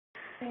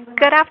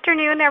Good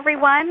afternoon,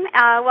 everyone.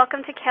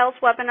 Welcome to Kale's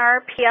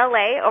webinar,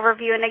 PLA,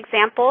 Overview and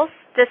Examples.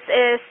 This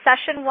is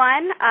session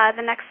 1.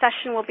 The next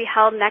session will be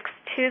held next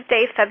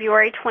Tuesday,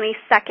 February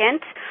 22nd.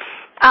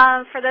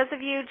 For those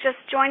of you just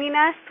joining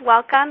us,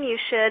 welcome. You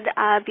should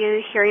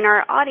be hearing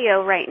our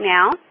audio right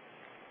now.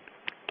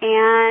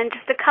 And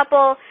just a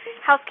couple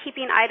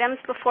housekeeping items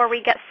before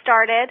we get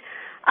started.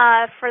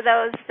 For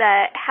those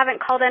that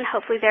haven't called in,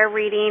 hopefully they're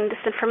reading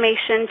this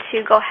information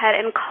to go ahead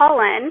and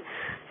call in.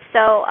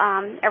 So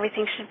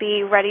everything should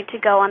be ready to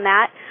go on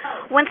that.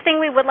 One thing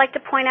we would like to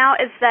point out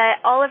is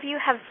that all of you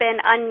have been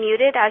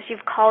unmuted as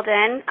you've called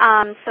in,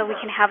 so we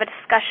can have a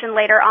discussion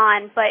later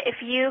on. But if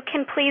you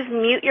can please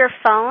mute your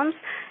phones,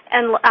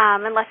 and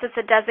unless it's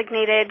a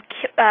designated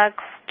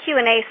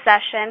Q&A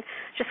session,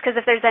 just because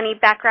if there's any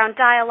background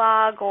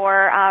dialogue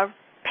or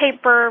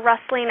paper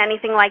rustling,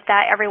 anything like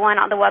that, everyone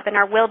on the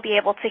webinar will be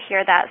able to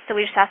hear that. So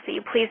we just ask that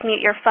you please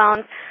mute your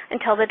phones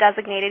until the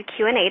designated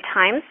Q&A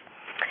times.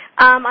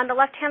 On the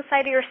left-hand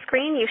side of your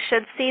screen, you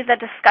should see the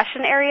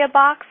discussion area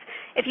box.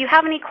 If you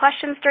have any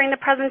questions during the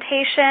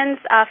presentations,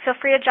 feel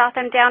free to jot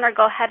them down or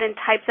go ahead and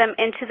type them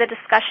into the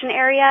discussion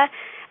area.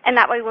 And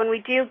that way, when we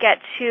do get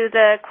to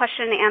the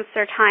question and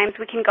answer times,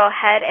 we can go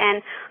ahead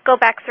and go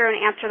back through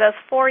and answer those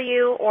for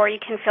you, or you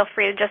can feel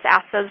free to just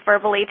ask those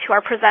verbally to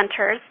our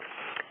presenters.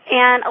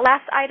 And a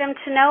last item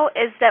to note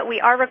is that we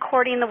are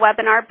recording the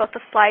webinar, both the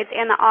slides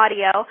and the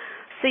audio.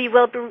 So you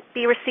will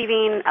be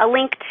receiving a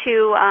link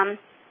to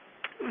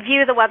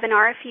view the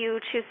webinar if you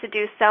choose to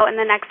do so in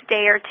the next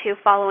day or two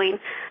following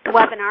the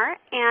webinar.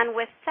 And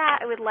with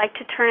that, I would like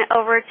to turn it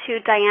over to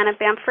Diana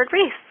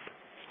Bamford-Reese.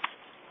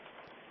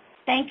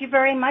 Thank you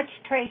very much,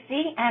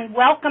 Tracy, and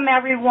welcome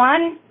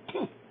everyone.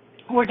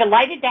 We're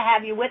delighted to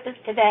have you with us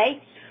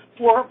today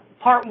for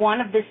part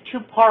 1 of this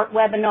 2-part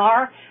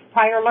webinar,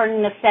 Prior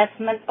Learning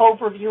Assessment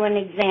Overview and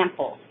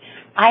Examples.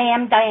 I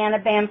am Diana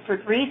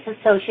Bamford-Reese,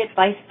 Associate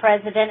Vice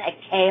President at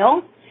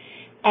Kale.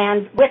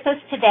 And with us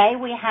today,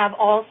 we have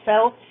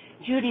also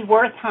Judy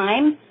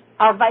Wertheim,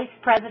 our Vice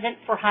President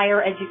for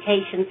Higher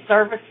Education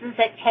Services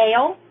at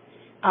Kale.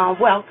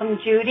 Welcome,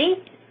 Judy.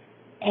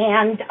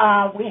 And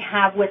we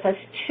have with us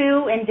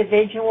 2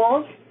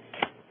 individuals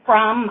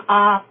from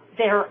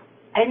their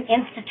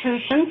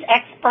institutions,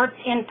 experts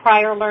in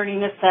prior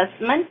learning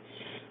assessment,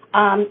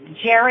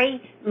 Jerry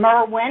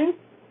Merwin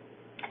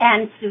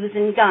and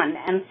Susan Gunn.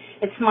 And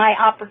it's my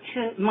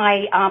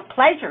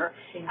pleasure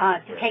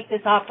to take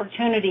this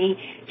opportunity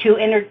to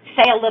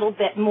say a little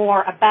bit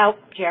more about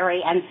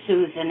Jerry and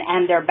Susan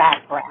and their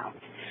backgrounds.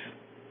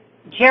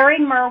 Jerry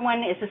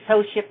Merwin is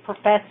Associate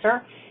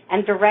Professor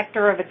and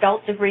Director of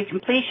Adult Degree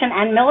Completion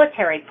and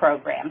Military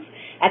Programs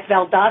at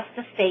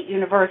Valdosta State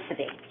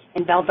University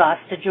in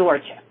Valdosta,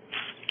 Georgia.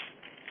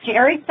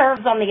 Jerry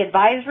serves on the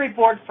Advisory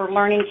Board for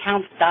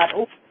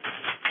LearningCounts.org,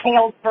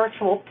 Kale's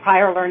Virtual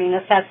Prior Learning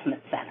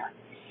Assessment Center.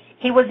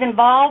 He was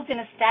involved in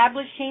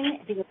establishing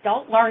the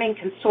Adult Learning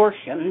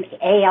Consortium, the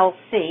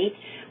ALC,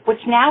 which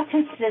now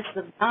consists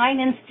of 9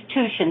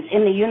 institutions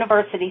in the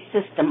university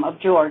system of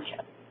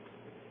Georgia.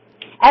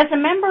 As a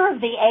member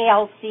of the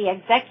ALC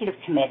Executive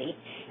Committee,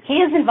 he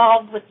is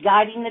involved with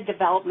guiding the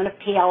development of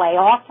PLA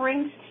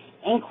offerings,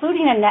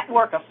 including a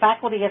network of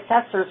faculty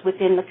assessors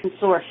within the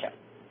consortium.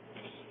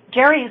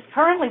 Jerry is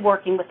currently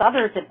working with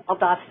others at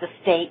Valdosta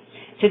State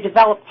to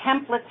develop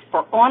templates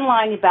for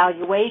online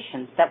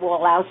evaluations that will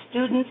allow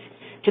students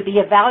to be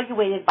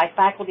evaluated by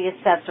faculty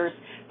assessors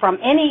from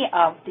any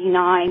of the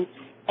 9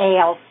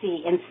 ALC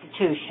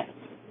institutions.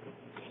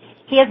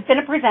 He has been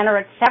a presenter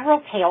at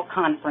several Kale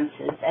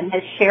conferences and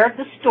has shared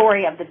the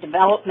story of the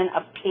development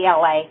of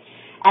PLA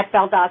at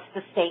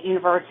Valdosta State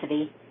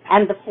University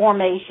and the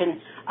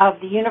formation of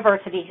the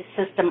University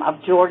System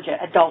of Georgia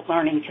Adult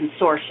Learning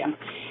Consortium.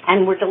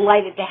 And we're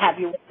delighted to have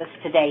you with us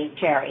today,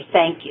 Jerry.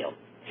 Thank you.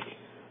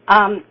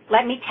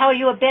 Let me tell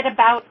you a bit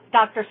about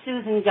Dr.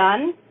 Susan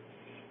Gunn.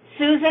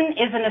 Susan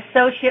is an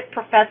Associate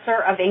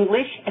Professor of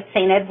English at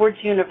St. Edward's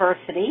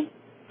University,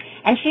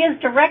 and she has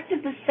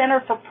directed the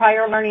Center for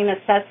Prior Learning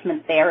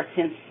Assessment there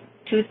since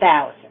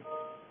 2000.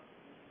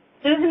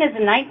 Susan is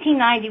a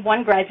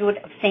 1991 graduate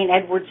of St.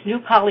 Edward's New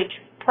College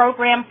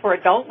Program for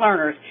Adult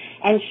Learners,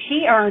 and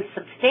she earned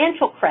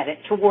substantial credit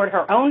toward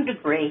her own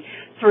degree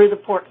through the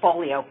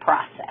portfolio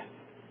process.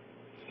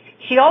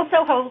 She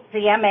also holds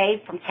the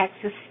MA from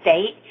Texas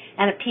State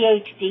and a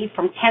PhD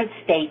from Kent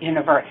State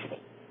University.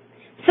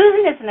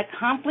 Susan is an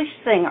accomplished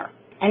singer,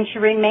 and she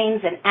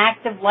remains an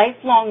active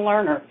lifelong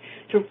learner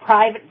through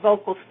private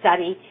vocal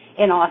study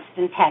in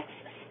Austin,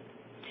 Texas.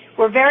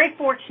 We're very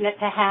fortunate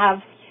to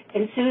have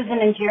in Susan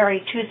and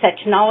Jerry 2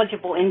 such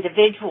knowledgeable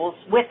individuals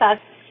with us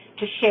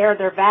to share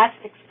their vast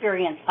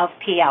experience of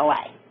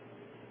PLA.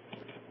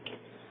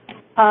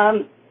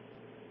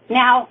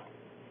 Now,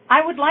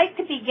 I would like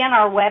to begin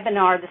our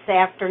webinar this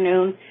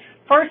afternoon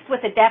first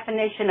with a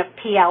definition of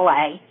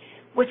PLA,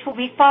 which will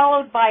be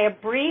followed by a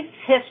brief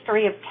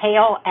history of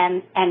Kale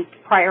and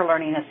prior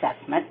learning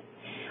assessment.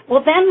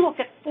 We'll then look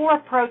at 4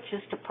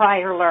 approaches to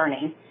prior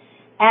learning,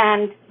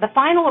 and the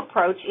final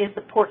approach is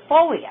the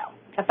portfolio,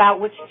 about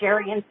which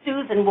Jerry and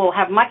Susan will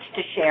have much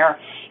to share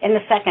in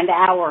the second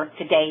hour of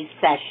today's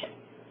session.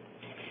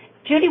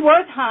 Judy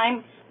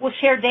Wertheim will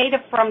share data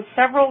from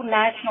several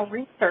national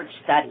research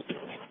studies,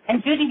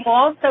 and Judy will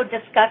also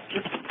discuss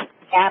the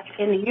gap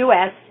in the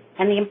U.S.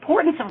 and the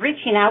importance of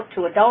reaching out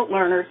to adult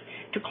learners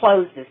to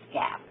close this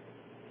gap.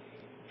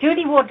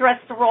 Judy will address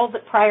the role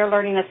that prior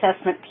learning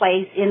assessment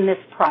plays in this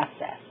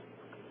process.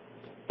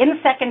 In the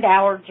second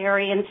hour,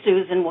 Jerry and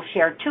Susan will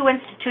share two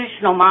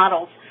institutional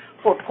models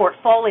for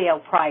portfolio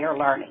prior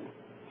learning.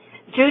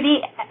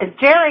 Jerry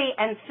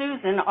and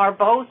Susan are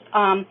both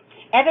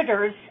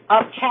editors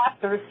of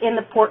chapters in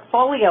the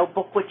portfolio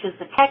book, which is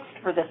the text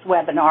for this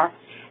webinar,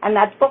 and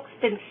that book's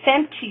been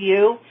sent to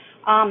you.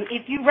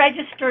 If you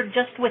registered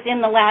just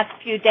within the last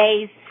few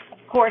days,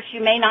 of course,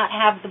 you may not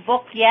have the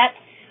book yet,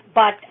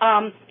 but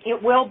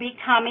it will be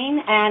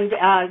coming,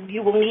 and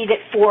you will need it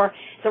for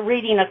the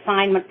reading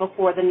assignment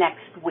before the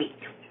next week.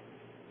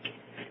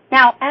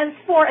 Now, as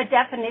for a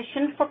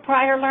definition for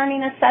prior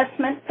learning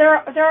assessment, there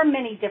are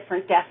many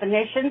different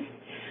definitions,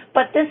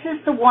 but this is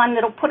the one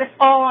that will put us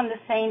all on the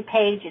same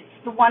page.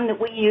 It's the one that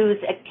we use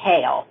at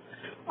CALE.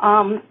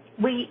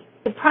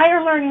 The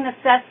prior learning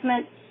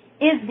assessment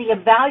is the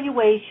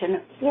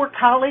evaluation for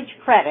college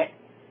credit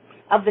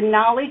of the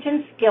knowledge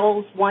and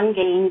skills one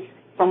gains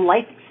from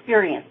life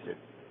experiences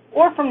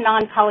or from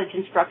non-college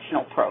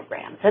instructional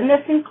programs. And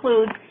this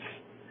includes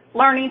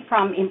learning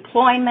from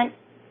employment,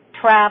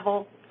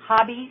 travel,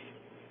 hobbies,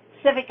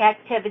 civic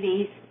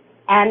activities,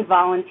 and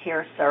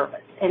volunteer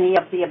service, any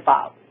of the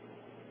above.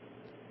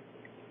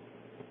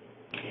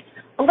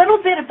 A little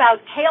bit about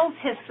CALE's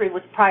history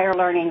with prior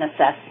learning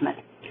assessment.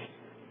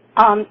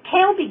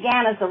 CALE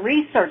began as a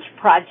research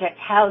project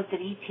housed at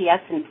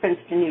ETS in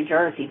Princeton, New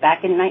Jersey,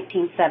 back in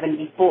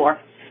 1974.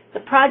 The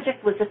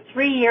project was a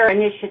 3-year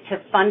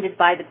initiative funded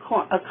by the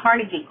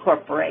Carnegie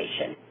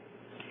Corporation.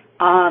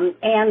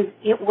 And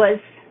it was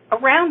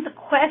around the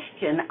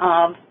question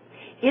of,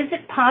 is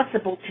it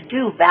possible to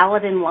do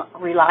valid and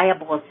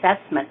reliable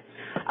assessment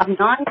of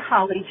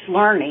non-college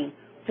learning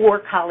for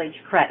college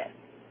credit?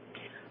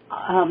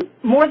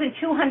 More than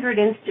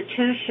 250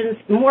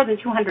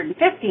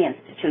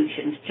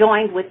 institutions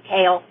joined with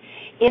CALE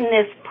in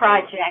this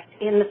project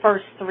in the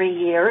first 3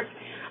 years.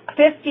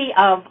 50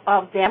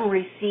 of them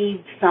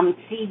received some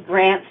seed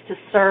grants to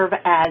serve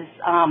as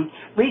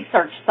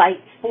research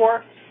sites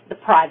for the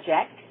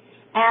project.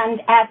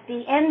 And at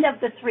the end of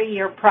the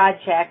 3-year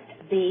project,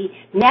 the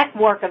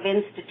network of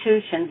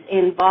institutions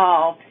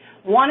involved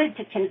wanted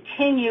to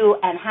continue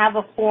and have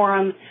a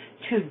forum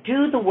to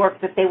do the work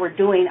that they were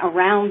doing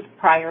around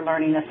prior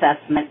learning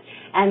assessment.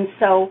 And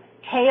so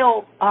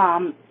CALE,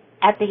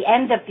 at the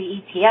end of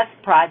the ETS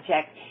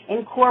project,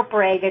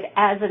 incorporated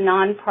as a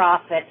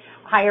nonprofit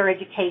higher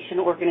education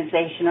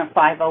organization, or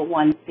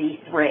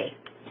 501c3.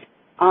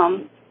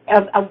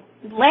 A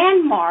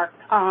landmark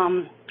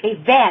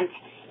event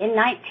in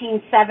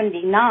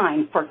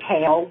 1979 for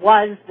CALE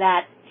was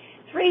that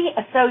 3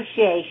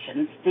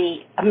 associations,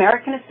 the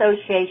American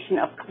Association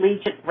of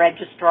Collegiate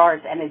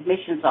Registrars and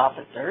Admissions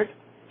Officers,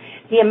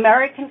 the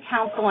American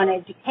Council on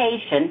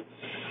Education,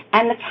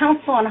 and the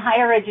Council on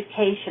Higher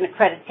Education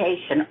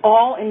Accreditation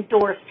all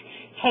endorsed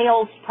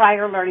CALE's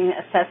prior learning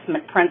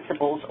assessment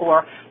principles,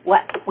 or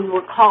what we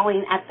were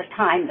calling at the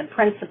time the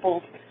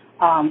principles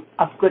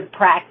of good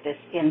practice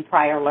in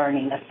prior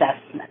learning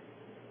assessment.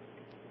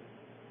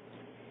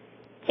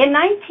 In the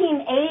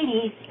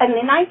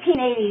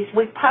 1980s,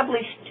 we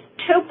published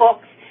 2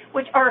 books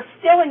which are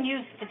still in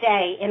use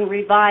today in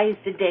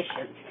revised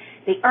editions.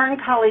 The Earn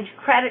College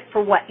Credit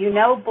for What You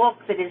Know book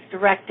that is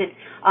directed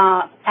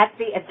at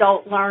the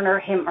adult learner,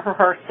 him or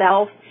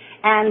herself,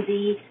 and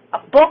the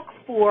book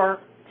for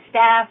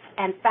staff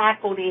and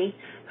faculty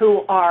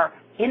who are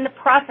in the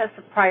process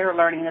of prior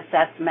learning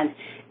assessment,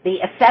 the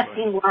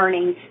Assessing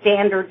Learning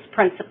Standards,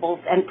 Principles,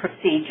 and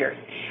Procedures.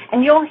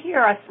 And you'll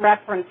hear us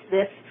reference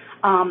this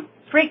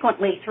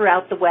frequently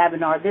throughout the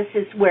webinar. This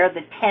is where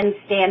the 10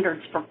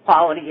 standards for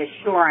quality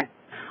assurance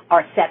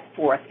are set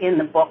forth in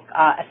the book,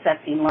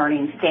 Assessing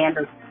Learning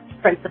Standards,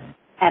 Principles,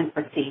 and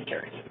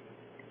Procedures.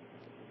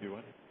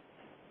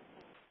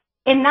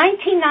 In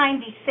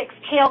 1996,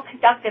 CALE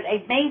conducted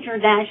a major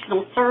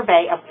national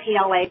survey of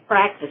PLA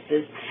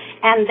practices,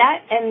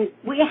 and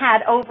we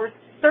had over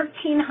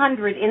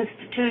 1,300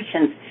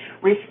 institutions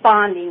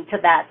responding to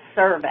that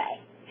survey.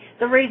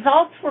 The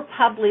results were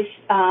published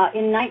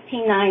in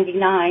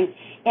 1999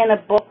 in a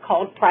book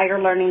called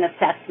Prior Learning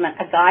Assessment,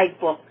 a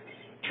guidebook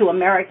to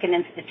American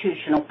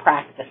institutional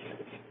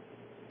practices.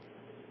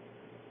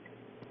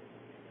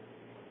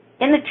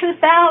 In the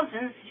 2000s,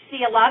 you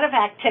see a lot of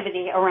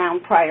activity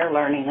around prior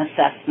learning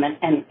assessment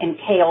and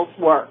CALE's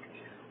work.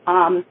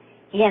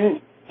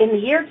 In the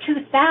year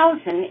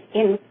 2000,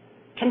 in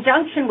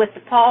conjunction with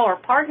DePaul, or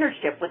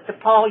partnership with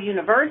DePaul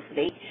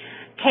University,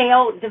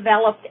 CALE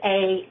developed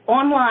an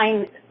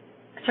online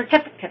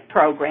certificate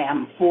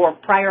program for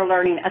prior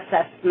learning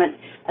assessment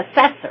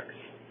assessors.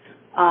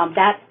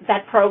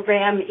 That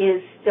program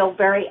is still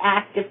very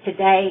active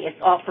today. It's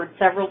offered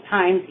several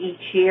times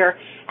each year,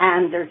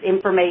 and there's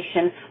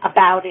information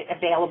about it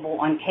available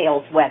on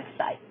CALE's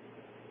website.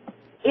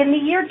 In the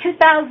year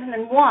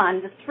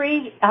 2001, the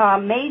three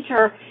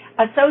major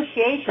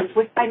associations,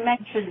 which I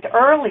mentioned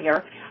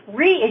earlier,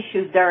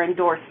 reissued their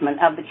endorsement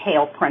of the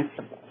CALE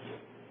principles.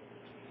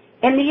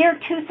 In the year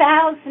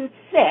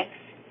 2006,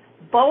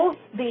 both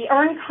the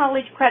Earn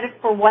College Credit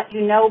for What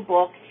You Know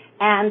book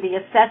and the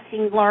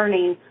Assessing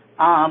Learning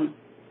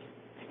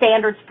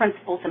Standards,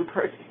 Principles, and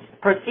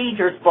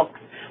Procedures books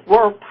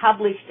were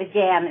published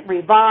again,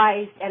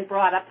 revised, and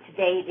brought up to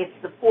date. It's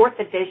the fourth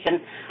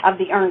edition of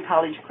the Earn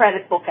College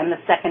Credit book and the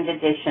second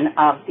edition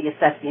of the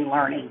Assessing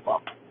Learning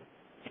book.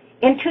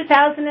 In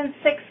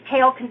 2006,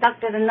 CALE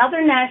conducted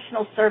another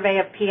national survey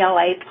of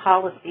PLA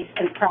policies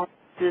and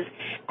practices,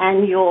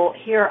 and you'll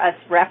hear us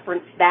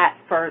reference that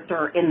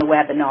further in the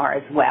webinar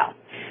as well.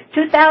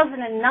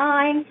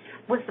 2009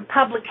 was the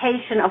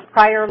publication of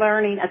Prior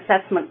Learning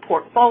Assessment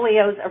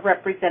Portfolios, a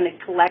representative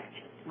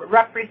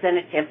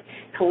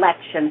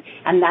collection,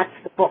 and that's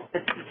the book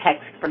that's the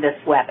text for this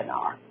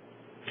webinar.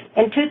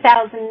 In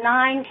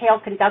 2009, CALE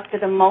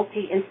conducted a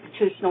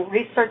multi-institutional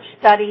research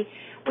study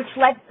which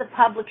led to the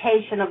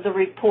publication of the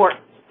report,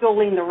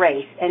 Fueling the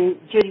Race, and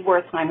Judy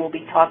Wertheim will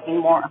be talking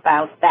more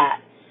about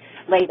that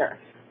later.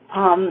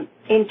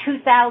 In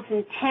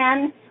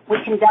 2010, we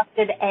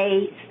conducted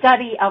a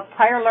study of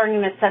prior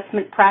learning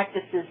assessment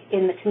practices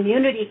in the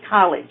community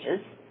colleges.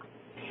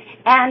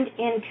 And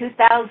in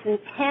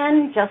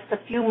 2010, just a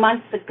few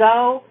months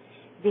ago,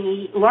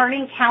 the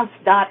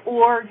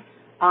learningcounts.org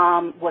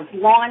was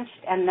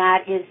launched, and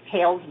that is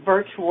CALE's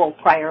virtual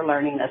prior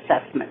learning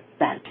assessment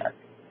center.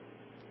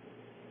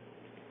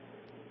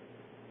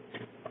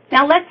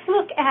 Now let's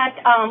look at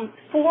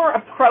 4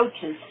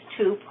 approaches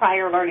to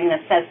prior learning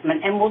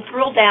assessment, and we'll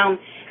drill down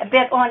a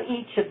bit on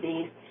each of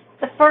these.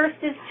 The first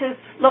is to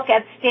look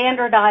at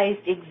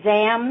standardized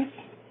exams.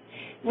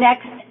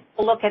 Next,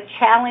 we'll look at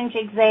challenge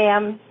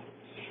exams.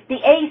 The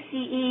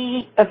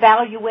ACE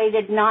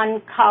evaluated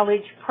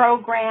non-college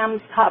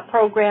programs,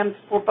 programs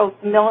for both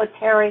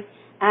military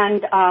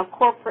and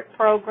corporate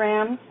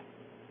programs.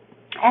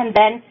 And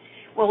then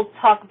we'll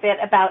talk a bit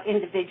about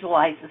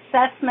individualized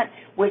assessment,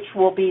 which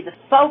will be the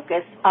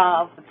focus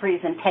of the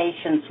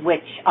presentations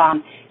which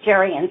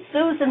Jerry and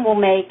Susan will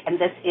make, and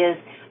this is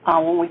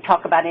when we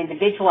talk about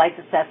individualized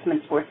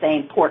assessments, we're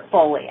saying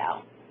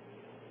portfolio.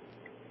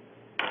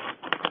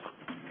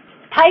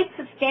 Types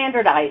of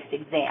standardized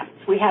exams.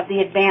 We have the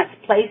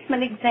advanced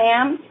placement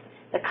exams,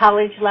 the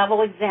college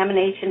level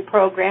examination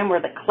program, or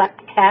the CLEP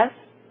test,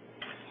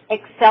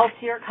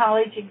 Excelsior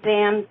college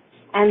exams,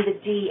 and the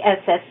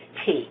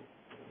DSST.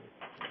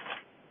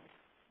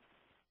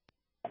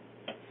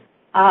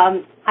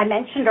 I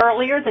mentioned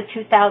earlier the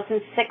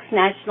 2006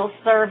 National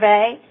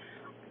Survey.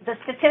 The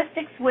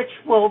statistics which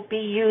will be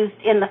used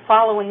in the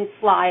following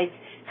slides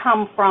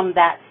come from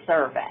that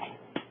survey.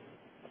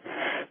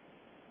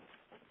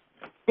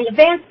 The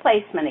advanced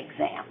placement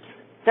exams.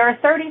 There are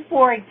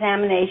 34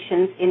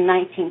 examinations in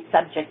 19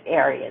 subject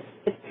areas,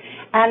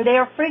 and they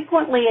are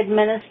frequently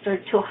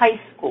administered to high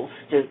school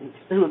students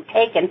who have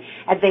taken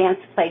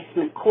advanced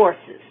placement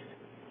courses.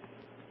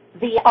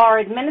 They are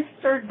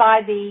administered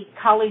by the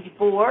College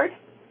Board,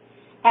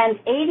 and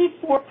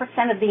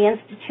 84% of the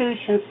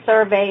institutions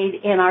surveyed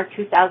in our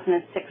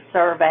 2006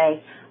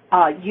 survey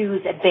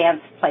use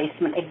advanced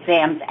placement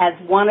exams as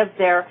one of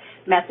their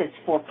methods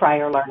for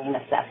prior learning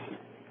assessment.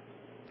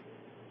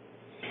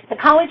 The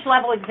college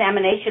level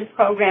examination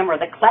program, or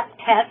the CLEP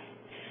test,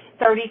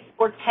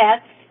 34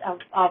 tests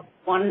of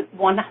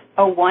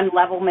 101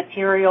 level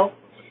material.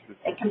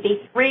 It can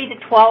be 3 to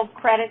 12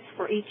 credits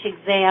for each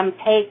exam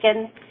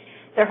taken.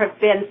 There have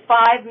been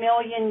 5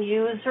 million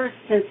users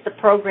since the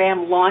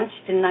program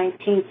launched in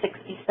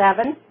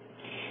 1967.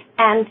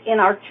 And in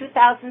our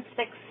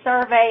 2006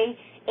 survey,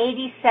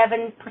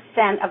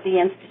 87% of the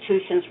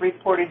institutions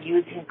reported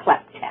using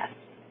CLEP tests.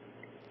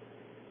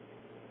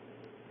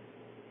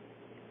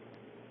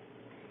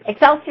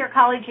 Excelsior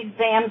College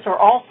exams are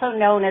also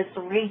known as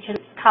the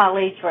Regents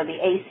College or the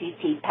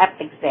ACT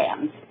PEP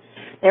exams.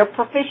 They're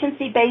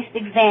proficiency-based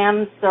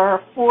exams. There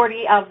are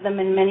 40 of them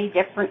in many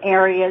different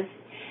areas.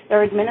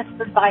 They're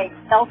administered by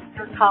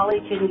Excelsior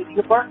College in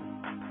New York,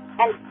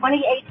 and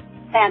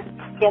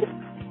 28% get a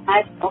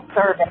national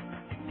survey.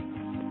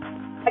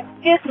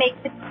 Excuse me,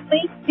 could you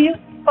please mute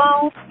the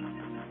phone?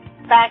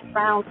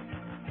 Background.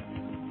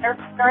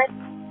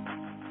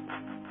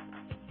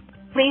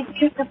 Please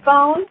mute the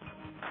phone.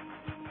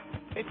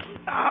 It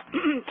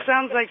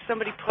sounds like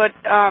somebody put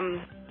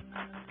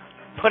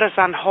us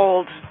on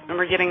hold, and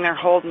we're getting their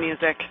hold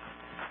music,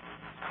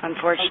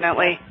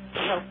 unfortunately.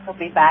 Okay. We'll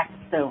be back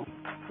soon.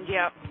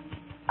 Yep.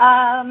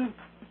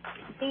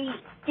 The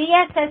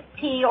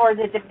DSST, or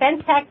the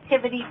Defense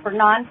Activity for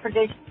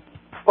Non-Traditional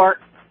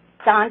Sport,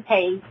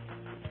 Dante's,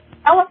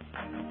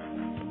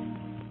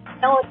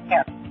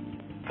 military.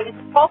 It is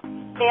supposed to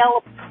scale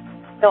of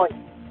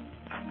civilians.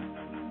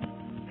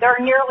 There are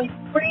nearly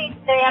 3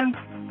 exams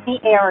in the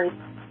area.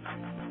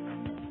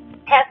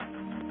 Tests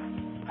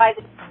by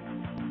the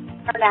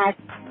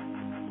International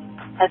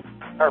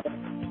Assessment Survey.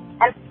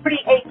 And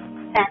 38%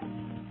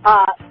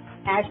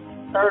 national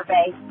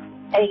survey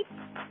takes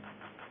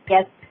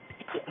SAT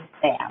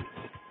exams.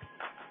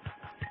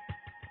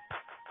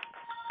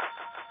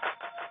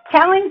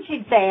 Challenge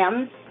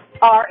exams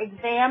are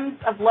exams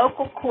of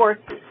local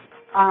courses.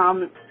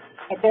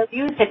 They're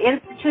used at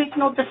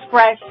institutional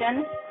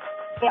discretion.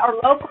 They are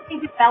locally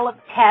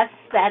developed tests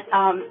that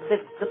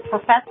the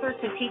professors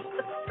who teach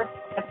the course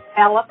have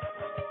developed.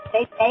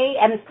 They may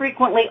and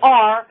frequently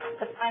are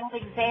the final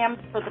exams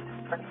for the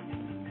course.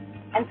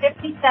 And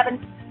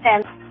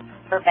 57%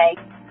 survey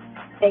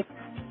they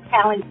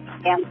challenge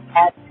exams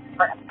as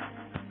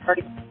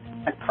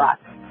 30%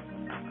 process.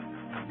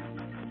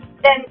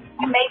 Then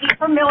you may be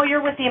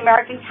familiar with the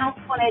American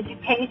Council on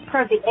Education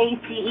or the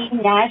ACE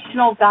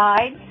National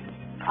Guides,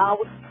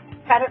 which is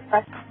credit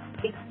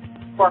recipes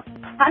for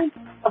hundreds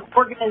of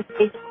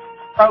organizations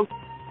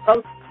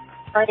both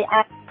very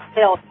active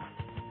field.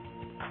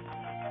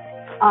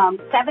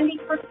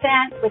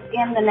 70%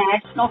 within the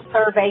national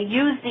survey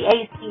use the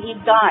ACE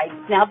guides.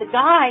 Now the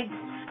guides,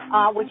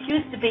 which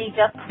used to be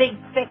just big,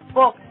 thick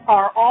books,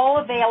 are all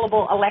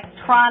available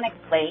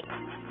electronically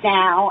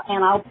now,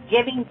 and I'll be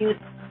giving you the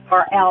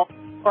URL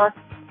for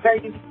where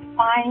you can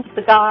find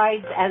the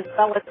guides as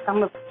well as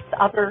some of the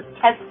other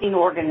testing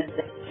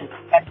organizations.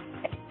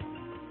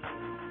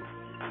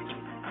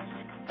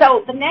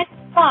 So the next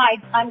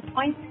slides, I'm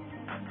going to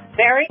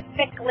very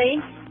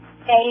quickly.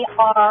 They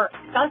are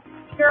just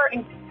here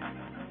in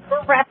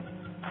your reference.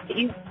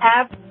 You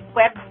have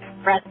web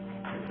address.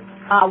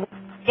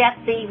 Get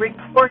the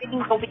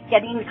recording. You'll be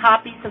getting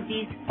copies of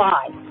these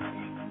slides.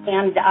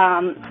 And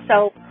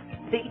so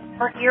these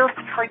are here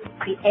for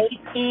the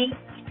AP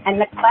and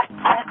the CLEP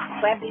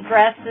web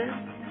addresses,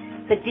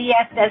 the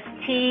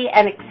DSST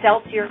and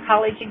Excelsior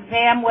College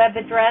Exam web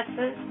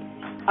addresses,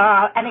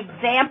 an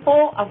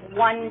example of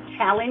one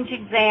challenge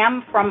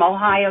exam from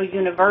Ohio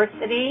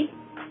University,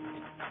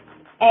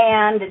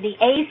 and the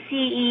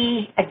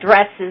ACE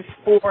addresses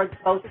for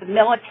both the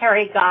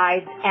military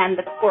guides and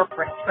the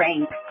corporate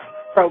training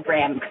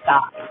program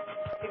guides.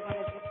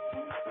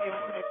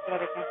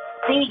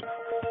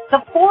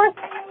 The fourth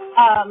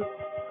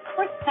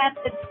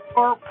method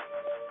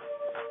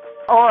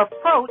or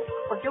approach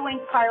for doing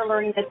prior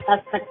learning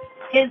assessment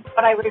is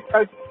what I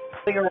refer to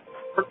as your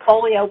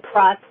portfolio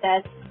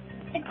process.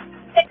 It's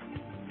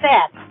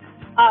 6%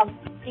 of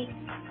the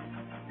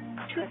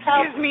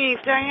 2000. Excuse me,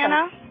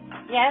 Diana?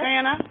 Yes?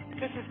 Diana,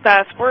 this is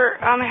Beth. We're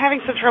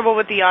having some trouble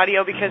with the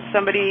audio because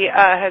somebody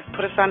has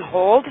put us on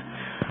hold.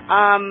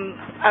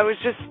 I was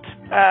just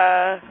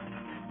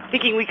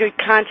thinking we could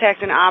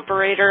contact an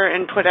operator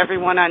and put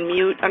everyone on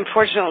mute.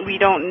 Unfortunately, we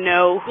don't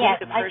know who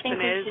the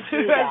person is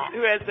who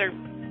has their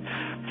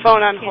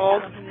phone on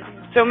hold.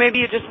 So maybe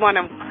you just want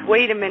to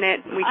wait a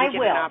minute and we can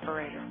get an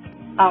operator.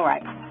 All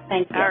right.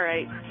 Thank you. All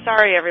right.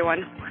 Sorry,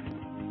 everyone.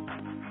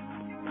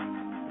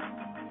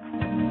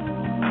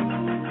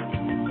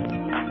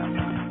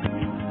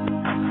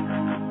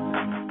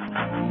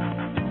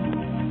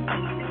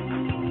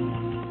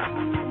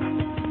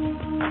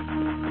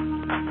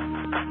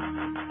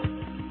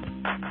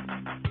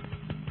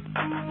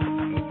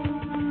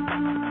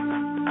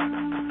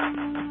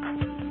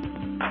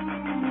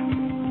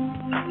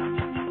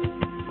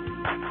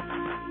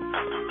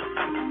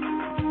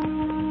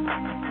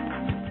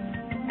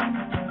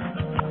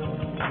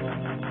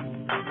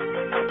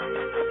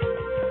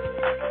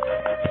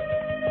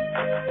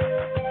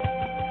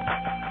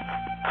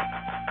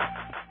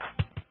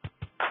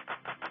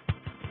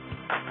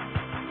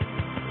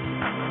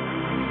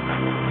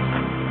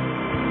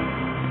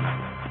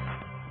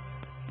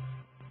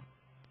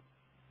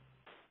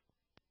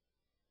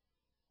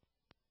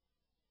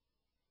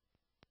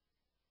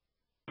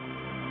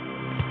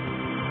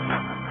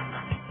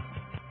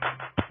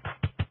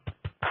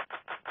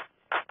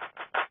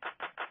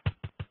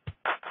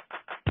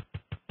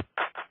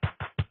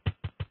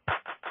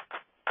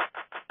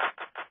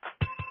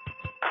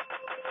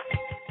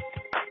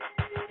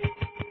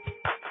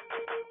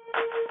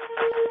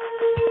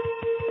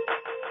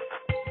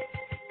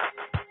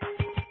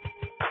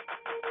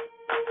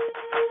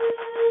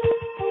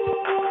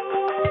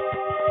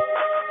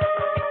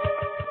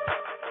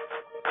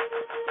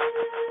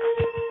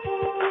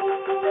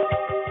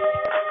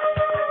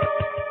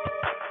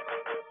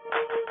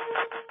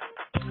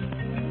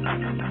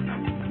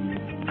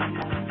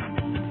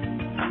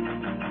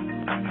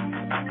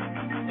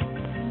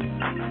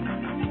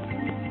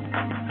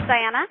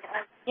 Diana?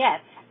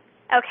 Yes.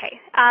 Okay.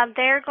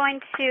 They're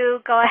going to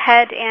go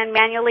ahead and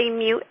manually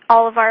mute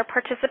all of our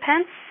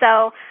participants,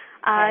 so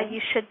you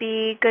should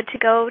be good to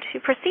go to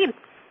proceed.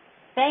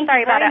 Thank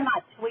you very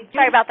much.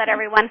 Sorry about that,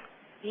 everyone.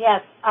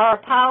 Yes, our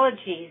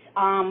apologies.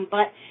 And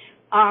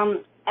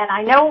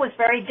I know it was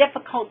very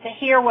difficult to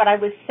hear what I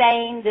was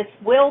saying. This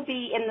will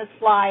be in the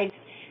slides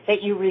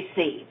that you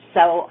received.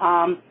 So,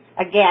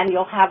 again,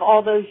 you'll have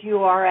all those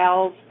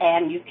URLs,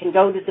 and you can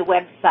go to the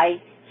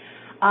website.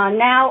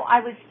 Now, I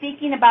was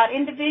speaking about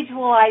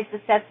individualized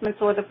assessments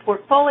or the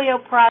portfolio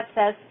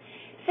process.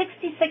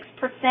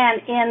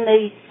 66% in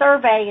the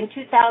survey in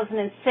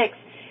 2006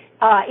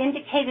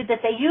 indicated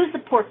that they use the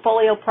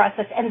portfolio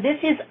process, and this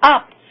is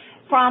up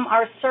from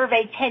our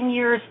survey 10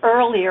 years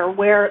earlier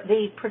where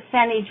the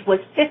percentage was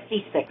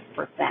 56%.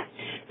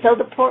 So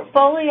the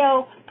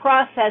portfolio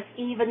process,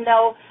 even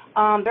though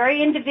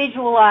very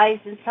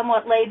individualized and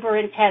somewhat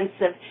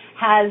labor-intensive,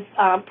 has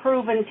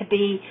proven to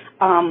be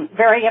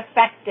very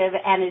effective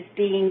and is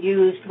being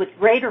used with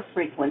greater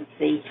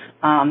frequency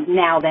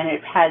now than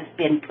it has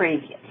been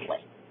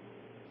previously.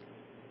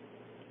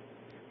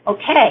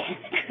 Okay,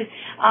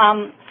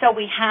 so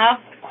we have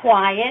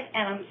quiet,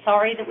 and I'm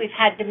sorry that we've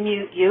had to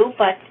mute you,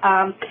 but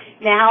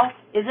now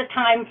is a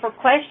time for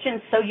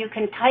questions, so you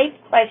can type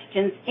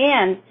questions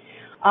in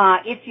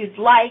if you'd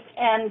like,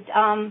 and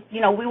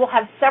we will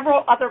have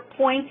several other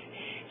points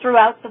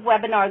throughout the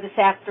webinar this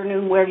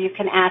afternoon where you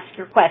can ask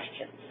your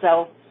questions.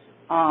 So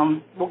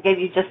we'll give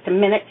you just a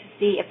minute to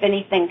see if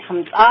anything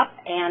comes up,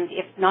 and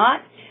if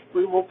not,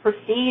 we will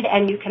proceed,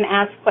 and you can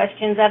ask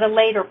questions at a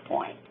later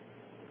point.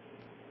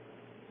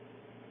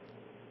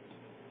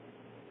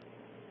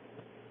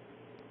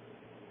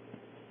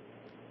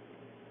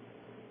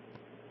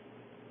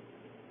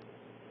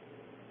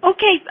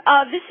 Okay,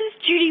 this is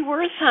Judy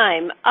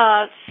Wertheim.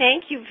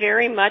 Thank you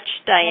very much,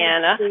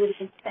 Diana.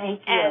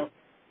 Thank you.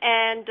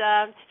 And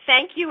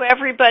thank you,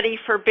 everybody,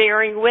 for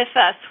bearing with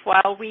us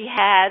while we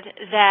had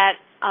that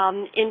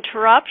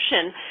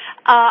interruption.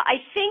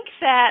 I think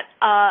that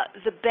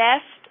the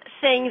best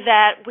thing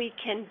that we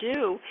can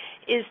do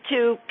is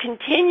to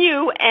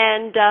continue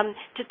and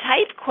to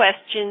type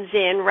questions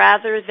in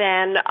rather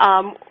than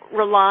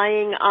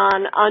relying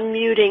on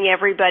unmuting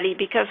everybody,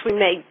 because we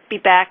may be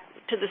back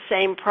to the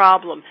same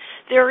problem.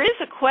 There is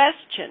a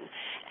question,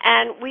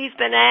 and we've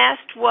been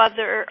asked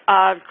whether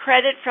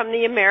credit from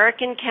the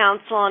American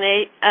Council on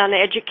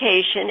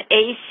Education,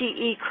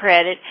 ACE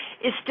credit,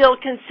 is still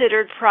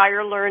considered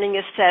prior learning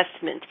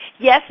assessment.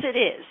 Yes, it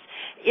is.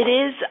 It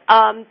is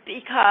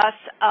because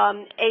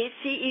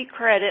ACE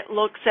credit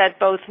looks at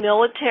both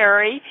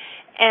military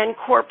and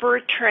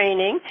corporate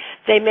training.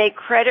 They make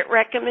credit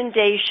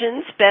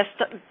recommendations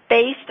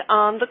based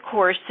on the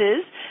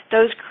courses.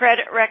 Those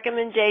credit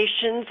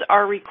recommendations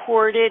are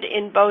recorded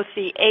in both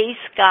the ACE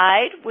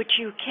guide, which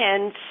you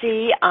can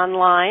see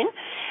online,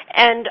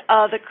 and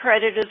the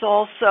credit is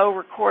also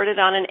recorded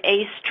on an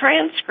ACE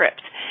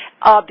transcript.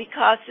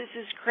 Because this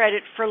is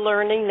credit for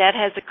learning that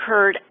has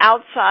occurred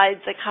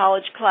outside the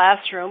college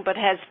classroom but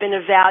has been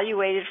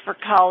evaluated for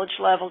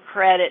college-level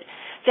credit,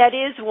 that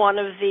is one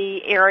of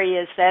the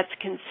areas that's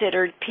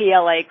considered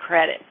PLA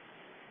credit.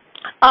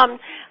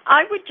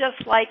 I would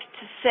just like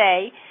to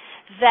say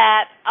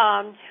that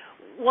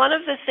one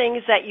of the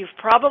things that you've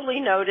probably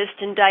noticed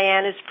in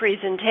Diana's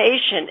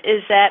presentation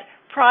is that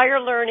prior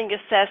learning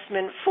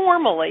assessment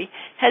formally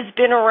has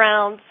been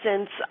around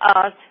since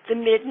the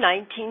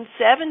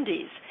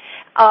mid-1970s.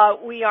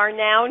 We are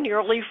now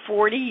nearly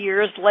 40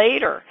 years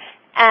later,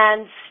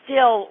 and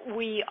still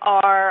we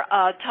are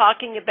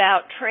talking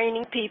about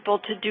training people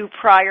to do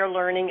prior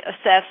learning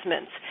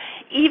assessments.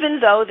 Even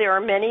though there are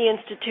many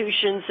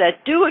institutions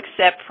that do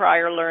accept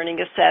prior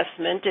learning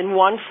assessment in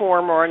one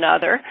form or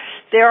another,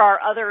 there are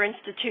other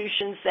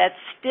institutions that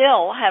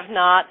still have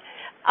not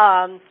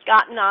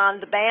gotten on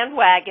the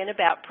bandwagon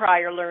about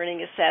prior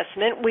learning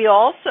assessment. We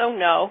also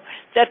know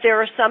that there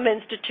are some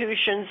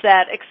institutions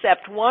that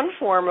accept one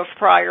form of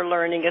prior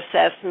learning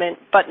assessment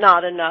but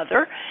not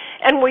another.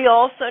 And we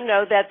also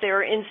know that there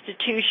are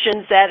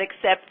institutions that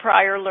accept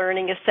prior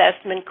learning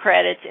assessment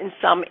credits in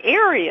some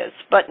areas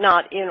but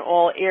not in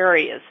all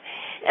areas.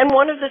 And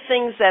one of the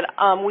things that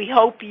we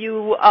hope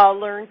you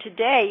learn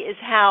today is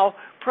how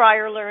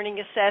prior learning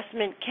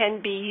assessment can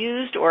be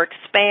used or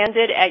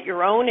expanded at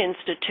your own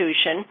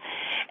institution.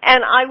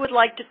 And I would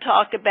like to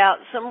talk about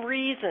some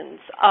reasons,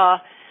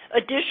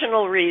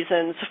 additional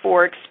reasons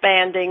for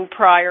expanding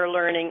prior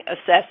learning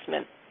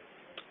assessment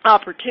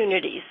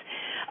opportunities.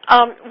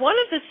 One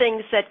of the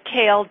things that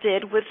CALE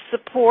did with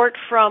support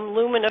from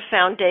Lumina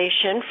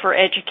Foundation for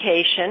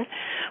Education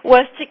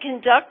was to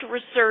conduct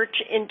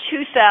research in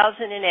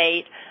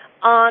 2008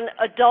 on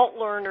adult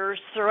learners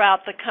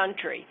throughout the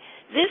country.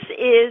 This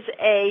is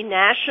a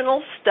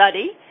national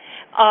study.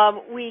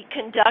 We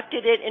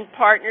conducted it in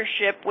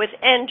partnership with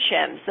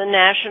NCHEMS, the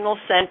National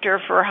Center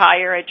for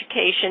Higher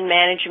Education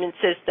Management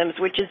Systems,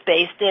 which is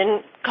based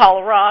in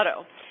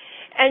Colorado.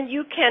 And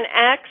you can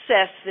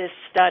access this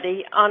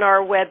study on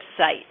our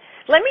website.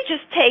 Let me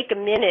just take a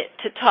minute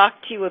to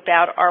talk to you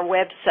about our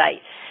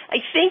website.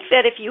 I think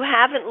that if you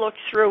haven't looked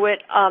through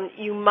it,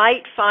 you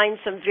might find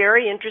some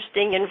very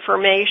interesting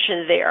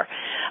information there.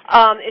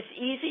 It's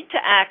easy to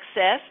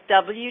access,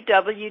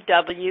 www.cale.org.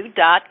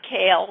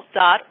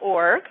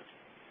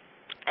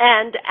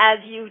 And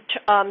as you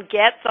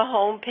get the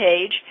home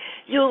page,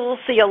 you'll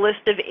see a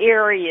list of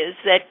areas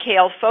that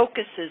CALE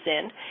focuses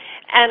in.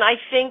 And I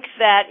think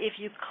that if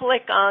you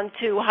click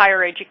onto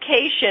higher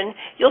education,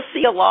 you'll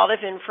see a lot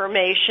of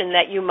information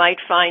that you might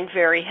find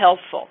very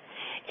helpful.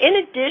 In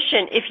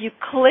addition, if you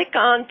click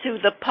onto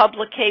the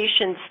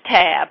Publications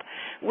tab,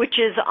 which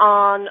is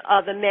on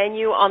the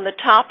menu on the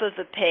top of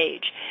the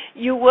page.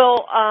 You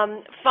will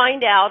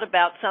find out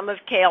about some of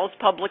CALE's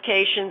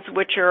publications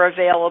which are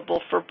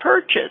available for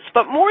purchase.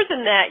 But more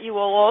than that, you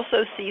will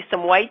also see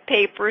some white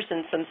papers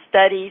and some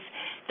studies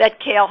that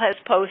CALE has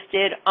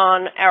posted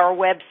on our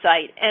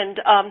website. And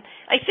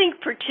I think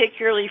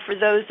particularly for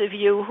those of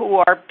you who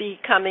are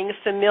becoming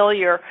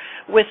familiar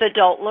with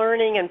adult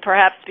learning and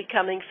perhaps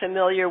becoming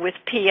familiar with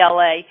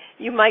PLA,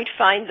 you might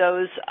find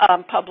those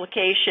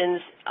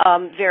publications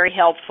very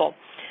helpful.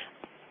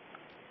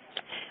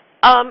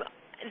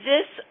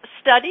 This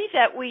study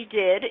that we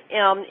did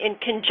in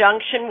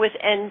conjunction with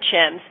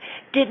NCHEMS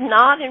did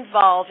not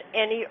involve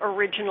any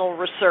original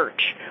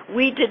research.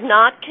 We did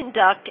not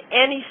conduct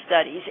any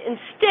studies.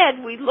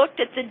 Instead, we looked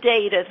at the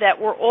data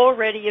that were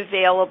already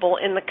available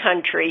in the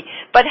country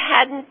but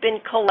hadn't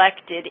been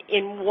collected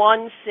in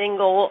one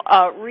single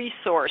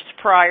resource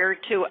prior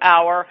to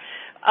our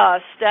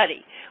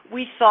study.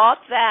 We thought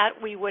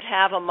that we would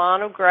have a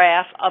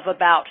monograph of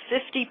about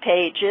 50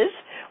 pages.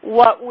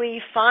 What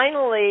we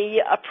finally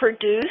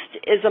produced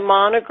is a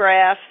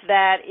monograph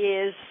that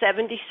is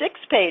 76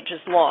 pages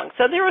long.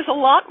 So there was a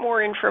lot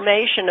more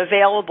information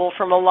available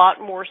from a lot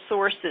more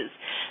sources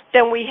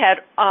than we had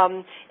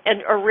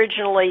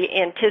originally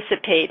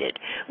anticipated.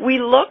 We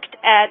looked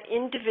at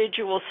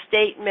individual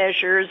state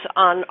measures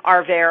on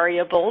our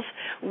variables.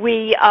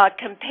 We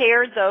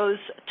compared those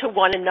to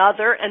one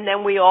another, and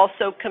then we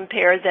also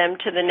compared them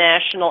to the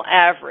national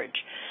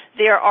average.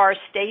 There are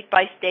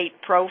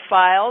state-by-state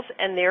profiles,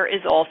 and there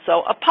is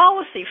also a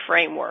policy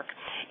framework.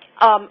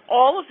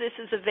 All of this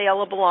is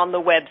available on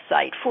the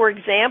website. For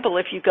example,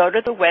 if you go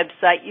to the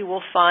website, you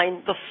will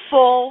find the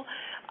full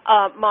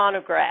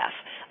monograph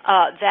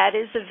that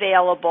is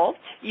available.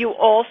 You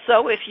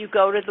also, if you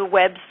go to the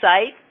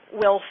website,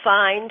 will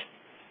find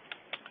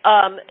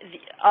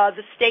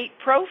the state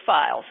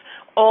profiles.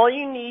 All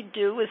you need to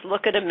do is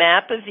look at a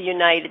map of the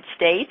United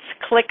States,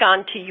 click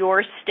onto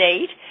your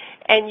state,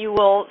 and you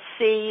will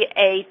see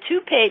a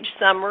 2-page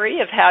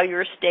summary of how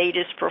your state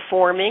is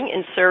performing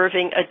in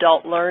serving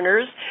adult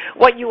learners.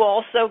 What you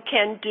also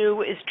can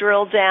do is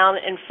drill down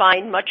and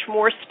find much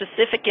more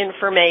specific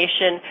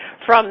information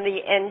from the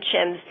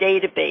NCHEMS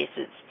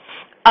databases.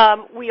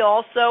 We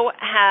also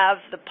have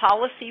the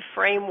policy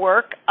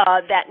framework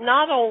that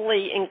not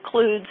only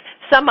includes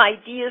some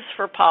ideas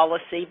for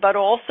policy, but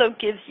also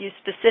gives you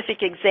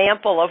specific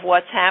example of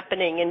what's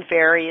happening in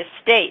various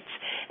states,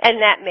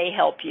 and that may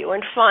help you.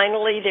 And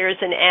finally, there's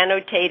an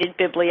annotated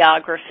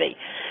bibliography.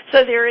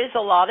 So there is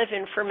a lot of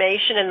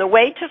information, and the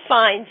way to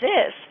find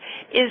this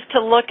is to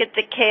look at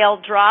the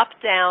CALE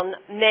drop-down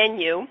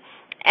menu.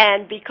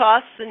 And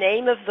because the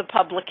name of the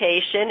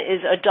publication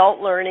is Adult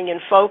Learning in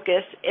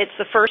Focus, it's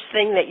the first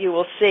thing that you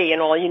will see,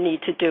 and all you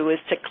need to do is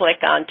to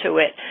click onto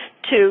it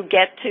to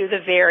get to the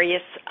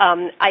various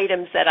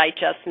items that I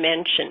just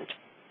mentioned.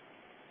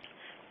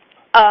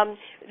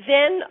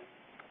 Then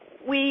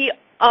we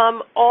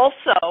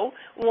also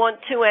want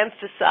to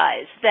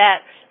emphasize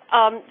that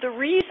the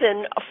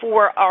reason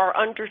for our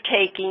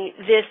undertaking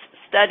this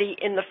study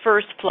in the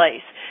first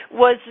place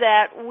was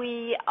that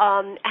we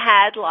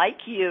had,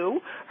 like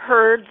you,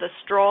 heard the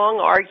strong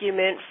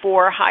argument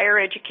for higher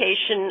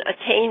education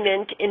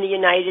attainment in the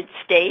United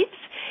States,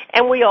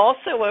 and we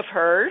also have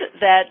heard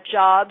that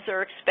jobs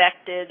are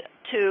expected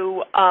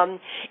to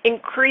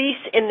increase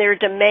in their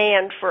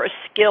demand for a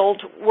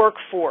skilled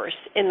workforce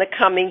in the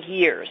coming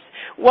years.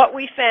 What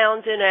we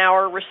found in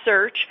our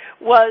research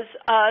was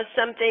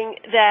something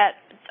that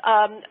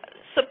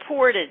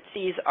supported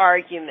these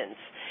arguments.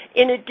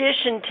 In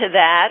addition to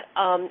that,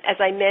 as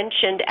I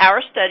mentioned,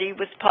 our study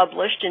was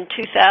published in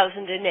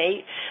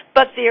 2008,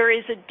 but there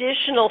is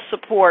additional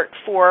support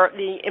for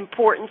the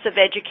importance of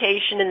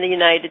education in the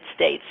United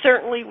States.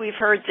 Certainly, we've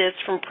heard this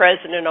from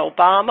President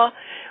Obama.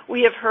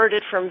 We have heard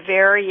it from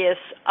various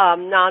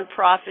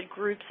nonprofit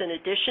groups in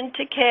addition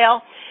to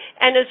CALE.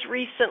 And as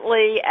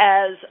recently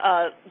as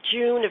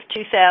June of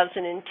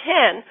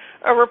 2010,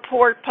 a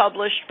report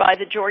published by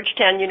the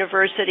Georgetown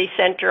University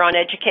Center on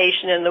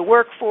Education and the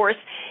Workforce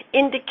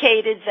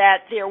indicated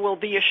that there will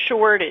be a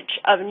shortage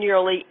of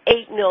nearly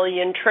 8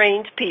 million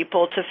trained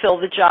people to fill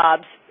the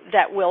jobs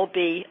that will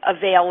be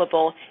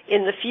available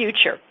in the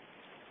future.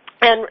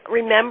 And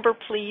remember,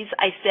 please,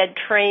 I said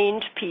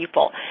trained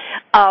people.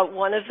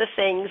 One of the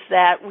things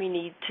that we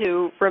need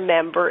to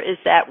remember is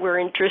that we're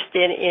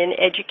interested in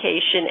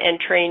education and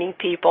training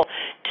people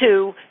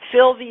to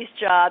fill these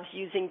jobs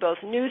using both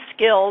new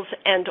skills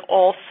and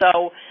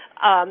also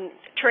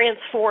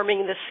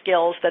transforming the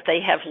skills that they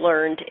have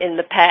learned in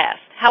the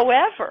past.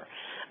 However,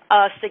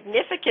 a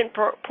significant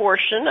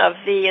portion of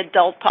the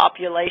adult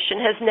population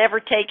has never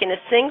taken a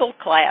single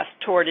class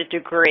toward a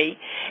degree,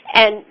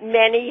 and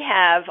many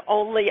have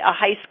only a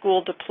high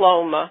school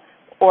diploma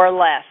or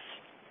less.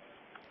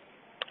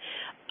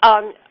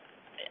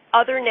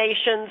 other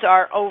nations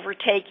are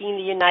overtaking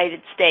the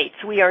United States.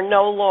 We are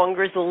no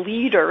longer the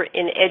leader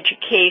in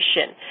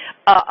education.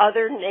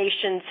 Other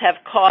nations have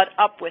caught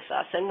up with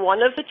us. And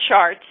one of the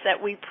charts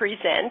that we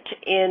present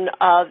in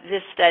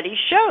this study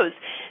shows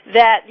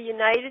that the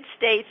United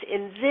States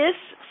in this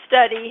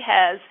study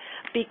has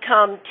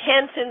become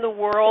 10th in the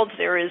world.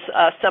 There is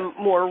some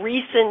more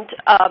recent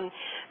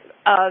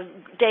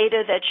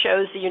data that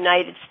shows the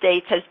United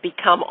States has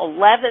become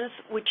 11th.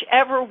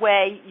 Whichever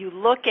way you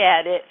look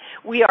at it,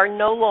 we are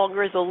no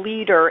longer the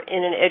leader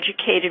in an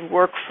educated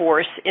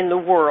workforce in the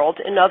world.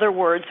 In other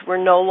words,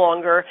 we're no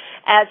longer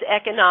as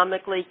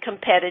economically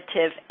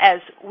competitive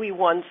as we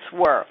once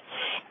were.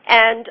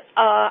 And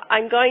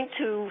I'm going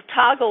to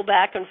toggle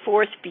back and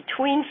forth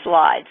between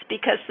slides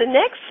because the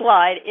next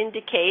slide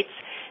indicates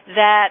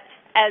that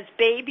as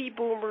baby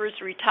boomers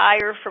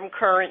retire from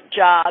current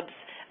jobs,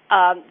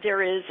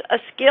 there is a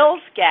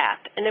skills gap.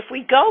 And if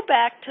we go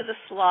back to the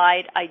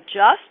slide I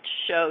just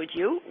showed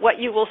you, what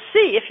you will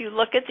see if you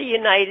look at the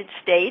United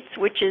States,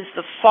 which is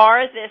the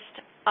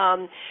farthest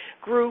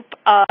group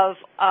of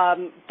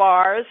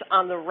bars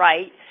on the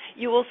right,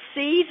 you will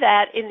see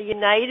that in the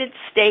United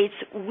States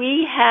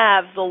we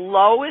have the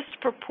lowest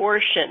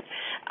proportion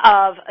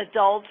of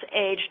adults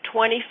aged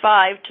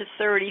 25 to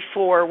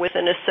 34 with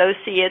an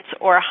associate's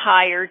or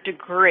higher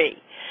degree.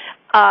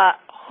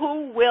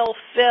 Who will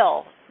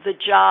fill the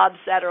jobs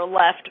that are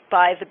left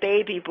by the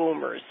baby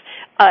boomers?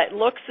 It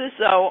looks as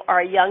though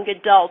our young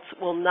adults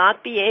will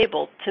not be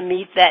able to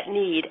meet that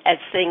need as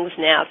things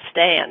now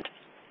stand.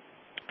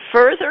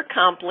 Further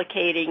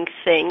complicating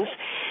things,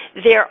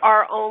 there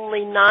are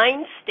only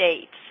 9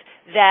 states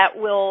that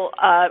will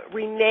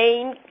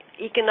remain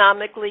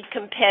economically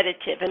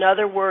competitive. In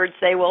other words,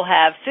 they will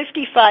have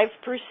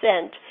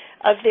 55%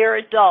 of their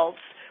adults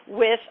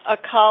with a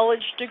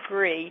college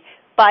degree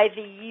by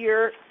the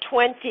year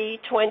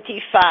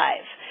 2025.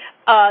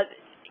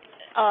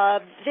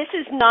 This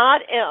is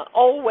not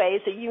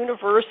always a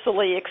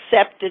universally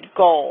accepted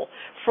goal.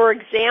 For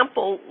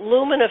example,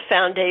 Lumina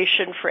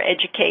Foundation for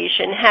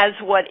Education has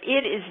what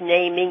it is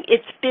naming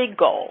its big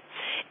goal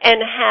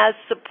and has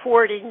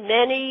supported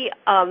many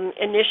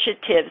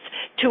initiatives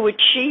to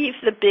achieve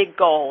the big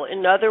goal.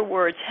 In other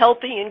words,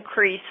 helping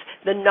increase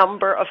the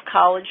number of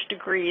college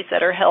degrees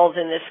that are held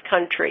in this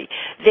country.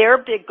 Their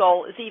big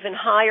goal is even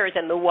higher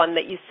than the one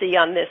that you see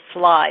on this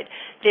slide.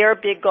 Their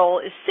big goal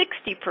is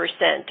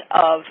 60%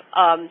 of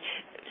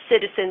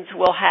citizens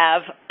will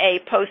have a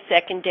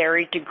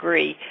post-secondary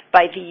degree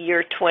by the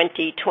year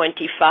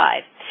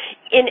 2025.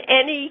 In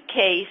any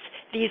case,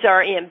 these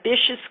are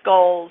ambitious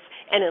goals,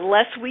 and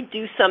unless we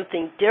do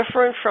something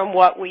different from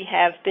what we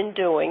have been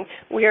doing,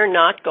 we are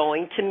not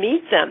going to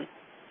meet them.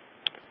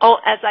 Oh,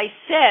 as I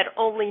said,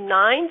 only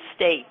 9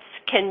 states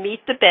can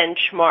meet the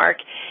benchmark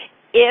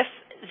if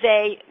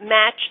they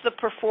match the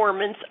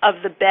performance of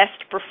the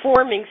best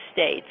performing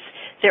states.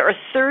 There are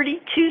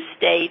 32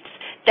 states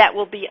that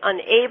will be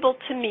unable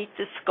to meet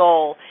this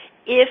goal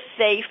if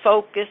they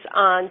focus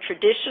on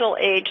traditional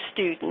age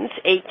students,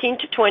 18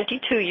 to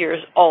 22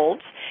 years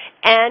old,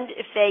 and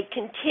if they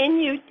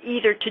continue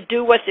either to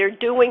do what they're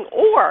doing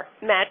or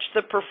match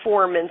the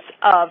performance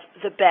of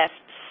the best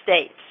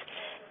states.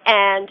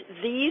 And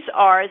these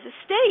are the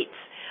states.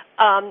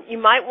 You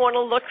might want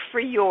to look for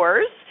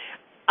yours.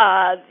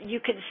 You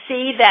can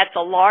see that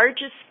the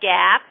largest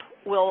gap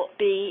will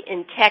be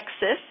in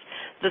Texas,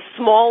 the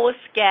smallest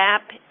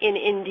gap in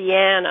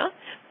Indiana,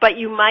 but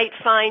you might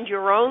find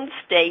your own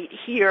state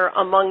here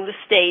among the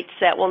states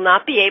that will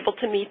not be able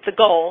to meet the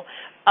goal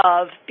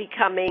of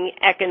becoming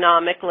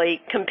economically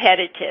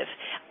competitive.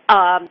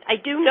 I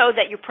do know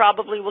that you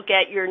probably will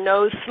get your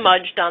nose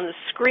smudged on the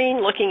screen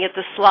looking at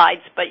the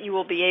slides, but you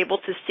will be able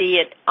to see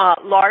it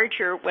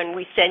larger when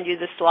we send you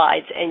the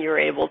slides, and you're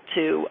able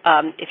to,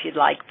 if you'd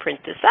like, print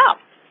this out.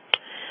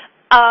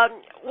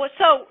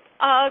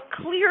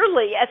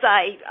 Clearly, as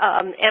I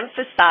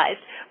emphasized,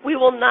 we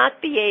will not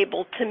be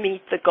able to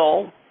meet the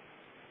goal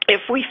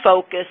if we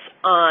focus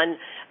on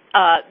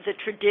the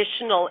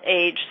traditional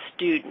age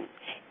student.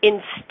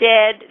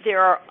 Instead,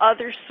 there are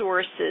other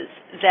sources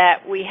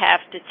that we have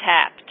to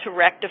tap to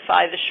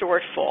rectify the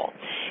shortfall.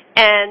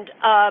 And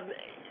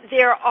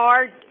there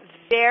are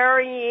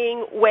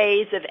varying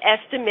ways of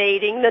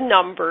estimating the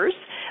numbers.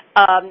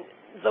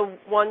 The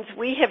ones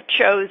we have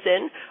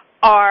chosen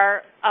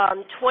are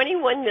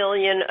 21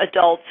 million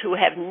adults who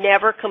have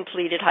never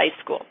completed high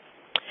school.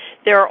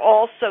 There are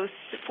also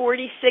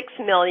 46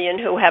 million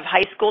who have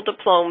high school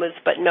diplomas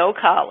but no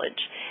college.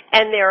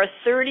 And there are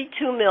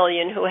 32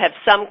 million who have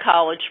some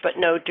college but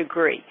no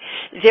degree.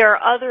 There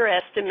are other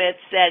estimates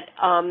that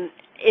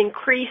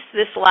increase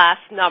this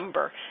last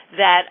number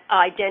that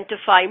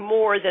identify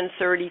more than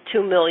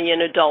 32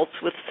 million adults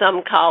with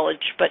some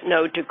college but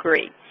no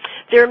degree.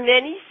 There are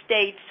many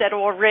states that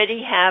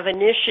already have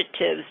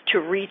initiatives to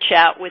reach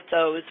out with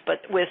those, but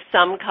with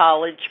some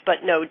college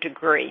but no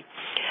degree.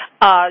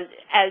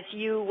 As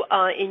you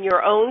in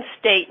your own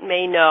state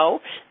may know,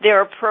 there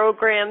are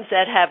programs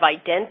that have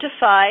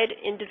identified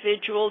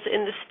individuals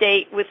in the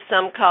state with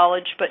some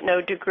college but no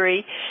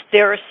degree.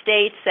 There are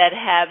states that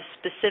have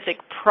specific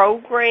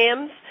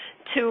programs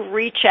to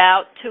reach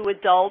out to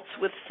adults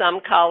with some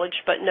college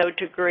but no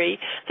degree.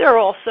 There are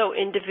also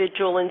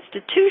individual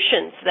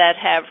institutions that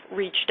have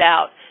reached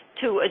out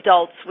to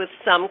adults with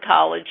some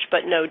college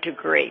but no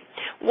degree.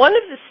 One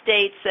of the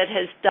states that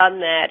has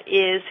done that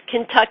is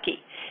Kentucky.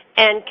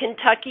 And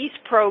Kentucky's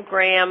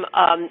program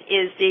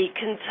is the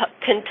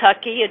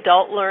Kentucky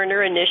Adult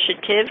Learner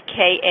Initiative,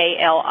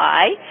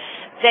 KALI.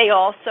 They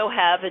also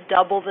have a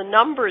Double the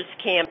Numbers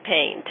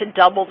campaign to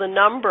double the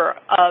number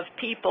of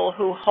people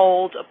who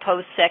hold a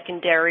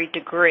post-secondary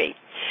degree.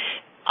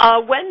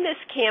 When this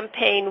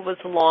campaign was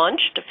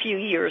launched a few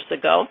years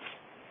ago,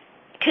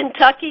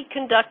 Kentucky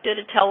conducted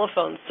a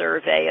telephone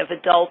survey of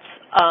adults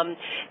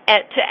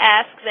to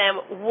ask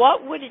them,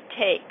 what would it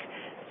take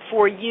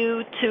for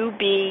you to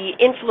be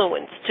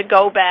influenced to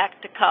go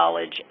back to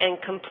college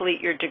and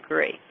complete your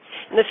degree?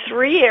 And the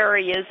three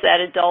areas that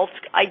adults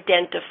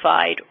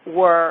identified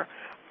were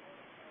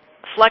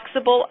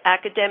flexible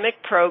academic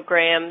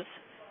programs,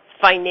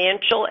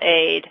 financial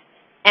aid,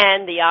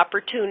 and the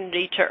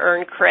opportunity to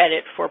earn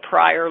credit for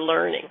prior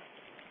learning.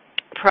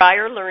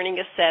 Prior learning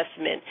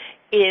assessment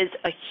is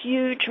a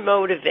huge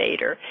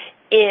motivator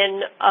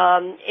in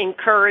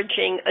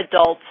encouraging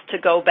adults to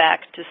go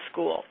back to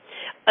school.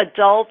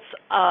 Adults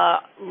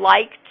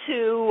like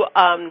to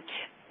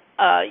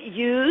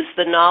use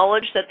the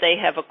knowledge that they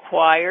have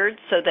acquired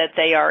so that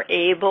they are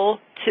able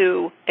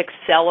to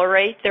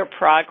accelerate their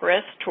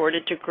progress toward a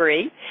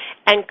degree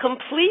and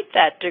complete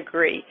that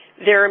degree.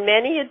 There are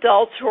many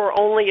adults who are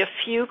only a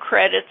few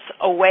credits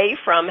away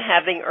from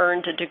having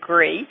earned a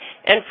degree,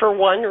 and for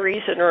one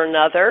reason or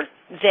another,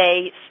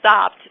 they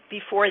stopped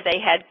before they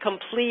had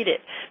completed.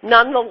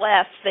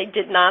 Nonetheless, they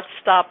did not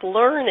stop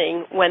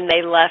learning when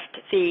they left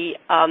the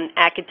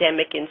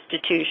academic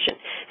institution.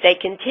 They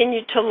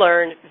continued to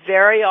learn,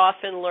 very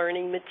often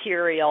learning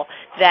material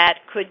that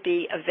could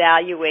be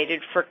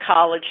evaluated for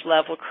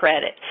college-level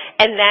credit.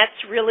 And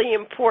that's really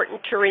important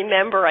to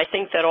remember. I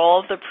think that all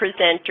of the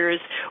presenters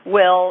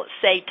will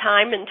say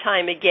time and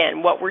time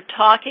again, what we're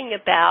talking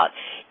about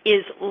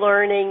is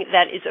learning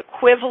that is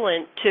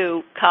equivalent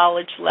to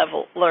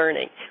college-level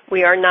learning.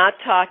 We are not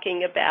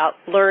talking about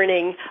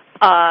learning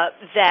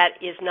that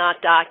is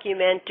not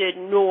documented,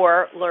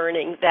 nor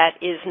learning that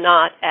is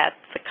not at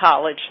the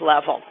college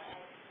level.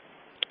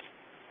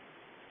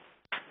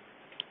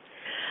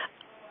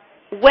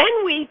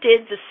 When we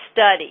did the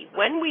study,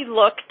 when we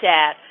looked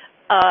at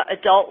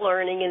adult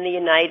learning in the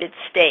United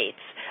States,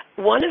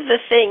 one of the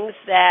things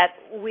that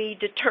we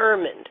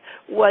determined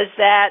was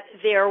that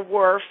there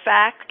were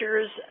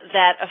factors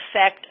that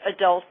affect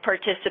adult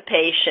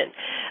participation.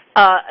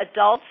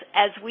 Adults,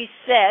 as we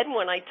said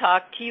when I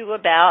talked to you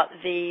about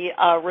the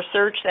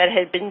research that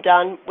had been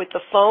done with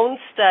the phone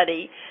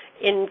study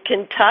in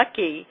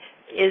Kentucky,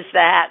 is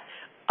that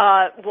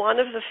one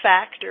of the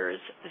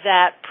factors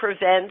that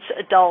prevents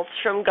adults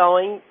from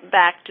going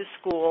back to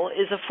school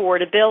is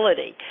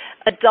affordability.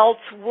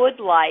 Adults would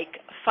like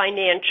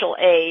financial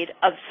aid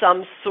of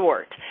some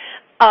sort.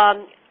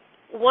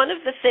 One of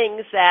the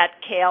things that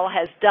CALE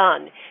has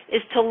done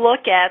is to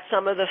look at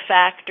some of the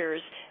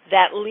factors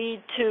that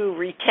lead to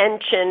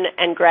retention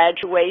and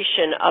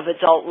graduation of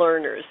adult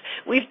learners.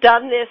 We've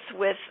done this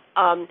with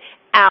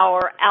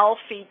our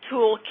ALFI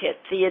toolkit,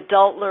 the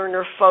Adult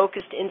Learner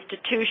Focused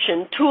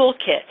Institution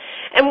toolkit.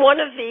 And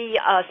one of the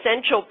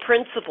essential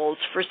principles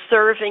for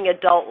serving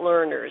adult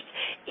learners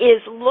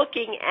is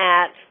looking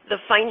at the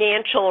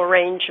financial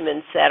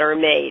arrangements that are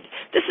made.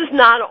 This is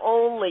not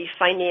only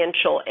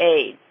financial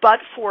aid, but,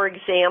 for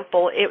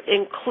example, it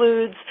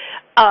includes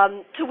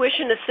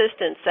tuition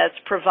assistance that's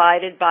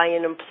provided by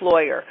an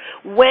employer.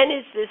 When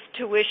is this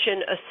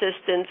tuition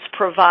assistance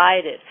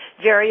provided?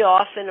 Very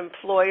often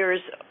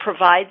employers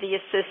provide the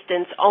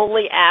assistance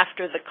only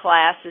after the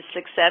class is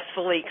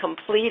successfully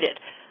completed.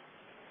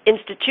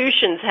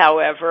 Institutions,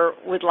 however,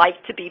 would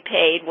like to be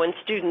paid when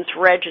students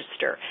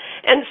register.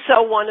 And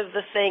so one of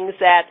the things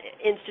that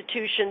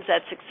institutions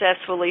that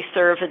successfully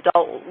serve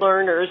adult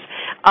learners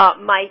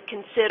might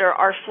consider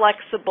are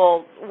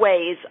flexible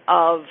ways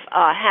of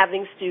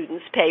having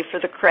students pay for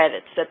the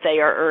credits that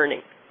they are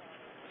earning.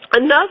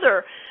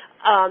 Another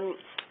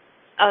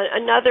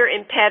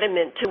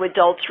impediment to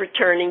adults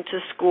returning to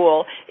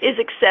school is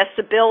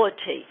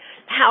accessibility.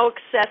 How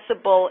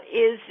accessible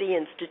is the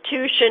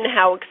institution?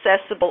 How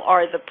accessible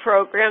are the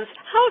programs?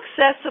 How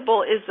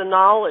accessible is the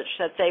knowledge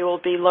that they will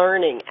be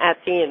learning at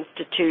the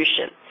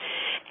institution?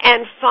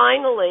 And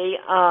finally,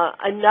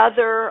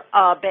 another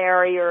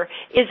barrier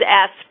is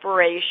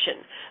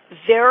aspiration.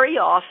 Very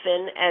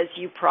often, as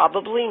you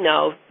probably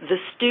know, the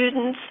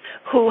students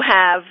who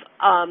have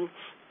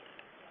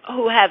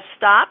who have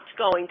stopped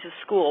going to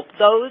school,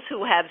 those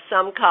who have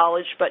some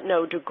college but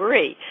no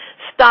degree,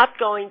 stopped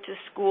going to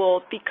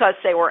school because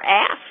they were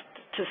asked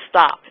to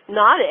stop.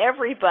 Not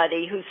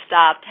everybody who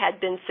stopped had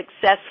been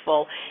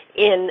successful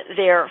in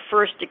their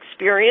first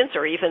experience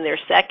or even their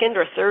second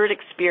or third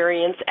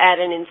experience at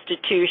an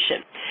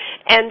institution.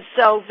 And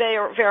so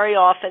very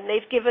often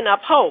they've given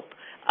up hope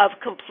of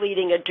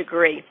completing a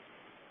degree.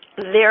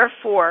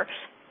 Therefore,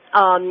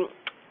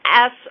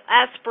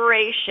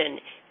 aspiration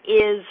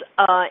is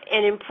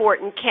an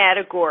important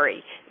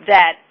category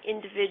that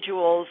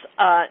individuals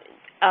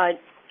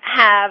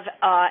have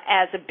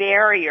as a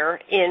barrier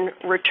in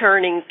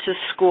returning to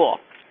school.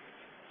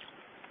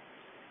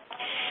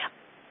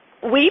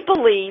 We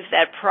believe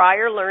that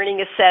prior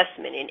learning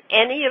assessment in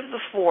any of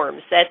the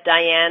forms that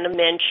Diana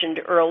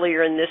mentioned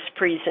earlier in this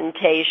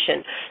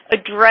presentation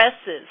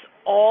addresses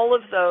all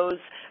of those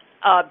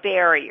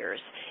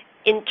barriers.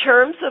 In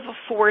terms of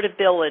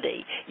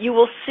affordability, you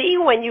will see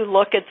when you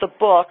look at the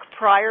book,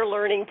 Prior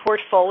Learning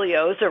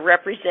Portfolios, a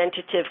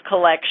Representative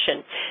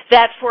Collection,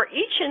 that for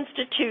each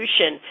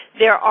institution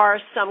there are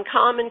some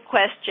common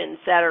questions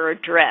that are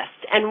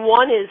addressed, and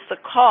one is the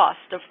cost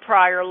of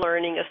prior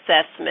learning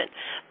assessment.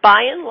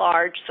 By and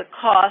large, the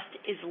cost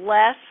is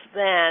less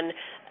than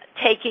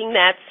taking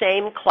that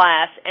same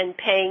class and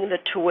paying the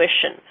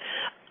tuition.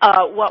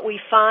 What we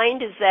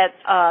find is that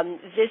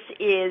this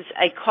is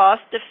a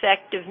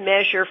cost-effective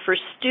measure for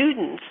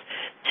students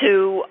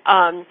to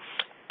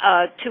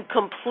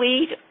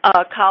complete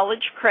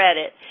college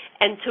credit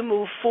and to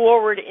move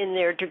forward in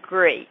their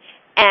degree.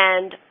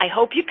 And I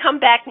hope you come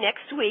back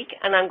next week,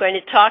 and I'm going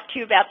to talk to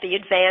you about the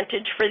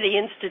advantage for the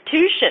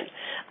institution.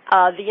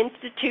 The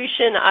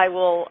institution, I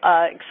will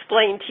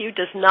explain to you,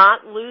 does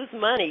not lose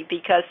money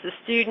because the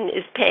student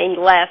is paying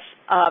less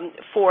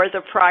for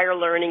the prior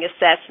learning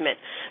assessment.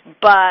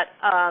 But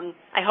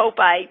I hope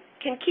I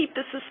can keep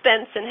the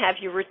suspense and have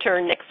you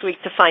return next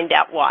week to find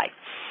out why.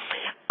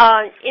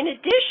 In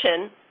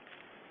addition,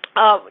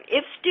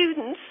 if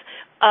students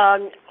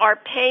are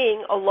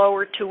paying a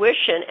lower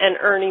tuition and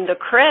earning the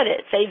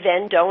credit, they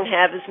then don't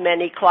have as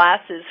many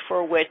classes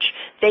for which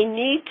they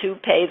need to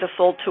pay the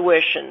full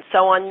tuition.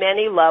 So on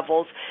many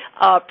levels,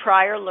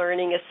 prior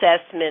learning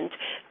assessment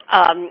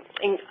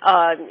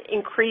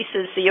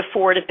increases the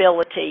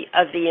affordability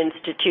of the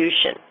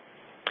institution.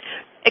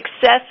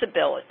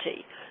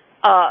 Accessibility.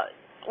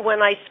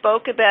 When I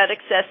spoke about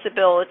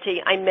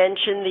accessibility, I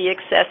mentioned the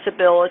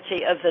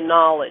accessibility of the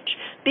knowledge.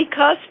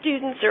 Because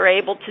students are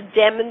able to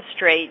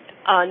demonstrate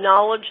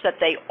knowledge that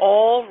they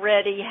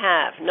already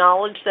have,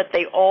 knowledge that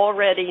they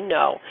already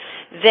know,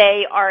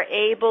 they are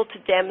able to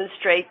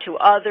demonstrate to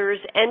others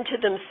and to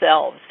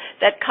themselves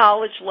that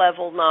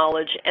college-level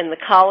knowledge and the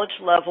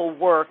college-level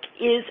work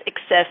is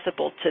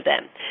accessible to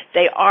them.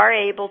 They are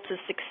able to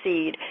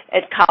succeed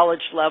at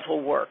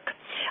college-level work.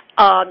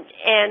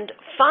 And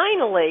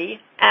finally,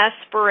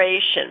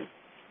 aspiration.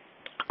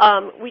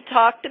 We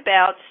talked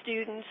about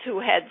students who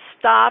had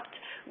stopped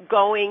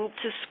going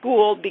to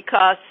school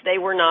because they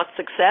were not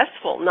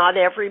successful. Not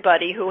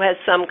everybody who has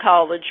some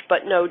college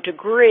but no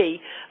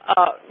degree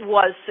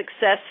was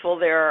successful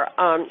there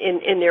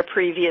in their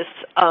previous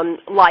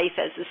life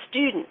as a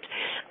student.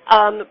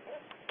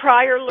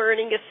 Prior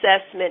learning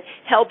assessment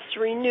helps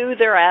renew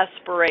their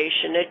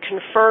aspiration. It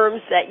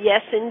confirms that,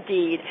 yes,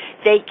 indeed,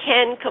 they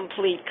can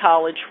complete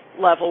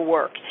college-level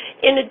work.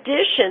 In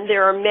addition,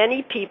 there are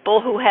many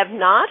people who have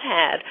not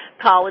had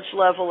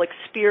college-level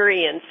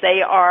experience.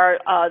 They are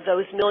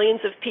those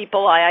millions of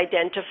people I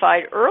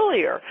identified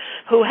earlier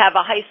who have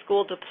a high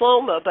school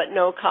diploma but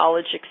no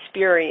college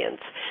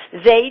experience.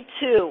 They,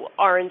 too,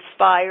 are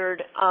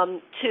inspired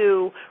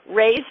to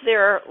raise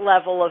their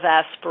level of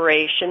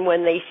aspiration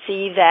when they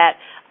see that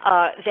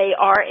they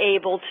are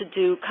able to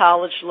do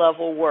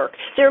college-level work.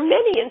 There are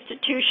many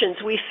institutions.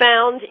 We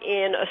found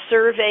in a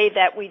survey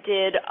that we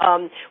did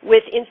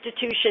with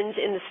institutions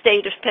in the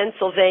state of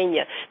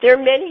Pennsylvania, there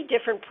are many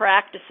different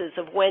practices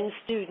of when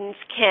students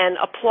can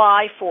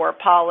apply for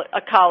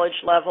a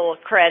college-level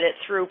credit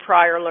through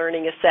prior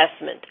learning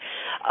assessment.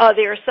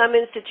 There are some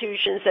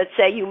institutions that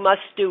say you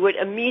must do it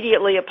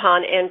immediately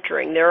upon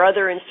entering. There are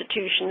other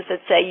institutions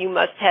that say you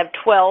must have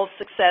 12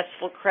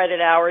 successful credit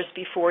hours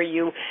before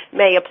you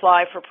may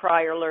apply for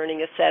prior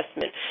learning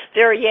assessment.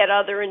 There are yet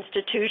other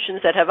institutions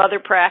that have other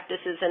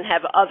practices and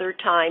have other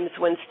times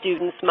when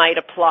students might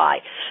apply.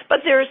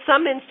 But there are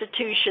some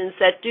institutions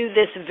that do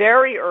this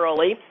very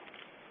early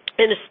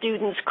in a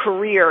student's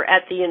career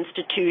at the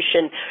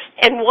institution.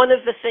 And one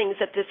of the things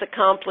that this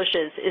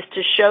accomplishes is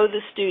to show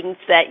the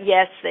students that,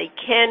 yes, they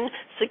can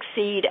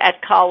succeed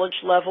at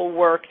college-level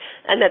work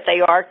and that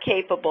they are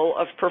capable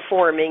of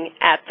performing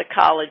at the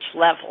college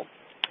level.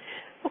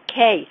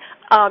 Okay.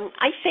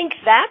 I think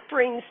that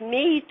brings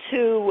me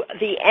to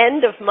the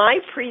end of my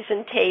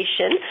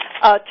presentation,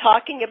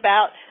 talking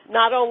about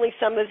not only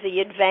some of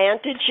the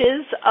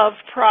advantages of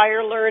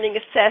prior learning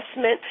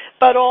assessment,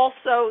 but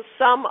also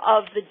some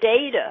of the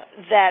data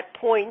that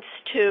points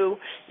to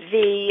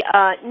the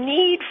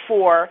need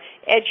for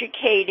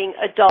educating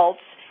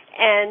adults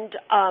and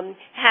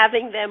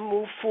having them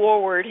move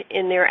forward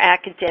in their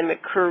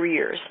academic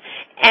careers.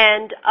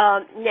 And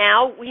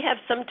now we have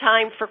some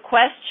time for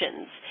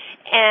questions.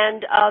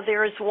 And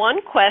there is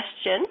one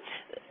question.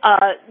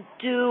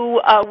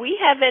 Do we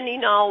have any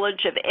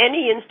knowledge of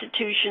any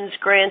institutions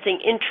granting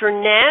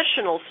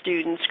international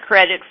students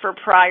credit for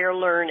prior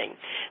learning?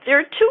 There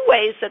are two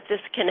ways that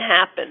this can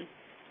happen.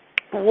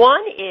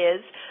 One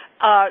is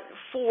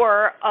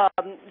for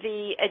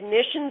the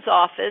admissions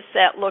office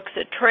that looks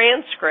at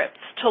transcripts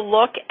to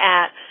look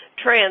at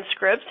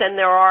transcripts, and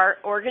there are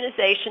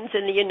organizations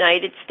in the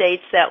United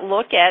States that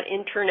look at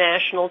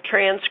international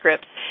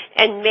transcripts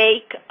and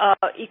make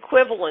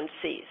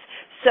equivalencies,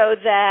 so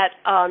that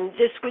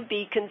this would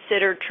be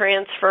considered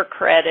transfer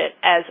credit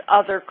as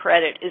other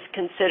credit is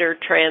considered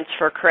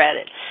transfer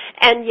credit.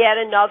 And yet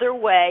another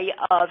way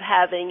of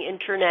having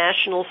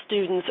international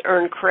students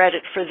earn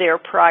credit for their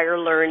prior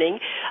learning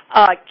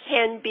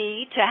can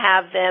be to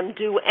have them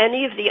do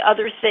any of the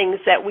other things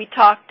that we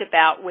talked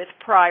about with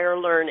prior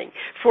learning.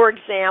 For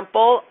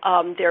example,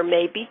 there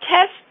may be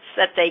tests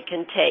that they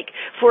can take.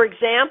 For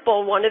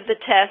example, one of the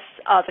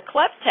tests, the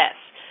CLEP test,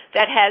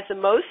 that has the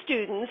most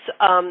students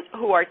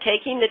who are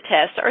taking the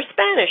test are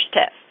Spanish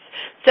tests,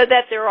 so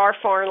that there are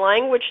foreign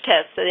language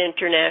tests that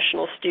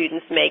international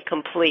students may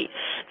complete.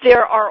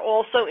 There are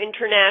also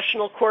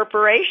international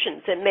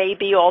corporations. It may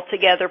be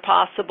altogether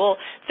possible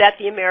that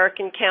the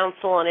American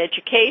Council on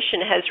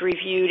Education has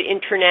reviewed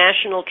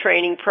international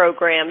training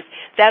programs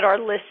that are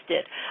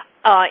listed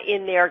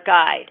in their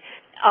guide.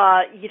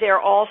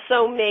 There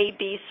also may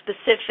be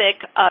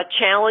specific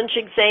challenge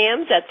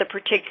exams at the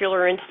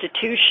particular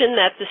institution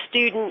that the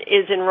student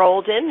is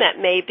enrolled in that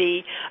may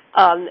be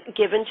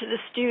given to the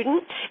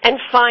student. And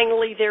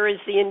finally, there is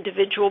the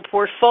individual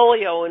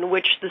portfolio in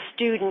which the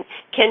student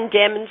can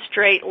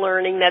demonstrate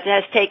learning that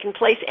has taken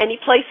place any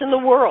place in the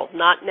world,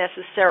 not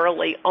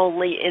necessarily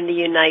only in the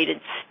United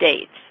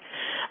States.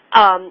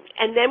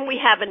 And then we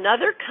have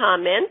another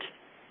comment.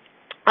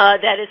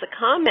 That is a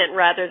comment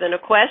rather than a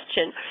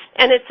question,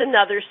 and it's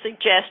another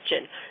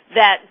suggestion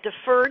that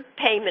deferred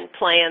payment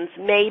plans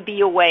may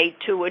be a way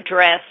to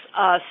address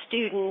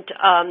student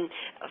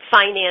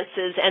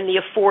finances and the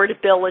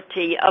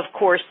affordability of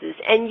courses.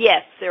 And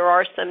yes, there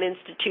are some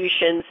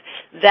institutions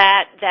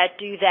that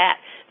do that.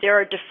 There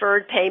are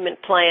deferred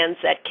payment plans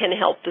that can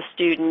help the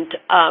student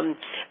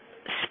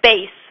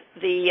space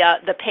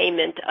the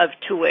payment of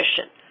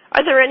tuition.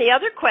 Are there any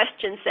other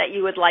questions that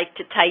you would like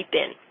to type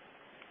in?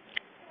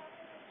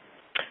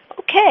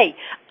 Okay,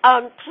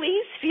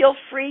 please feel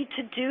free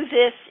to do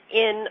this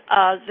in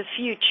the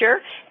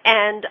future,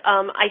 and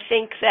I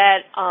think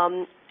that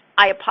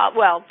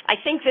I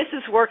think this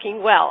is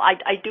working well.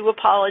 I do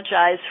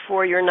apologize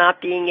for your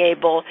not being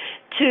able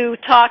to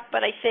talk,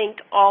 but I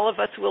think all of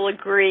us will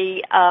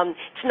agree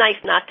it's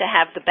nice not to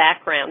have the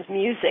background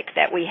music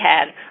that we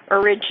had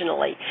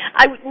originally.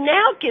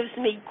 Now gives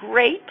me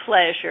great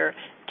pleasure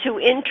to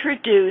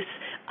introduce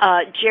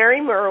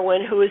Jerry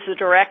Merwin, who is the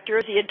Director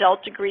of the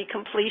Adult Degree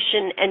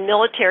Completion and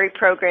Military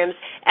Programs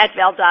at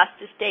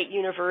Valdosta State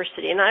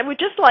University. And I would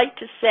just like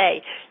to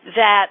say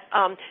that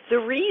the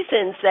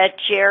reasons that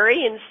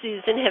Jerry and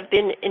Susan have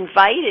been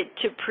invited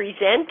to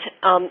present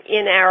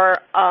in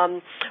our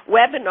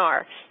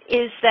webinar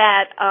is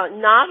that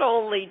not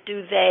only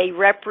do they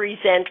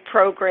represent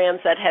programs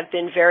that have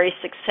been very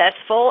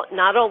successful,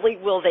 not only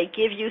will they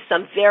give you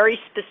some very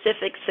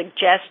specific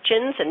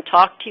suggestions and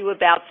talk to you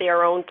about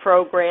their own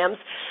programs,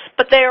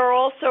 but they are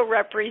also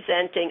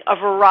representing a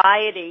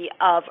variety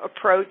of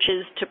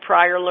approaches to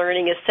prior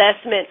learning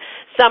assessment.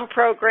 Some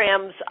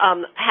programs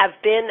have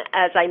been,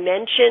 as I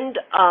mentioned,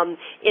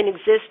 in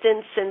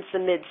existence since the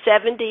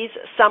mid-'70s.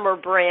 Some are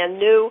brand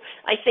new.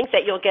 I think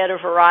that you'll get a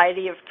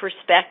variety of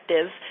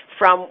perspectives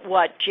from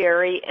what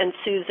Jerry and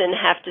Susan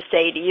have to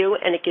say to you,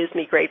 and it gives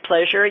me great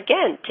pleasure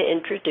again to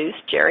introduce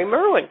Jerry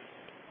Merwin.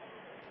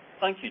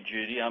 Thank you,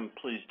 Judy. I'm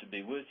pleased to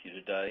be with you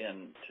today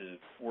and to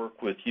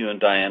work with you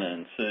and Diana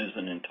and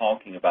Susan in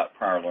talking about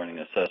prior learning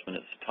assessment.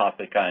 It's a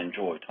topic I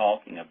enjoy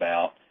talking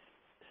about.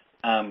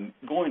 I'm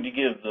going to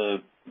give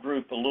the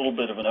group a little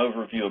bit of an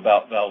overview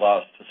about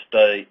Valdosta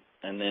State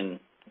and then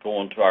go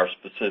on to our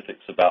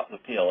specifics about the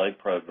PLA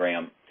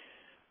program.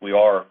 We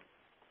are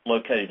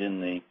located in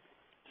the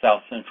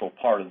south central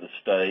part of the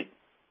state,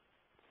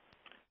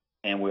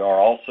 and we are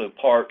also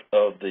part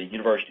of the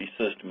University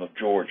System of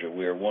Georgia.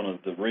 We are one of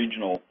the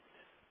regional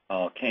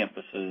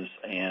campuses,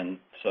 and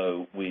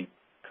so we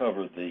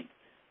cover the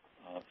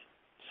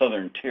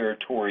southern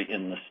territory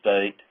in the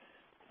state.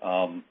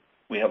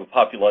 We have a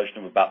population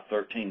of about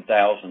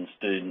 13,000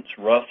 students,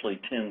 roughly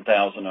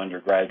 10,000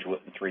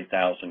 undergraduate and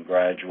 3,000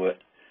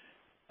 graduate.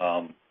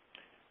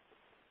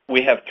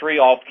 We have 3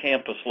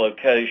 off-campus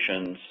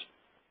locations: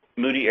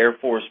 Moody Air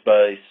Force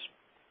Base,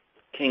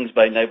 Kings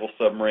Bay Naval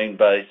Submarine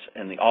Base,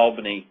 and the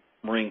Albany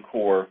Marine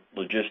Corps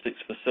Logistics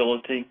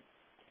Facility.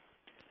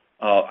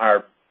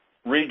 Our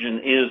region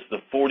is the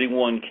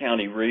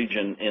 41-county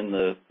region in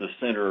the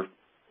center,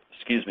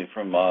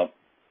 from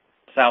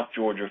South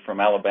Georgia, from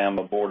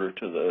Alabama border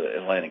to the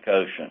Atlantic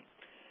Ocean.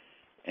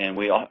 And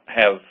we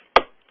have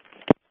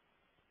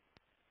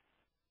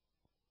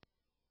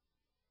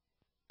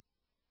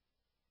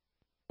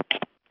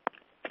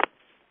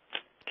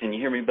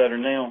hear me better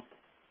now?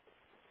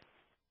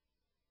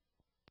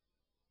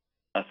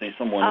 I see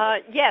someone.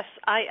 Yes,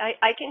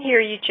 I can hear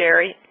you,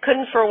 Jerry.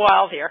 Couldn't for a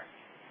while here.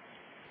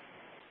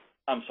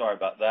 I'm sorry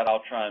about that.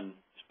 I'll try and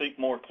speak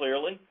more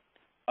clearly.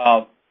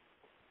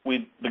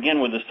 We begin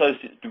with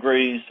associate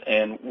degrees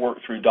and work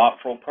through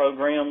doctoral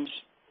programs.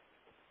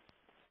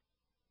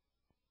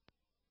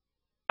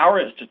 Our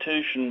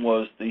institution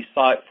was the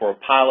site for a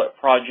pilot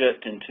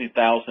project in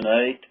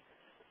 2008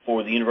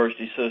 for the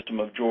University System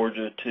of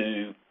Georgia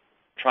to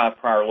try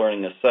prior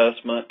learning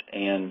assessment,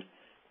 and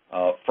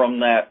from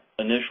that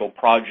initial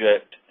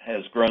project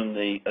has grown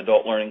the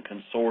Adult Learning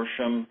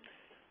Consortium.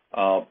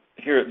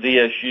 Here at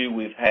VSU,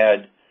 we've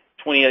had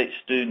 28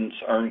 students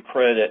earn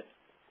credit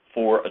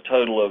for a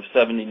total of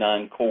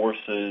 79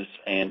 courses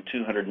and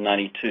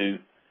 292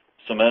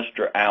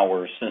 semester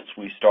hours since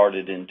we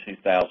started in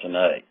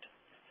 2008.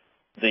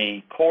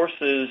 The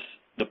courses,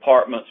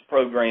 departments,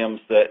 programs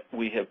that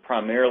we have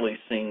primarily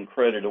seen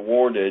credit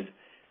awarded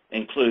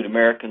include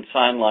American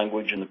Sign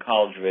Language in the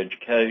College of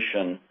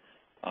Education,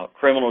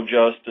 criminal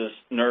justice,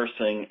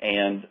 nursing,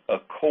 and a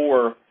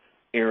core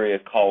area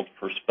called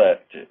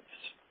Perspectives.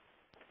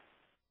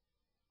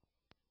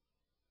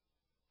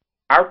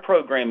 Our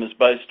program is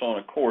based on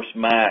a course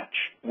match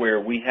where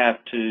we have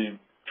to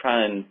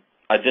try and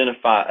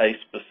identify a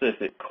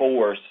specific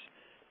course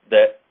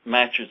that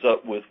matches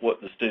up with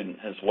what the student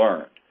has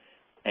learned.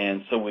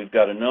 And so we've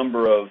got a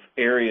number of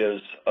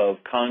areas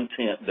of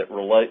content that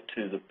relate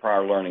to the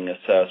prior learning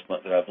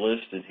assessment that I've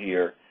listed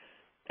here,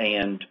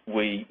 and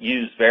we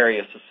use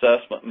various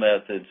assessment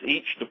methods.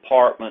 Each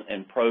department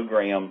and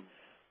program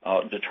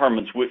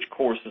determines which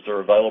courses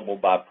are available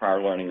by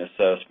prior learning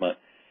assessment,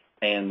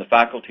 and the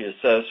faculty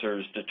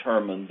assessors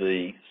determine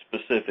the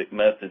specific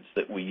methods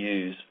that we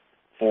use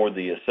for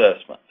the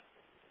assessment.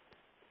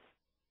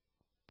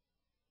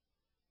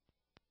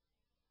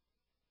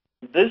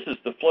 This is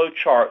the flow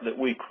chart that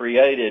we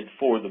created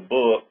for the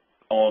book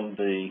on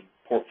the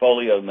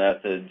portfolio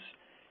methods,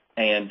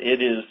 and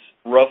it is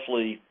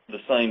roughly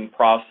the same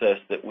process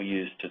that we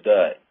use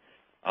today.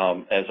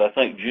 As I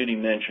think Judy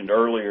mentioned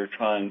earlier,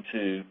 trying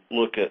to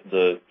look at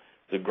the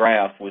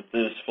graph with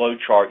this flow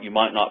chart, you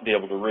might not be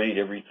able to read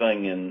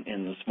everything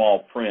in the small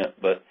print,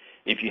 but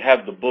if you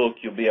have the book,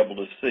 you'll be able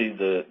to see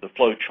the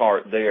flow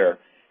chart there,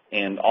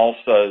 and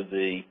also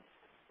the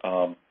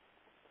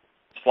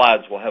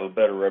slides will have a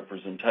better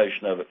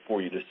representation of it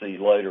for you to see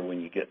later when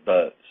you get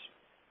those.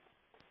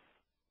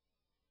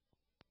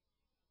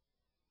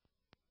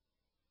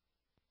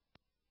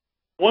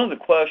 One of the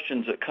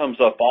questions that comes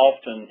up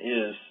often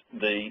is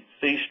the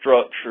fee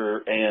structure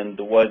and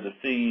the way the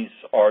fees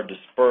are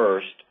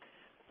dispersed.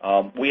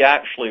 We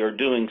actually are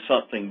doing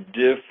something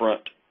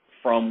different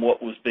from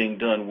what was being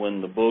done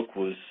when the book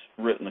was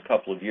written a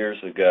couple of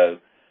years ago.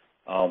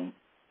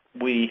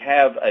 We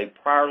have a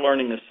prior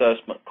learning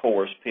assessment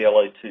course,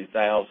 PLA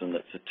 2000,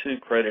 that's a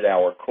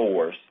 2-credit-hour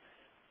course.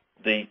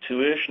 The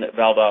tuition at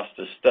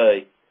Valdosta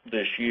State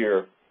this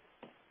year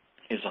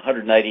is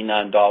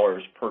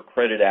 $189 per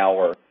credit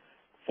hour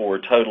for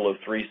a total of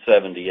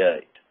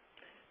 $378.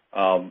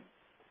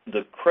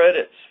 The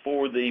credits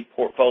for the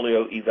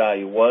portfolio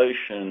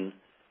evaluation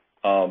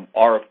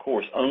are, of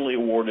course, only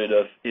awarded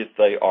if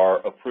they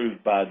are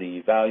approved by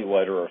the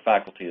evaluator or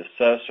faculty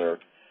assessor,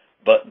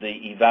 but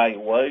the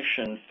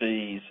evaluation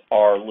fees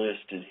are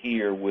listed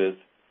here with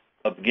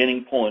a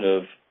beginning point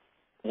of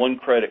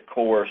 1-credit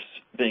course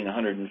being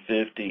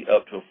 $150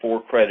 up to a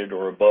 4-credit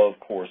or above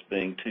course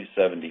being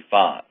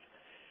 $275.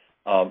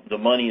 The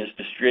money is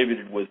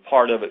distributed with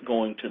part of it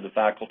going to the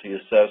faculty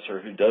assessor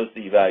who does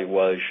the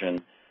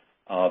evaluation,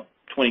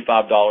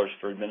 $25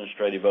 for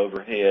administrative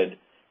overhead,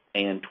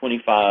 and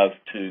 $25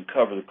 to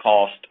cover the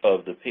cost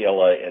of the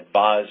PLA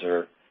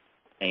advisor.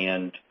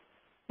 And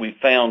we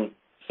found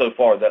so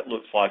far that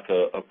looks like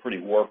a pretty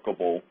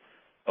workable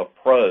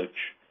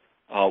approach.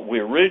 We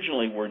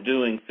originally were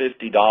doing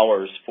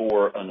 $50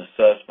 for an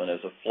assessment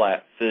as a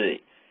flat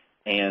fee,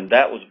 and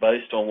that was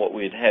based on what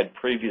we had had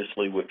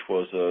previously, which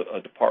was a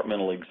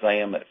departmental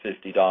exam at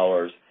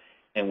 $50,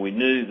 and we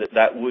knew that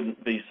that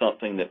wouldn't be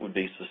something that would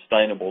be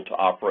sustainable to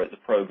operate the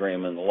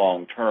program in the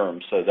long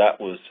term, so that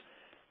was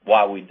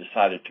why we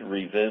decided to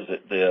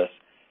revisit this.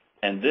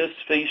 And this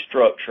fee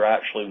structure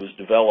actually was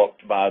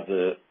developed by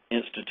the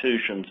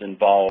institutions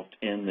involved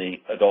in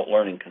the Adult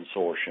Learning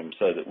Consortium,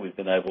 so that we've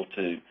been able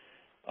to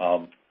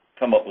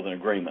come up with an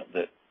agreement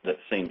that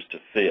seems to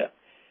fit.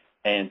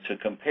 And to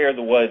compare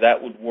the way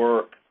that would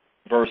work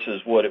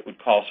versus what it would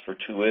cost for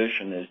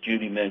tuition, as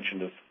Judy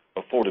mentioned, of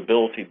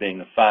affordability being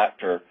a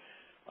factor,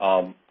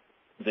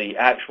 the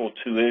actual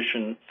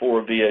tuition for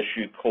a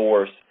VSU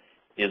course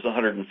is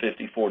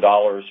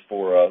 $154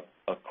 for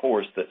a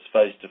course that's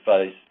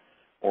face-to-face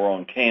or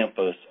on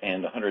campus,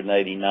 and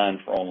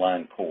 $189 for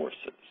online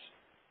courses.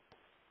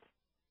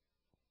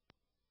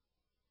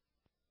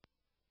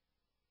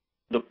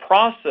 The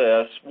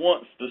process,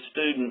 once the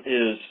student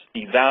is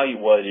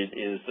evaluated,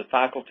 is the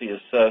faculty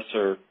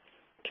assessor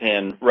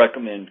can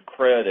recommend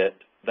credit.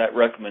 That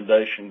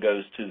recommendation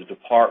goes to the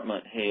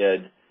department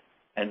head,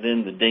 and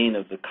then the dean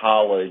of the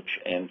college,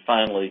 and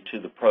finally to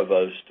the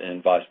provost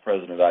and vice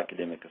president of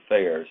academic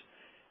affairs.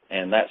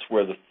 And that's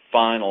where the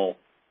final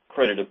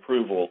credit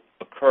approval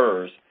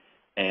occurs,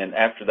 and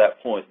after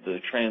that point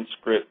the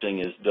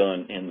transcripting is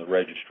done in the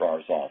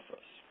registrar's office.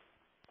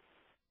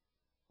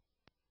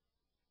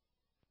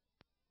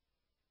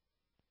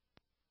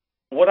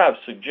 What I've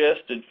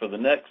suggested for the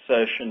next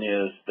session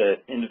is that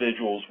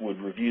individuals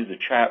would review the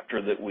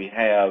chapter that we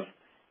have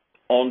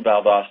on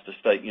Valdosta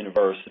State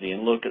University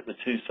and look at the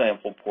two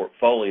sample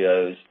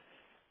portfolios,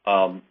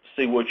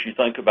 see what you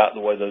think about the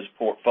way those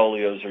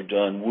portfolios are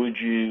done. Would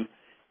you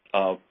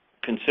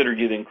consider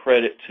giving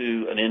credit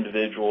to an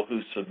individual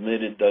who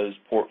submitted those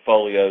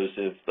portfolios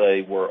if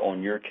they were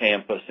on your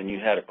campus and you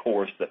had a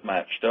course that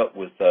matched up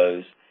with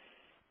those?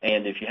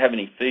 And if you have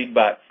any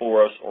feedback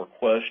for us or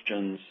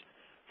questions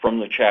from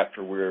the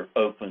chapter, we're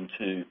open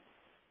to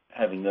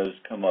having those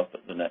come up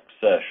at the next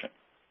session.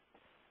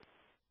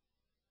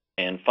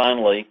 And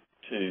finally,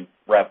 to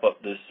wrap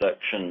up this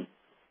section,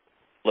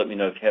 let me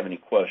know if you have any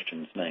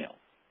questions now.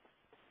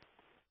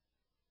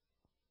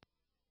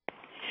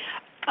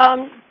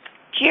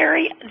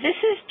 Jerry, this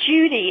is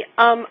Judy.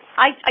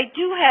 I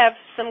do have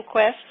some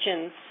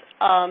questions,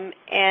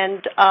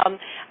 and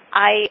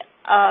I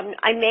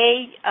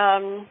may,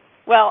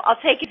 well,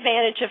 I'll take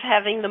advantage of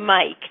having the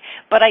mic,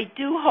 but I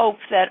do hope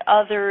that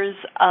others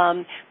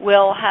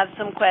will have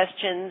some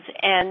questions.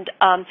 And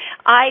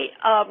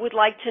I would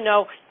like to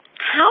know,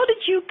 how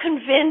did you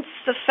convince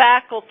the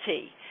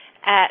faculty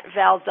at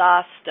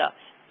Valdosta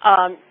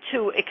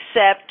to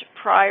accept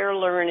prior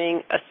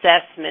learning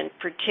assessment,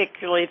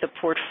 particularly the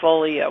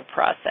portfolio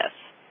process?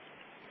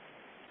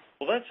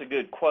 Well, that's a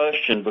good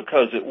question,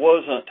 because it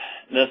wasn't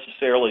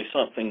necessarily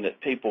something that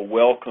people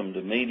welcomed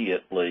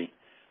immediately.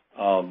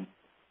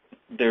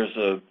 There's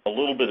a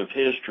little bit of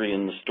history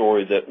in the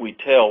story that we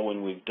tell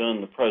when we've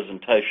done the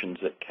presentations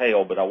at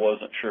Cale, but I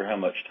wasn't sure how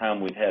much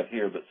time we'd have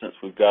here, but since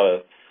we've got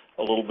a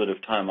little bit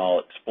of time, I'll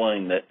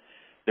explain that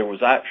there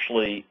was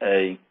actually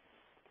a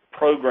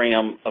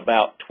program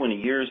about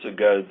 20 years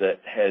ago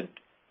that had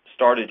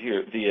started here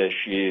at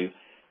VSU,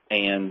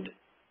 and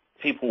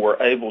people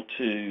were able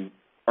to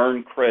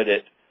earn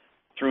credit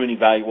through an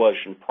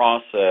evaluation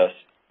process,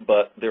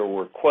 but there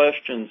were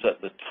questions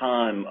at the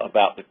time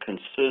about the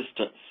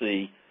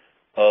consistency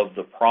of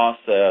the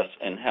process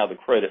and how the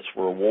credits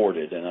were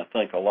awarded. And I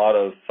think a lot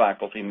of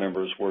faculty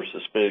members were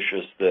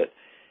suspicious that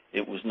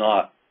it was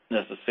not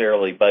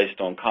necessarily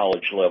based on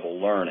college-level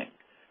learning.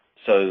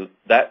 So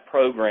that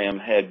program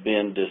had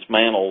been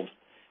dismantled,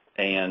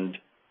 and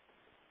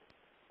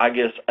I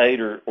guess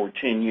 8 or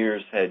 10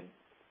 years had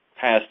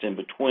passed in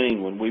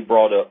between when we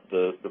brought up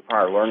the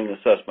prior learning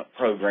assessment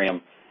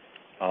program.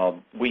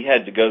 We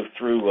had to go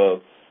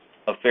through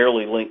a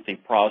fairly lengthy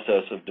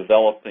process of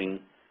developing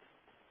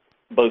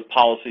both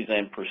policies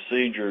and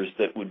procedures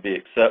that would be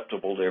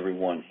acceptable to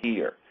everyone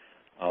here.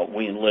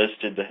 We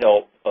enlisted the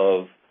help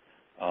of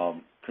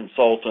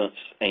consultants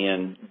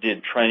and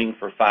did training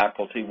for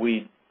faculty.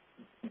 We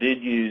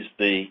did use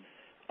the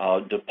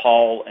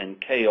DePaul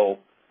and Cale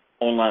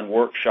online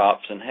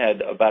workshops and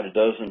had about a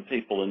dozen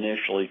people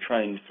initially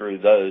trained through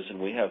those, and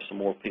we have some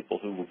more people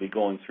who will be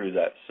going through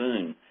that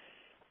soon.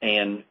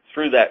 And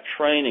through that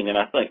training, and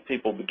I think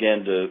people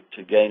began to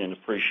gain an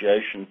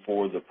appreciation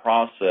for the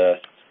process,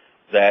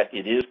 that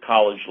it is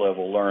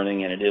college-level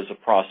learning and it is a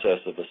process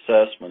of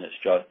assessment. It's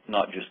just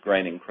not just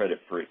granting credit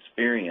for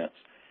experience.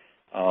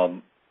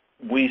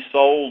 We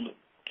sold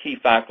key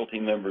faculty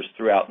members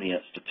throughout the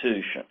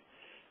institution,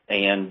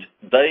 and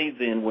they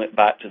then went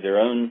back to their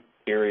own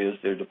areas,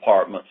 their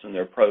departments and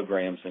their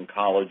programs and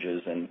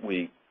colleges, and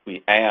we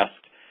asked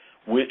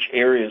which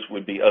areas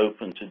would be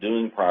open to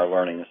doing prior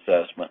learning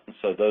assessment. And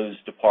so those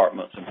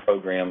departments and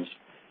programs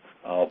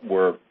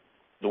were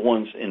the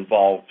ones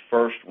involved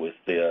first with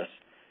this.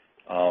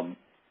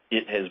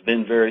 It has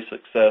been very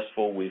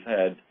successful. We've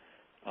had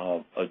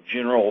a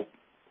general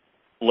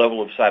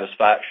level of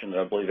satisfaction that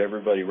I believe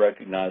everybody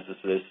recognizes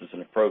this as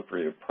an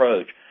appropriate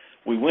approach.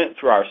 We went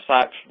through our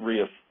SACS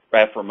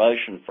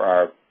reaffirmation for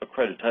our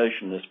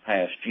accreditation this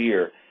past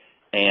year,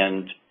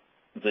 and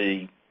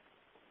the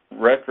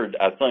record,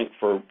 I think,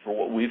 for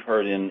what we've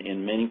heard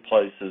in many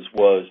places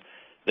was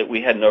that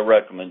we had no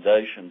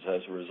recommendations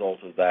as a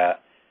result of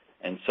that.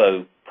 And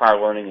so prior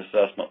learning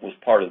assessment was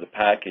part of the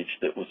package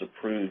that was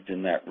approved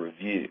in that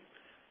review.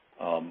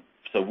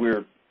 So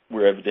we're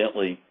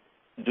evidently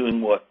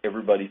doing what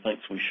everybody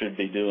thinks we should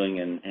be doing,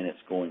 and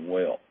it's going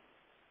well.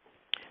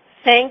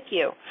 Thank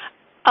you.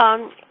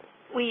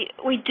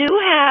 We do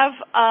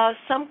have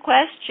some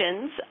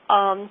questions,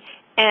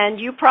 and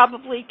you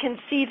probably can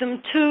see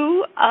them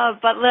too,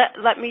 but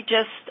let me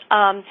just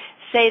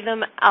say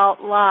them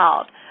out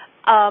loud.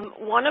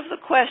 One of the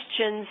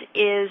questions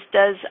is,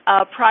 does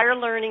prior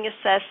learning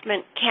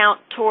assessment count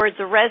towards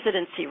a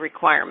residency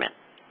requirement?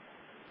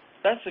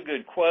 That's a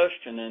good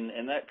question,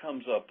 and that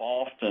comes up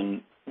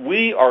often.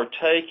 We are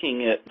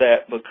taking it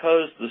that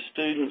because the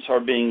students are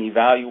being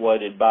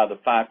evaluated by the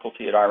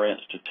faculty at our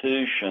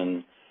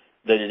institution,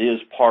 that it is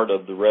part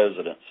of the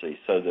residency,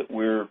 so that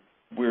we're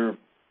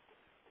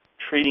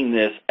treating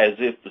this as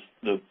if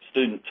the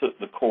student took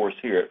the course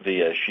here at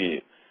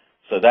VSU.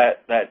 So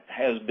that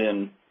has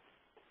been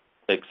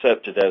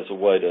accepted as a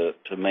way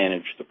to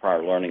manage the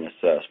prior learning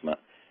assessment.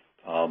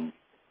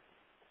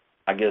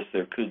 I guess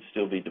there could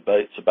still be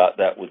debates about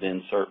that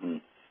within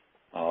certain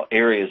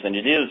areas, and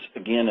it is,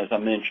 again, as I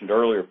mentioned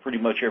earlier, pretty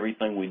much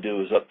everything we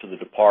do is up to the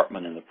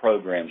department and the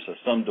program. So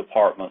some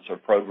departments or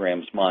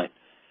programs might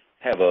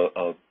have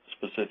a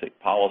specific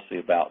policy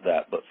about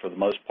that, but for the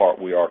most part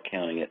we are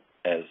counting it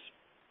as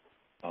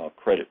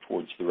credit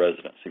towards the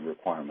residency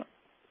requirement.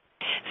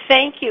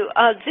 Thank you.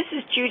 This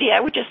is Judy. I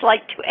would just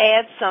like to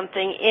add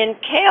something. In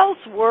Cale's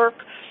work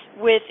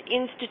with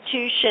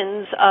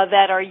institutions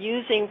that are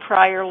using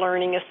prior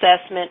learning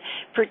assessment,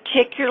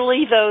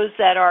 particularly those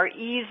that are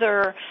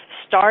either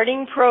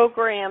starting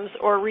programs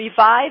or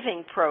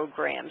reviving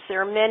programs.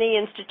 There are many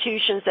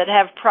institutions that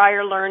have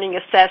prior learning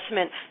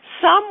assessment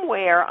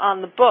somewhere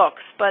on the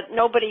books, but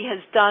nobody has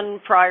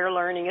done prior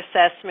learning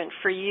assessment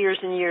for years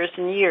and years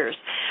and years.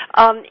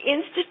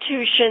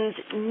 Institutions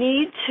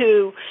need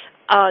to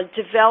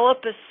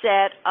develop a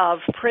set of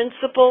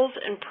principles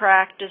and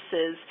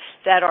practices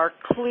that are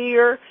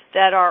clear,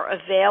 that are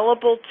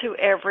available to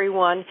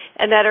everyone,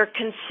 and that are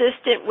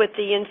consistent with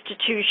the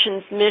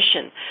institution's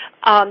mission.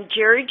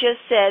 Jerry just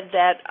said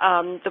that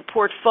the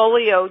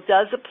portfolio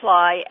does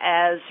apply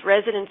as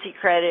residency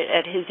credit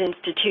at his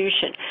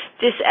institution.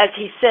 This, as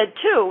he said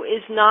too,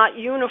 is not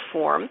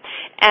uniform,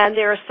 and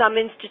there are some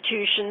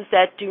institutions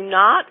that do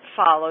not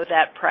follow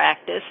that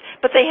practice,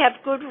 but they have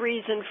good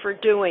reason for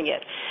doing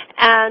it.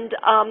 And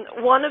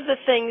one of the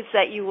things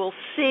that you will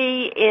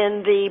see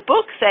in the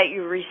books that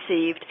you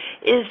received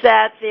is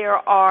that there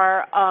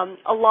are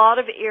a lot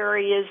of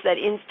areas that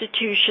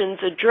institutions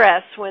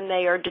address when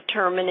they are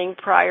determining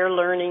prior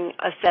learning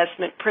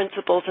assessment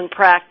principles and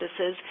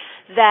practices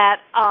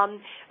that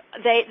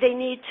they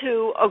need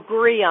to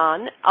agree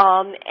on.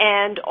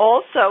 And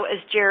also, as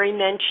Jerry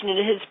mentioned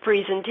in his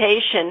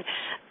presentation,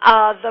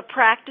 the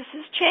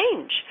practices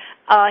change.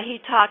 He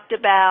talked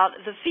about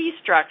the fee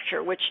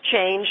structure, which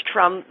changed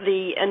from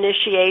the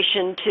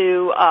initiation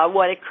to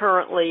what it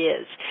currently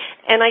is.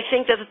 And I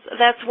think that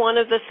that's one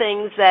of the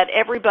things that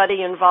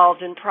everybody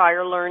involved in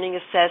prior learning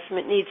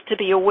assessment needs to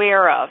be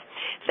aware of,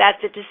 that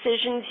the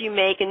decisions you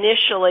make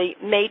initially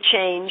may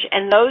change,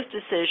 and those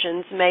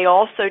decisions may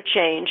also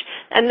change,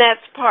 and that's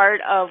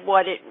part of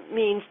what it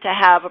means to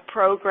have a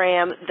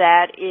program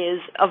that is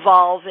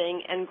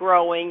evolving and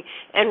growing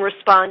and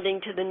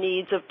responding to the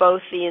needs of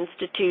both the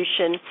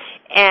institution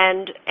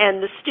and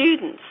the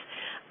students.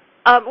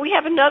 We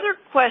have another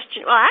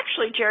question. Well,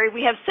 actually, Jerry,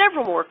 we have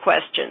several more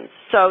questions.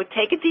 So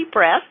take a deep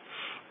breath.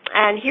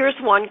 And here's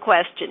one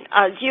question.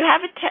 Do you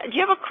have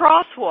a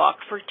crosswalk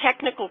for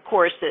technical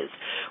courses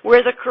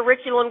where the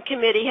curriculum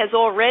committee has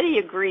already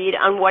agreed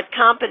on what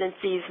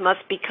competencies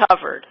must be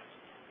covered?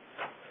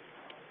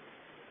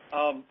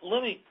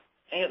 Let me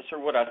answer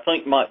what I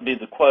think might be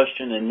the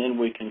question, and then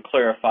we can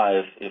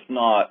clarify if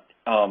not.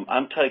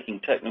 I'm taking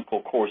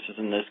technical courses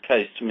in this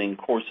case to mean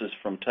courses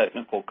from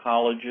technical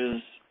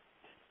colleges.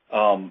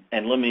 And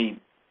let me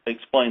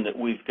explain that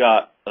we've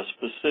got a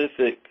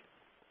specific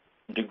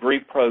degree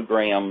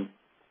program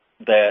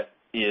that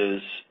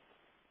is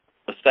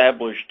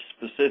established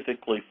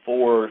specifically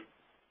for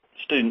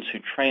students who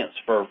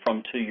transfer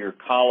from two-year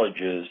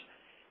colleges,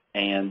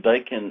 and they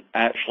can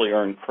actually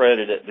earn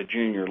credit at the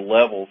junior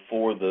level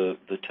for the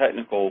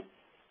technical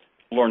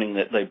learning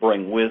that they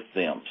bring with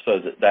them,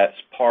 so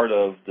that's part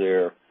of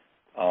their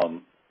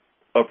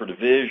upper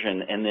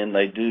division, and then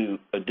they do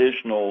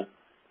additional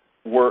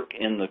work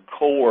in the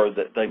core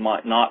that they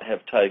might not have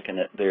taken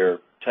at their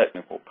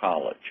technical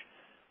college.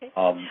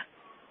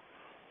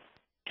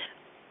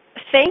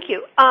 Thank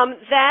you.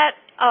 That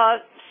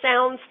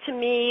sounds to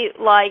me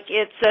like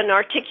it's an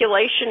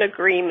articulation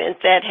agreement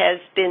that has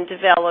been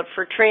developed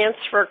for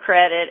transfer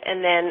credit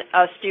and then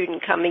a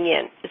student coming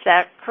in. Is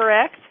that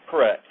correct?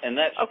 Correct, and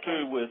that's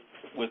true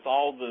with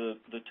all the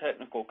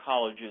technical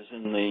colleges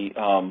in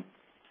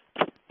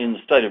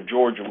the state of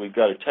Georgia. We've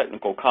got a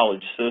technical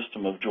college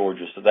system of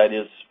Georgia, so that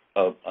is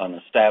an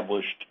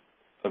established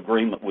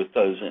agreement with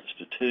those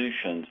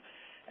institutions.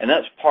 And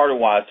that's part of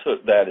why I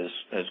took that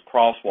as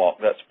crosswalk.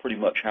 That's pretty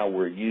much how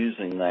we're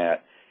using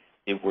that.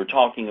 If we're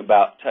talking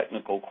about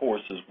technical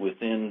courses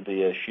within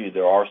VSU,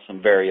 there are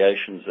some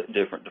variations that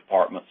different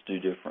departments do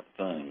different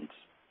things.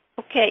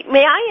 Okay.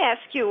 May I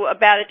ask you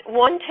about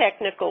one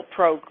technical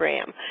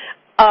program?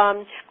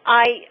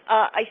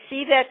 I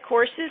see that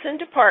courses and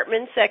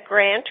departments that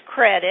grant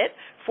credit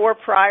for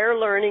prior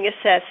learning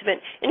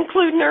assessment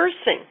include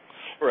nursing.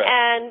 Correct.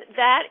 And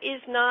that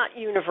is not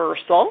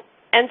universal.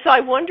 And so I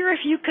wonder if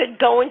you could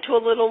go into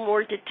a little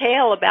more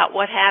detail about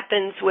what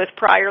happens with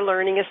prior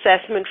learning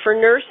assessment for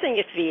nursing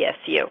at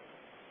VSU.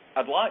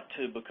 I'd like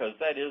to, because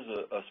that is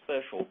a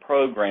special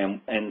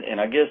program, and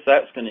I guess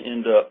that's going to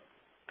end up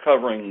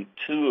covering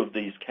two of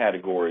these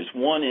categories.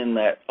 One, in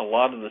that a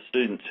lot of the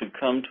students who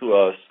come to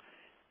us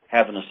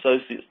have an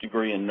associate's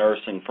degree in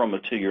nursing from a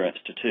two-year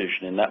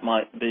institution, and that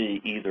might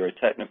be either a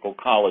technical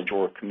college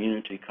or a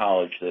community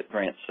college that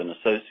grants an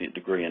associate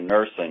degree in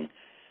nursing.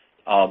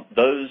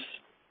 Those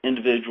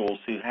individuals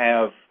who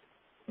have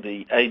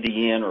the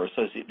ADN or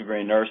associate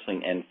degree in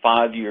nursing and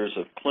 5 years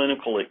of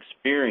clinical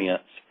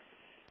experience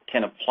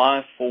can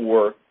apply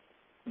for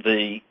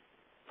the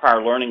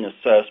prior learning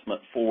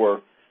assessment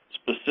for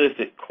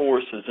specific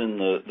courses in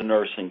the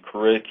nursing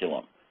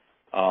curriculum.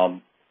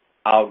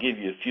 I'll give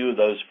you a few of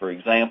those for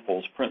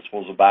examples.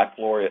 Principles of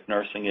Baccalaureate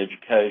Nursing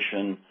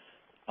Education,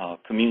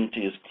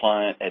 Community as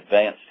Client,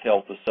 Advanced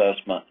Health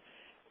Assessment,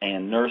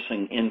 and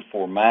Nursing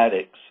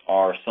Informatics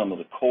are some of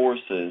the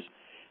courses.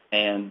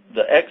 And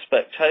the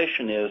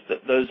expectation is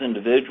that those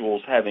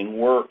individuals, having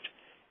worked,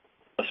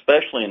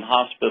 especially in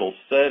hospital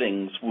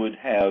settings, would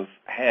have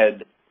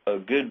had a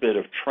good bit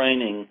of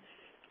training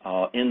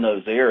in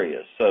those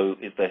areas. So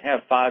if they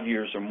have 5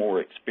 years or more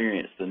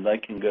experience, then they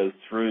can go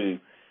through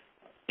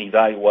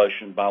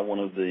evaluation by one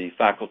of the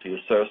faculty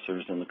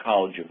assessors in the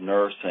College of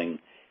Nursing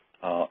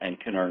and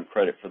can earn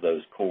credit for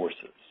those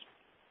courses.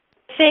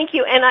 Thank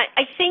you, and I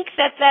think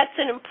that that's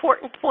an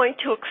important point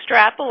to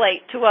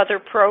extrapolate to other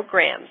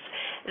programs,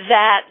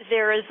 that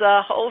there is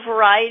a whole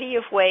variety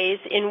of ways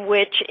in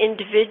which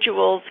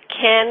individuals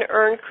can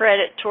earn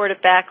credit toward a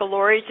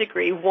baccalaureate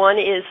degree. One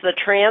is the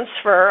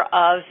transfer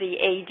of the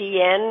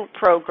ADN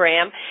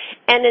program,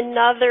 and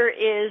another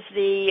is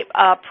the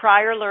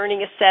prior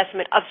learning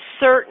assessment of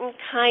certain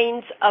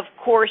kinds of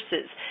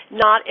courses.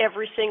 Not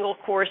every single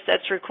course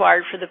that's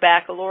required for the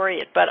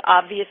baccalaureate, but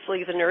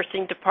obviously the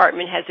nursing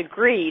department has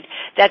agreed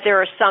that there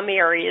are some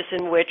areas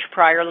in which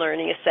prior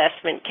learning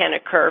assessment can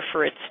occur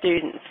for its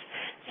students.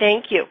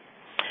 Thank you.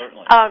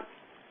 Certainly.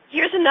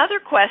 Here's another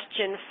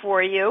question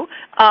for you.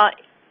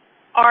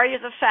 Are you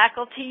the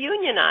faculty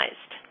unionized?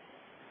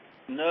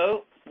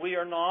 No, we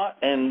are not,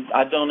 and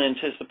I don't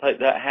anticipate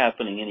that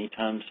happening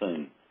anytime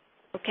soon.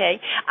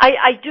 Okay.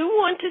 I do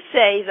want to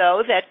say,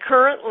 though, that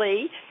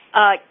currently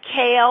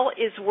CALE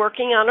is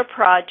working on a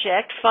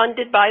project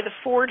funded by the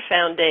Ford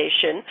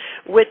Foundation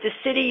with the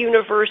City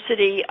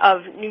University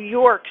of New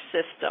York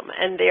system,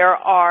 and there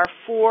are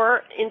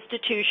 4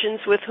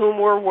 institutions with whom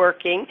we're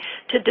working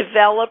to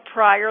develop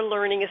prior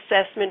learning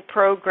assessment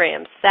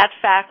programs. That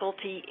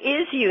faculty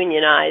is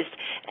unionized,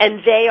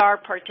 and they are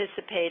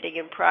participating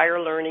in prior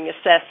learning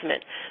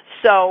assessment.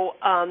 So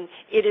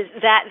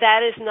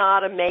that is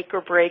not a make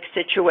or break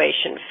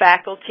situation.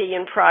 Faculty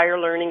in prior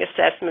learning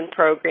assessment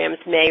programs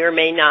may or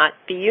may not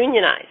be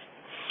unionized.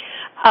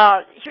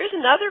 Here's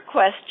another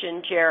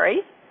question,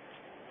 Jerry,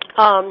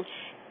 and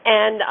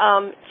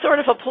sort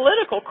of a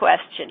political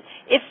question.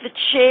 If the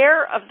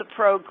chair of the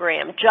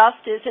program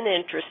just isn't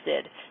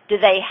interested, do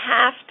they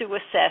have to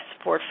assess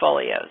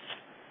portfolios?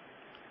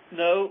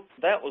 No,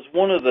 that was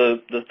one of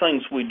the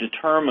things we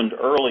determined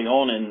early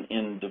on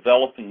in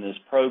developing this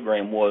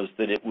program, was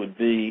that it would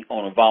be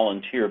on a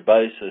volunteer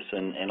basis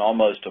and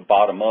almost a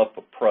bottom-up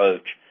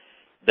approach.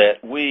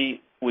 That we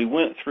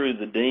went through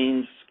the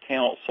Dean's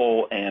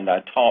Council, and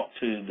I talked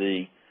to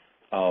the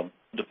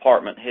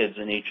department heads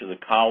in each of the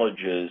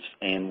colleges,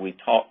 and we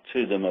talked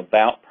to them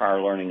about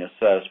prior learning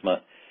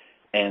assessment,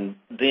 and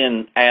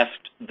then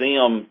asked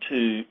them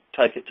to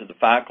take it to the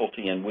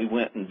faculty, and we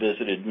went and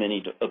visited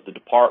many of the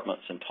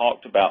departments and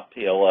talked about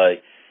PLA,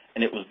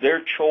 and it was their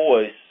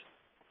choice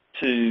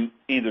to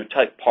either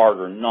take part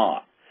or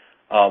not.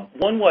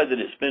 One way that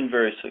it's been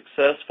very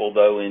successful,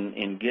 though,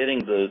 in getting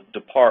the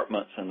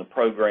departments and the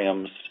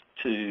programs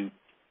to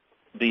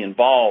be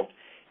involved,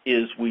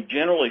 is we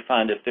generally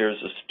find if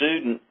there's a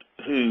student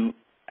who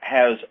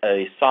has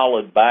a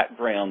solid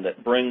background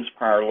that brings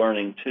prior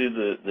learning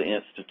to the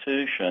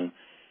institution,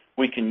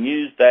 we can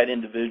use that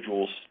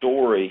individual's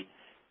story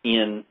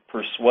in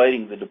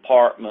persuading the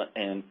department,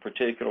 and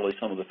particularly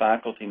some of the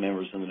faculty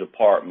members in the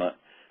department,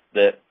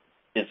 that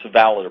it's a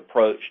valid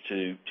approach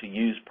to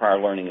use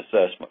prior learning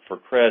assessment for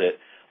credit.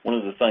 One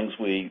of the things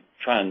we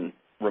try and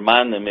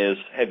remind them is,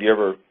 have you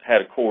ever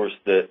had a course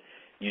that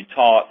you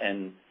taught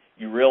and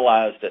you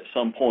realized at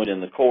some point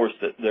in the course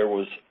that there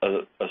was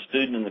a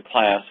student in the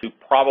class who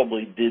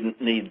probably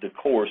didn't need the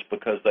course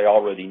because they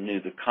already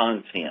knew the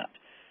content?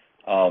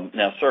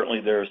 Now,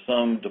 certainly there are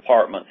some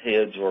department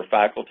heads or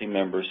faculty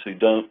members who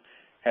don't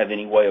have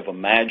any way of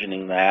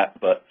imagining that,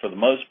 but for the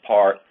most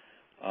part,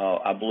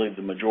 I believe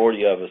the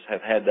majority of us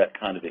have had that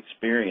kind of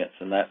experience,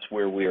 and that's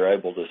where we are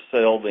able to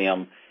sell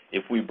them.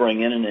 If we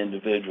bring in an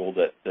individual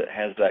that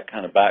has that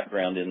kind of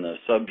background in the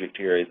subject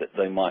area, that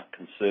they might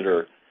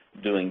consider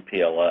doing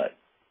PLA.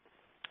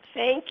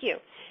 Thank you.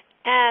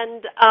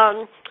 And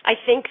I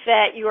think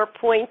that your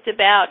point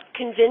about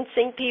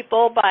convincing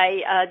people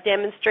by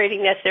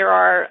demonstrating that there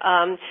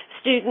are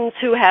students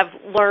who have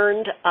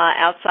learned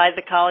outside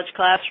the college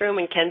classroom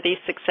and can be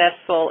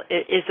successful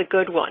is a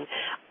good one.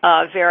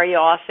 Very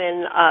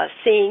often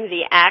seeing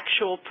the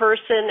actual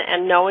person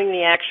and knowing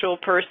the actual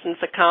person's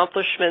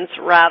accomplishments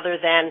rather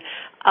than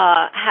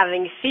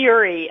having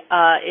theory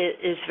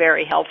is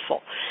very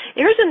helpful.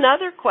 Here's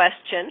another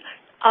question.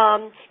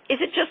 Is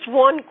it just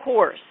one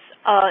course?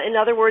 In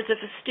other words, if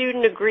a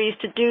student agrees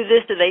to do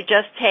this, do they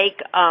just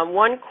take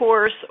one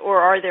course,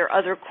 or are there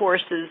other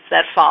courses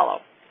that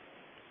follow?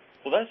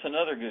 Well, that's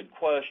another good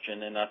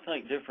question, and I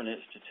think different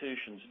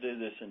institutions do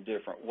this in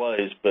different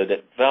ways. But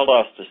at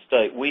Valdosta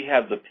State, we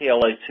have the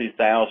PLA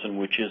 2000,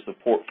 which is the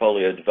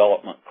Portfolio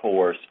Development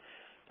course.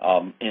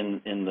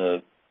 In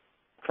the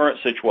current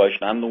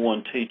situation, I'm the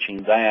one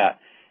teaching that,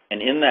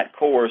 and in that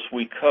course,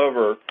 we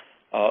cover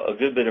a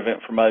good bit of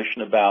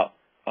information about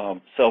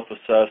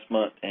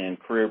self-assessment and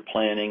career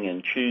planning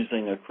and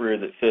choosing a career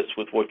that fits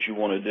with what you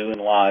want to do in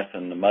life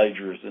and the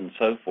majors and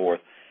so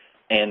forth.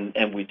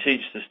 And we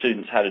teach the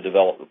students how to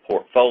develop the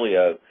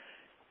portfolio.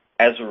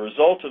 As a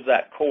result of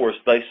that course,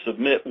 they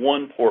submit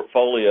one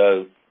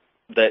portfolio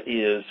that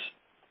is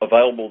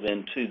available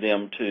then to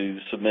them to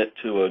submit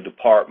to a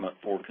department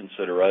for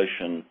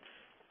consideration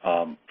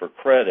for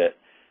credit.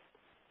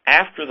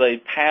 After they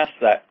pass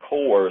that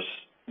course,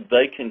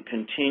 they can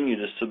continue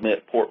to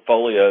submit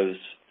portfolios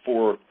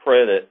for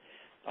credit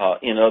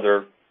in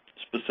other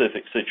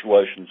specific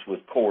situations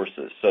with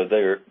courses. So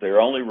they're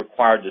only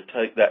required to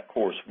take that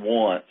course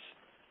once,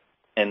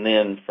 and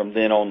then from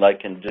then on they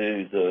can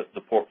do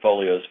the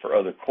portfolios for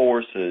other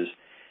courses,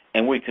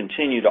 and we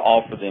continue to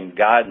offer them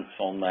guidance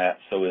on that.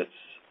 So it's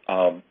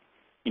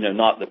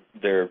not that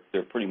they're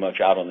pretty much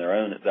out on their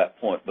own at that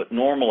point, but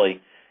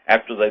normally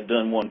after they've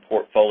done one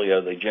portfolio,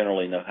 they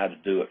generally know how to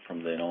do it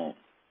from then on.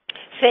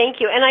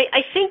 Thank you. And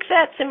I think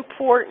that's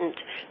important,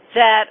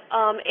 that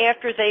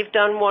after they've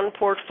done one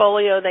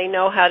portfolio, they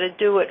know how to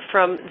do it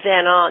from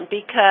then on,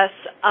 because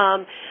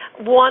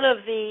one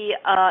of the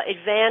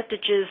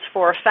advantages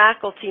for a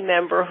faculty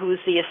member who's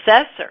the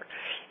assessor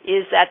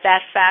is that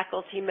that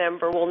faculty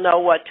member will know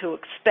what to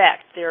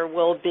expect. There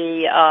will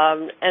be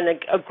an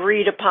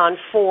agreed-upon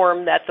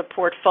form that the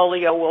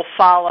portfolio will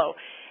follow,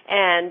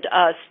 and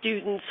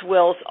students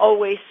will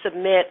always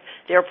submit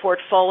their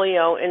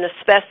portfolio in a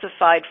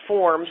specified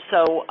form,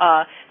 so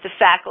the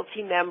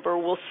faculty member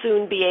will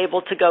soon be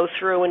able to go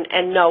through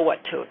and know what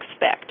to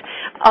expect.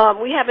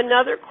 We have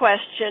another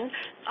question.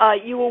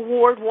 You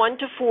award 1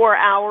 to 4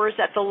 hours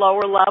at the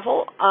lower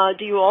level.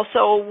 Do you also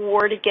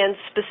award against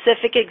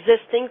specific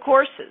existing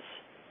courses?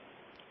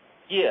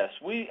 Yes,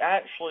 we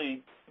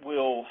actually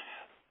will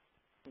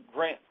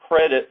grant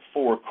credit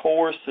for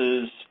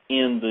courses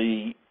in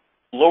the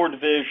lower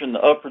division, the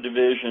upper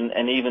division,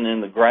 and even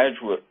in the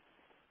graduate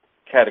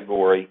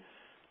category.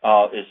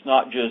 It's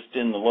not just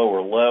in the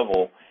lower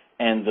level.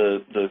 And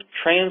the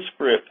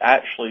transcript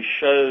actually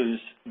shows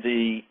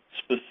the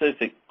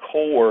specific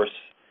course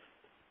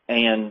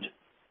and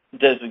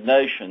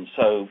designation.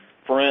 So,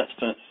 for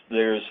instance,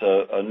 there's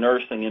a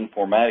nursing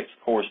informatics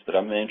course that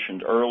I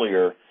mentioned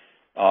earlier.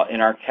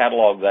 In our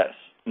catalog, that's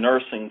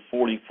Nursing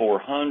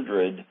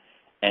 4400.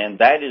 And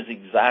that is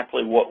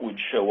exactly what would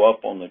show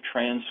up on the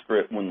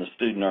transcript when the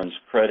student earns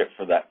credit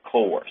for that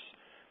course.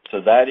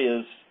 So that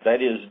is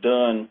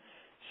done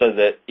so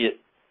that it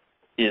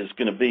is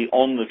going to be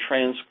on the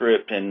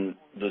transcript, and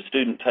the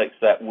student takes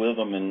that with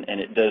them, and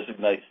it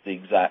designates the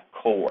exact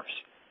course.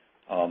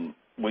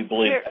 We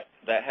believe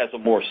that has a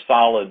more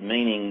solid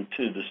meaning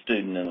to the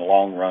student in the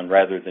long run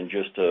rather than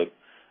just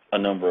a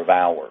number of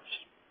hours.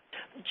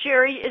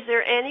 Jerry, is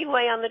there any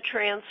way on the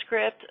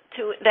transcript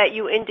that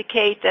you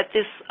indicate that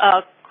this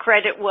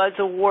credit was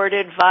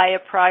awarded via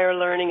prior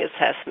learning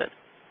assessment?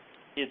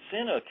 It's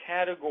in a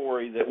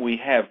category that we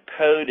have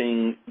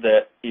coding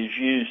that is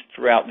used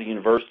throughout the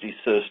university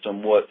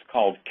system, what's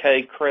called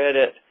K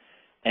credit,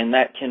 and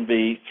that can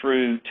be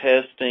through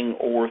testing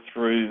or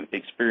through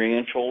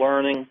experiential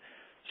learning.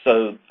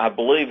 So I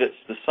believe it's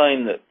the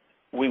same that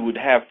we would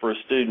have for a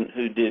student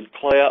who did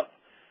CLEP.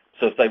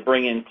 So if they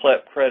bring in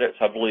CLEP credits,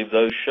 I believe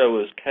those show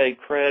as K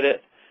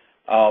credit.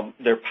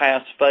 They're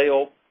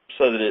pass-fail,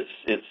 so that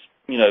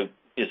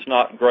it's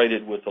not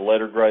graded with the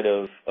letter grade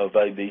of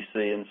A, B,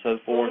 C, and so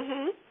forth.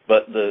 Mm-hmm.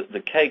 But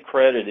the K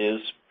credit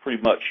is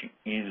pretty much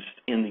used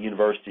in the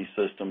university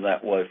system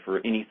that way for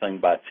anything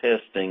by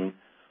testing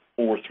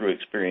or through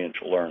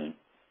experiential learning.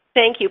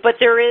 Thank you. But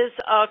there is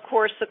a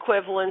course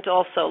equivalent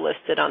also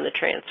listed on the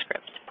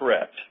transcript.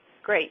 Correct.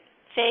 Great.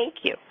 Thank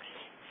you.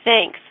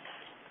 Thanks.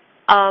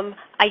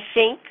 I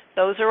think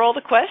those are all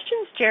the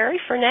questions, Jerry,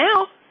 for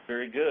now.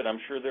 Very good. I'm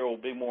sure there will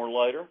be more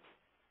later.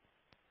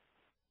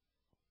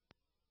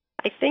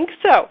 I think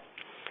so.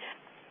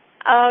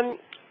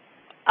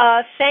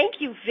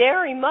 Thank you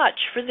very much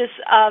for this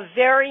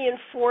very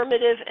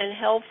informative and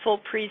helpful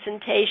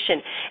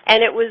presentation.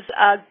 And it was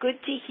good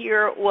to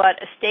hear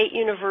what a state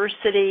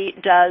university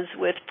does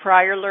with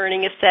prior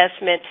learning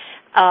assessment,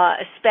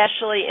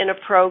 especially in a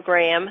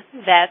program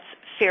that's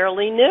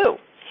fairly new.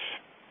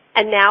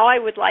 And now I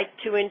would like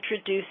to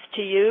introduce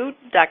to you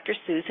Dr.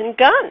 Susan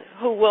Gunn,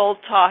 who will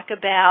talk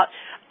about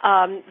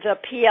the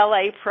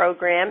PLA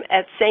program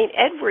at St.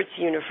 Edward's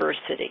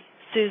University.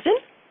 Susan?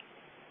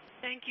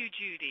 Thank you,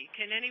 Judy.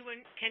 Can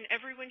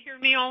everyone hear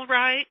me all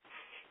right?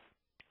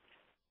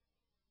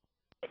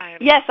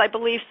 Yes, I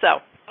believe so.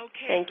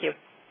 Okay. Thank you.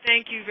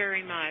 Thank you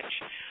very much.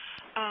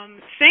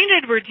 St.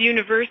 Edward's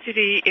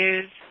University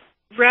is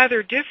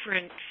rather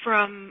different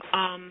from,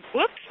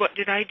 whoops, what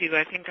did I do?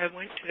 I think I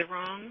went to the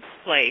wrong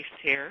place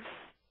here.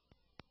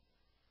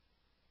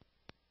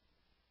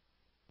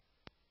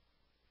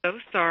 So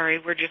sorry,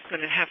 we're just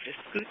going to have to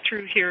scoot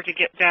through here to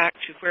get back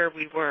to where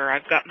we were.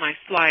 I've got my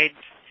slides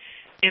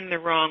in the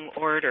wrong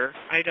order.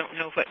 I don't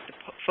know what the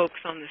folks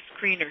on the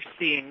screen are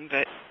seeing,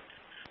 but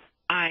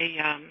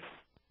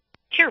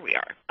here we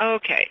are.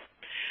 Okay.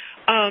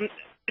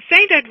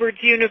 St.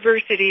 Edward's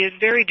University is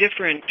very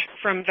different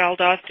from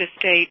Valdosta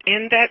State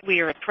in that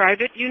we are a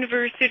private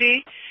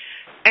university,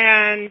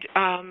 and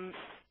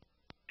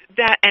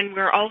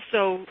we're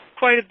also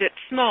quite a bit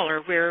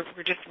smaller. We're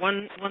just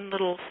one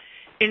little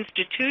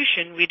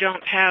institution. We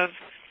don't have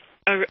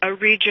a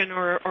region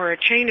or a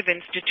chain of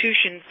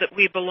institutions that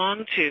we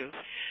belong to.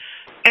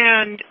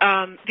 And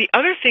the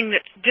other thing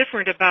that's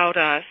different about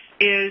us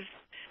is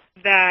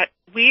that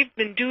we've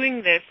been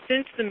doing this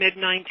since the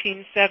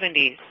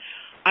mid-1970s.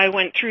 I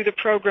went through the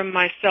program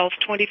myself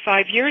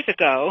 25 years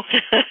ago,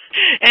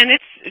 and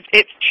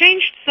it's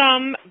changed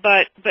some,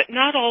 but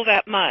not all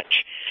that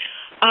much.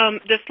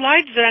 The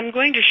slides that I'm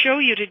going to show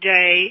you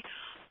today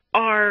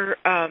are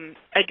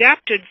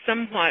adapted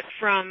somewhat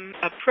from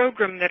a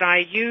program that I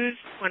use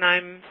when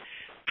I'm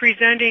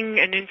presenting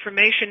an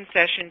information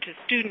session to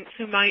students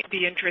who might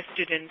be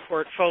interested in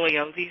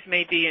portfolio. These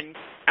may be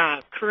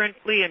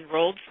currently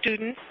enrolled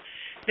students.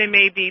 They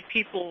may be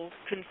people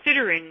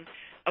considering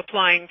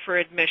applying for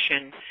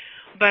admission.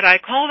 But I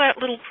call that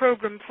little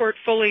program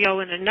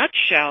Portfolio in a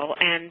Nutshell.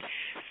 And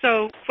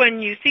so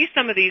when you see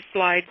some of these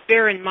slides,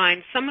 bear in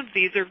mind some of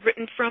these are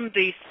written from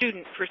the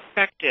student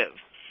perspective.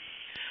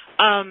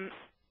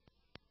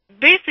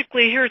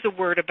 Basically, here's a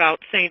word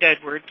about St.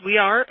 Edward's. We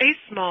are a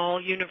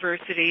small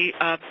university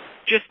of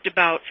just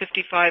about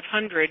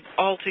 5,500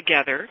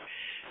 altogether,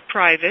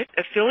 private,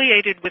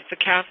 affiliated with the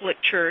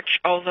Catholic Church,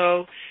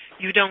 although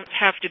you don't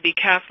have to be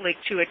Catholic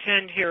to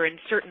attend here and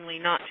certainly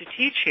not to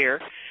teach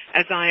here,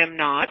 as I am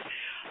not.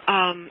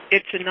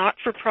 It's a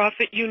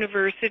not-for-profit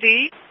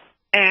university,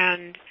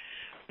 and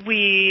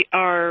we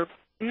are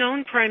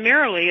known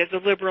primarily as a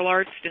liberal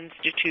arts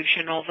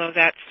institution, although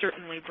that's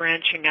certainly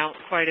branching out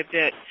quite a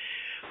bit.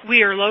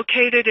 We are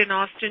located in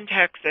Austin,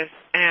 Texas,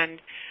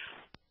 and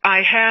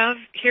I have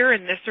here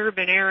in this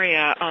urban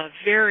area a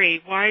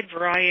very wide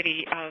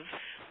variety of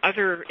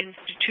other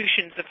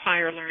institutions of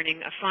higher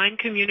learning, a fine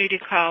community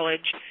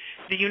college,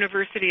 the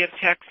University of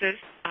Texas,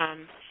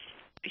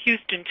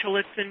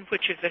 Houston-Tillotson,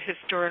 which is a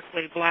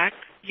historically black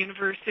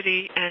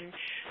university, and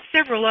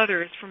several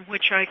others from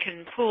which I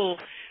can pull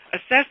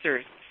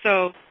assessors,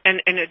 so,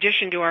 and in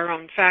addition to our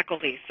own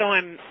faculty. So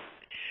I'm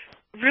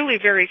really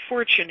very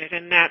fortunate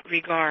in that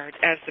regard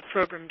as the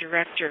program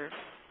director.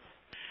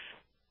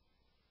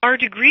 Our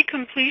degree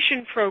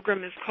completion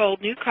program is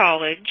called New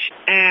College,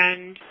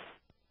 and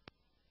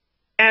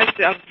as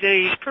of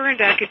the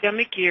current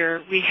academic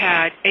year, we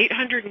had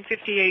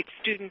 858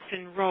 students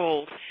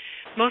enrolled.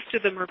 Most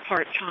of them are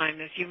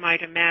part-time, as you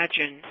might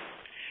imagine.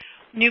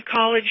 New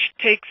College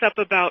takes up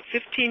about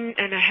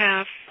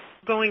 15.5%,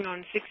 going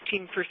on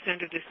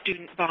 16% of the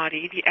student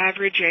body. The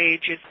average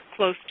age is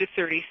close to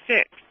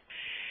 36.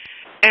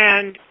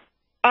 And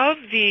of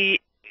the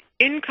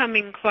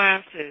incoming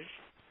classes,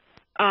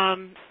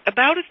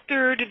 about a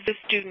third of the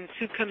students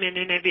who come in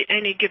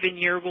any given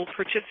year will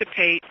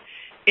participate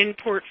in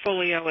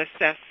portfolio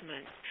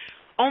assessment.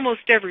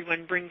 Almost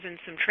everyone brings in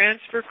some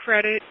transfer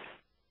credit.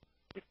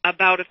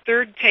 About a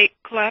third take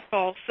CLEP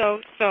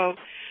also. So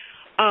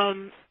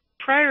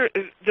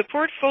the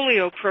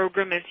portfolio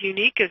program, as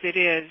unique as it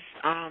is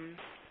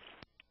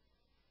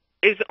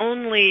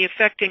only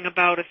affecting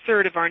about a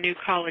third of our new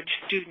college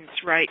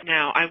students right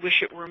now. I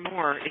wish it were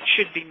more. It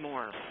should be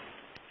more.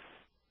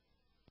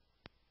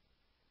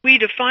 We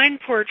define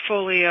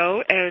portfolio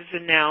as a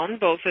noun,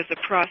 both as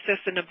a process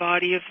and a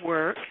body of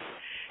work.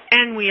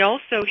 And we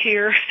also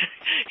hear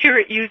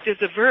it used as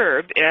a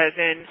verb, as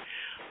in,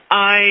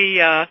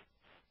 I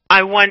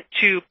want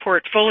to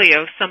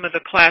portfolio some of the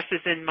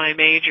classes in my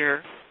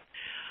major.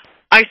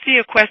 I see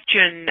a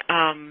question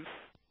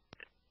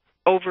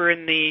over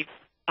in the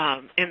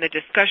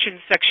discussion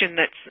section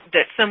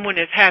that someone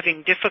is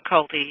having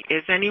difficulty.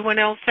 Is anyone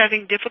else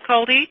having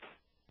difficulty?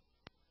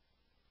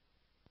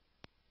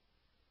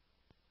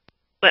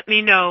 Let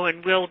me know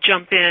and we'll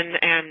jump in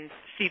and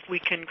see if we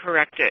can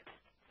correct it.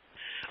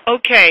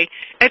 Okay,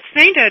 at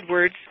St.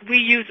 Edward's, we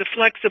use a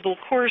flexible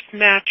course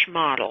match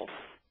model.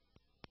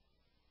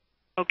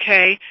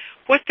 Okay,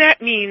 what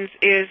that means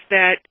is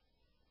that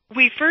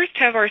we first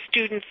have our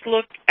students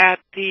look at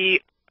the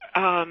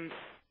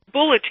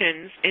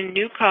bulletins in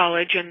New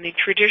College and the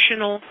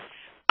traditional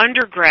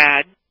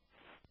undergrad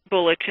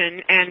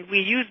bulletin, and we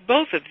use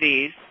both of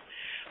these.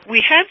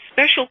 We have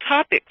special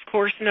topics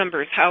course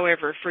numbers,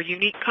 however, for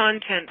unique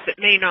content that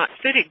may not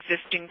fit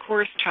existing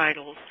course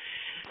titles.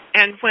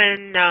 And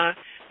when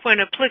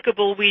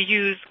applicable, we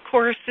use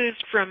courses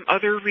from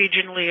other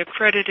regionally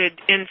accredited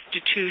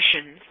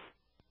institutions.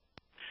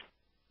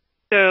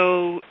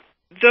 So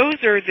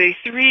those are the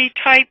three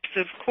types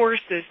of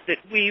courses that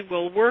we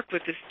will work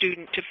with the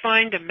student to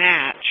find a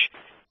match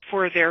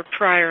for their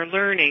prior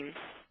learning.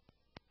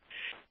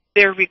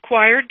 They're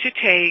required to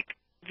take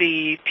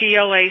the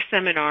PLA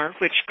seminar,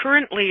 which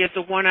currently is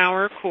a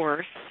 1-hour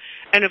course,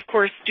 and of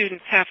course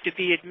students have to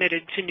be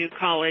admitted to New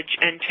College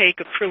and take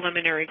a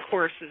preliminary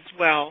course as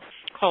well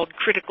called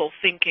Critical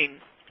Thinking.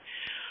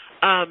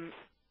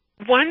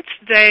 Once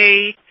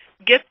they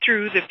get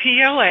through the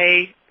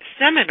PLA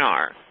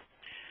seminar,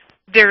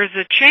 there's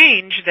a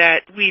change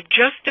that we've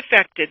just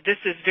effected. This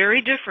is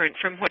very different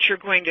from what you're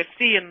going to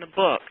see in the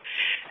book.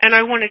 And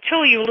I want to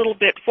tell you a little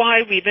bit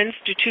why we've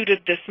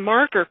instituted this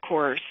marker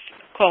course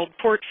called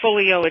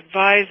Portfolio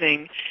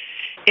Advising.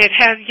 It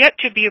has yet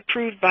to be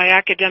approved by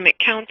academic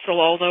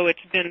council, although it's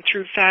been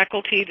through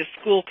faculty, the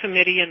school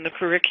committee, and the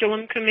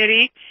curriculum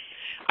committee.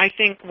 I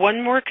think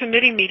one more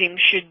committee meeting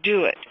should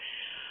do it.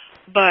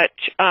 But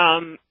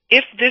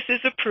if this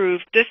is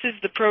approved, this is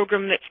the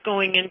program that's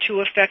going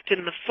into effect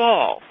in the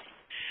fall.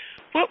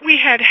 What we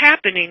had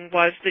happening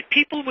was that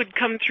people would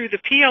come through the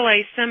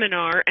PLA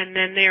seminar and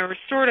then they were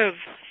sort of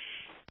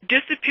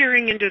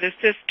disappearing into the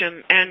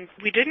system, and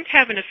we didn't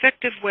have an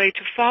effective way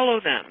to follow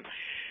them.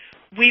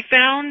 We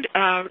found,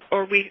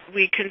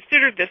 we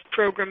considered this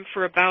program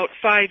for about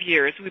 5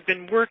 years. We've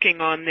been working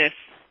on this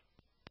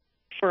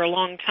for a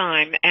long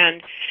time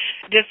and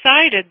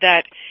decided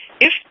that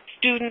if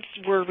students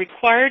were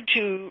required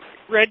to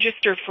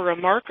register for a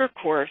marker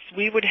course,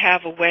 we would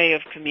have a way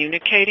of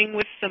communicating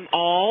with them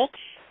all,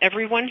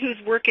 everyone who's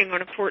working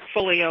on a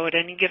portfolio at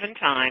any given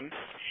time,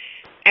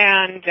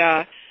 and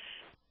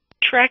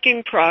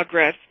tracking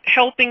progress,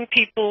 helping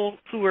people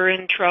who are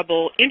in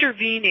trouble,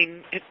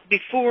 intervening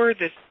before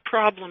this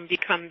problem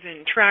becomes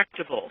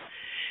intractable.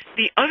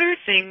 The other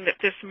thing that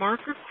this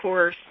marker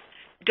course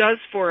does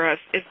for us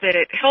is that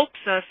it helps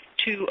us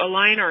to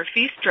align our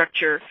fee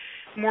structure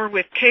more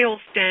with CALE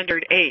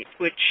Standard 8,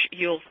 which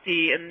you'll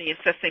see in the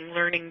Assessing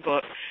Learning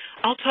book.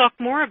 I'll talk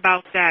more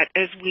about that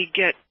as we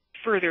get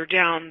further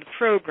down the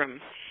program.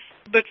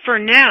 But for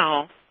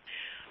now,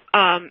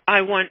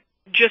 I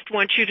just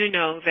want you to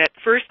know that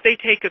first they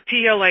take a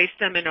PLA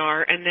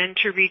seminar, and then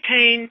to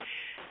retain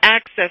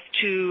access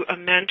to a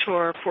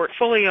mentor,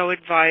 portfolio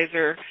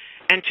advisor,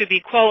 and to be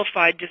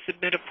qualified to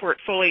submit a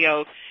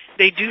portfolio,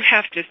 they do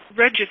have to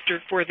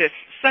register for this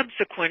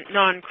subsequent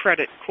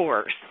non-credit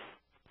course.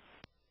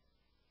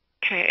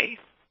 Okay.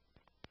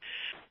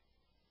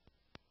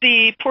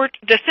 The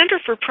Center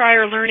for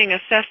Prior Learning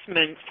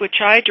Assessment,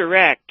 which I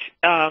direct,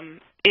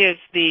 is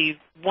the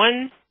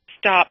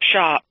one-stop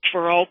shop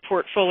for all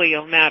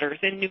portfolio matters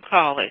in New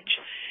College.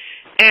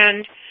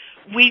 And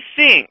we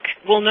think,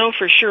 we'll know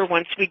for sure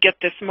once we get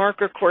this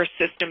marker course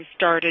system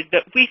started,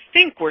 but we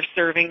think we're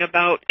serving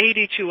about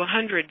 80 to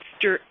 100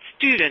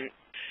 students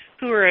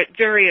who are at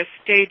various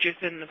stages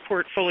in the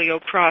portfolio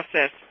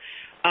process.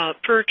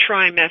 Per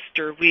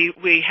trimester,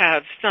 we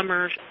have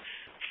summer,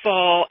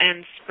 fall,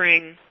 and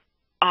spring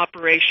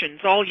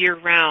operations all year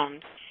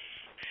round.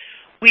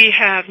 We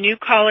have New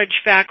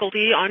College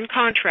faculty on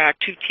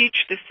contract who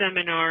teach the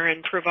seminar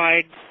and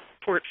provide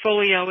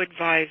portfolio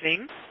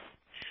advising.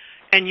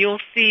 And you'll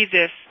see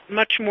this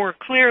much more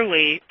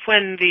clearly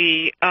when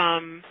the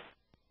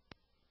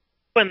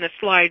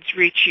slides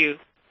reach you.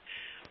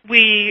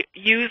 We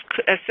use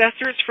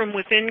assessors from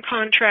within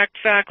contract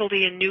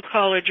faculty in New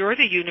College or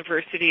the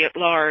university at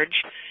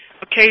large.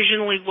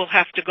 Occasionally we'll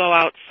have to go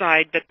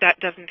outside, but that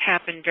doesn't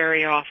happen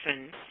very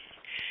often.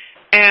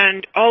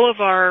 And all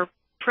of our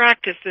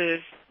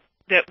practices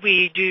that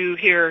we do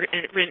here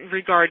in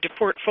regard to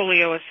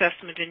portfolio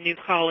assessment in New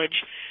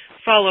College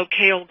follow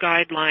CALE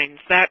guidelines.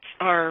 That's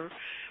our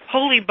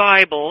holy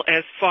Bible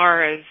as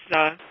far as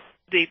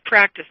the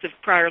practice of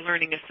prior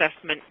learning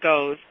assessment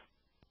goes.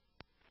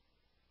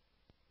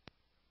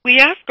 We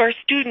ask our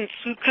students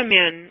who come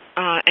in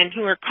and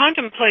who are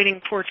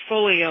contemplating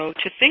portfolio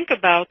to think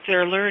about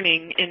their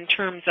learning in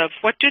terms of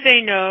what do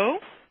they know,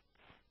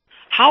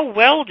 how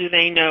well do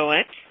they know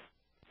it,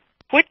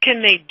 what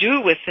can they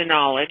do with the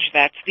knowledge?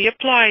 That's the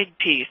applied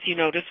piece. You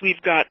notice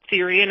we've got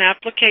theory and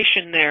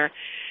application there.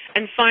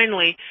 And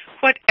finally,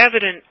 what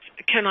evidence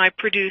can I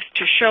produce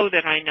to show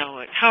that I know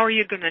it? How are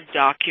you going to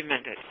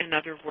document it, in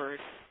other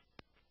words?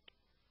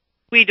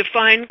 We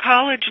define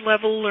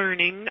college-level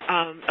learning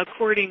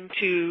according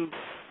to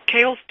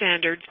CALE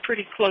standards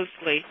pretty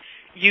closely.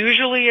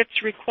 Usually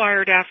it's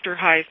required after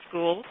high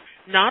school,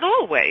 not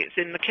always.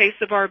 In the case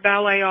of our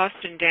Ballet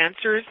Austin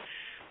dancers,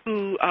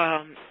 who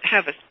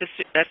have a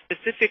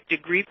specific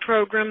degree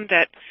program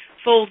that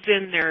folds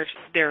in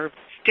their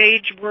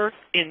stage work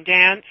in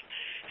dance,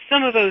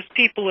 some of those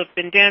people have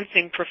been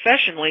dancing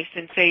professionally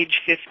since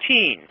age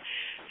 15.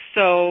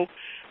 So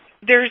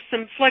there's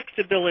some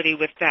flexibility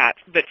with that.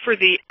 But for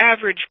the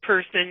average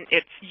person,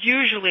 it's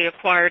usually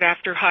acquired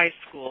after high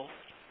school.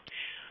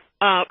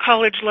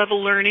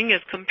 College-level learning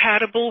is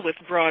compatible with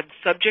broad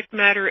subject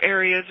matter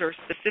areas or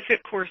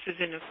specific courses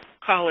in a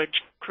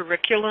college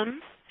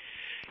curriculum.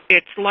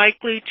 It's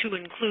likely to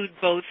include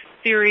both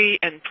theory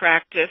and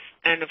practice,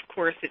 and of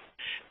course,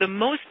 the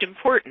most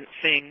important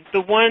thing,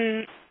 the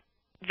one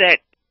that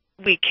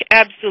we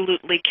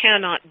absolutely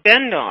cannot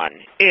bend on,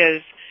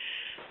 is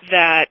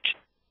that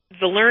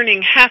the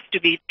learning has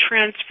to be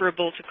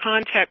transferable to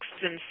contexts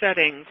and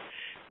settings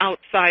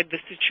outside the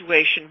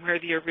situation where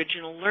the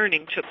original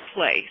learning took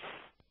place.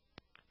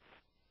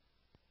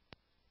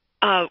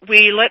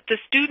 We let the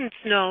students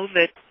know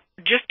that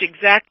just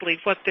exactly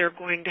what they're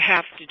going to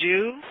have to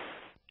do,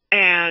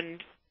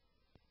 and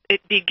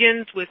it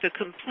begins with a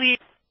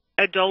complete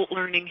adult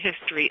learning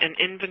history, an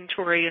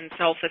inventory and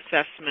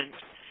self-assessment.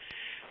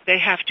 They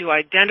have to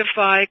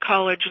identify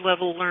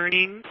college-level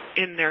learning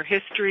in their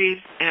histories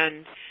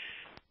and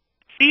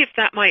see if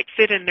that might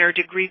fit in their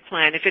degree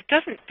plan. If it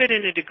doesn't fit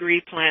in a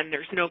degree plan,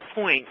 there's no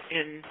point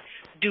in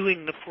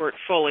doing the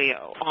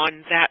portfolio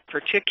on that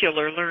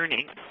particular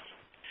learning.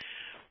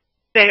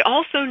 They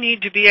also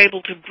need to be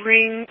able to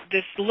bring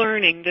this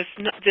learning,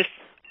 this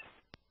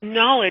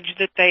knowledge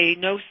that they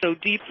know so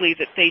deeply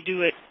that they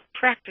do it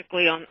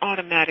practically on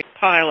automatic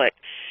pilot,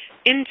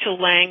 into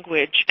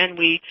language. And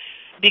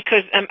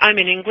because I'm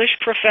an English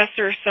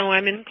professor, so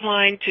I'm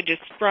inclined to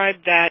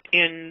describe that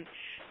in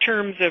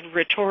terms of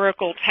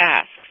rhetorical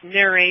tasks,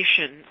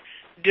 narration,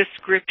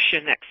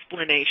 description,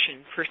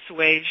 explanation,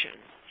 persuasion,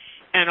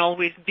 and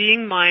always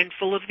being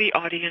mindful of the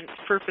audience,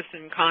 purpose,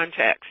 and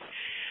context.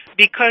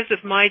 Because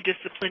of my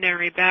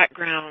disciplinary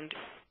background,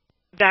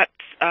 that's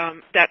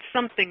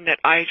something that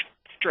I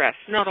stress.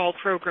 Not all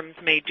programs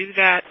may do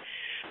that,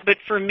 but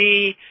for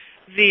me,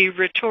 the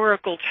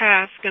rhetorical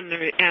task and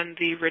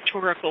the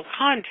rhetorical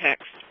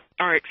context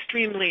are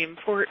extremely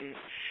important.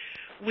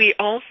 We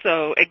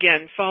also,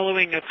 again,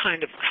 following a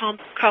kind of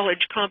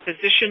college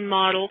composition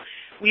model,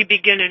 we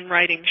begin in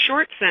writing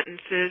short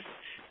sentences,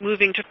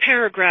 moving to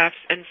paragraphs,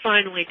 and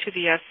finally to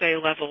the essay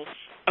level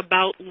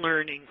about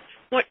learning,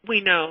 what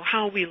we know,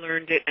 how we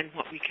learned it, and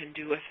what we can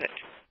do with it.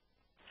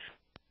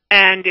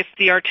 And if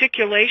the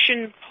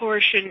articulation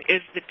portion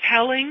is the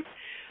telling,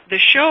 the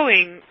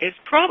showing is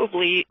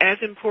probably as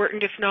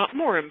important, if not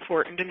more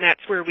important, and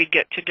that's where we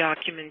get to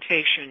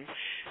documentation,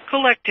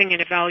 collecting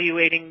and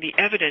evaluating the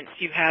evidence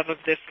you have of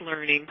this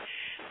learning,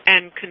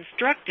 and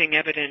constructing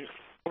evidence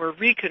or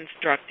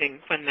reconstructing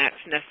when that's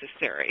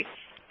necessary.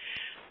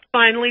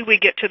 Finally, we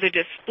get to the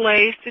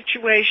display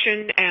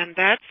situation, and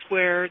that's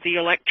where the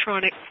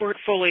electronic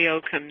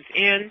portfolio comes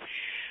in.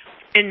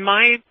 In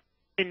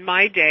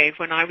my day,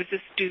 when I was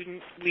a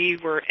student, we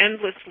were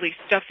endlessly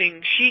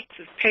stuffing sheets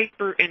of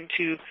paper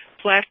into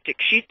plastic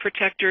sheet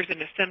protectors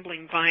and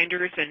assembling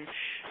binders and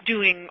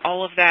doing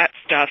all of that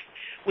stuff.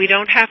 We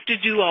don't have to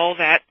do all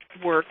that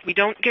work. We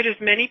don't get as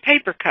many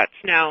paper cuts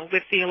now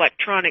with the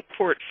electronic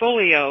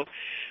portfolio,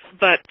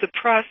 but the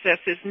process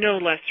is no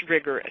less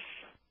rigorous.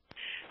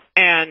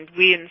 And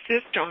we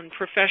insist on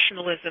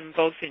professionalism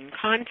both in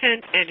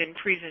content and in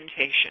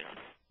presentation.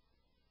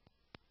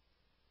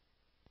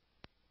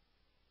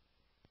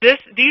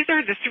 These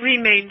are the three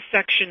main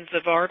sections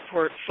of our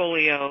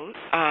portfolio.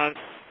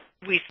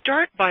 We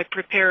start by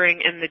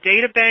preparing in the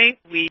data bank.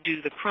 We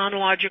do the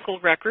chronological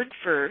record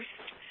first,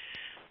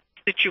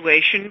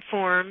 situation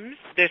forms.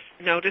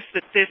 Notice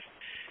that this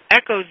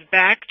echoes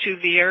back to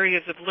the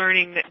areas of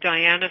learning that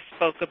Diana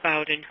spoke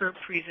about in her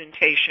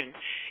presentation.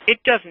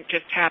 It doesn't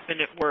just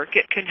happen at work.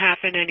 It can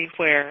happen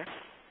anywhere.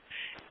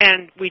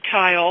 And we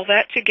tie all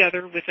that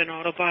together with an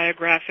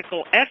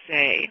autobiographical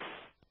essay.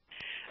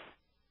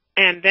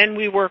 And then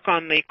we work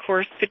on the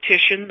course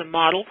petition, the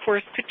model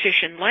course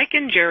petition. Like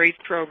in Jerry's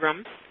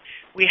program,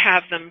 we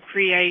have them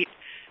create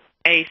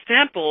a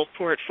sample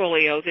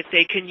portfolio that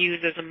they can use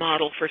as a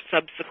model for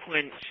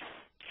subsequent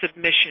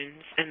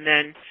submissions. And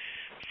then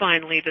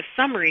finally, the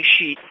summary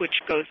sheet,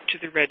 which goes to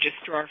the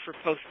registrar for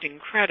posting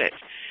credit.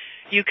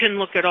 You can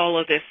look at all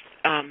of this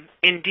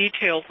in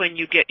detail when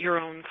you get your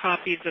own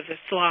copies of the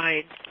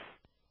slides.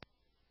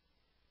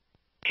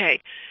 Okay.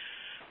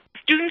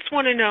 Students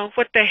want to know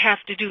what they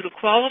have to do to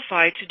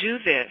qualify to do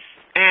this,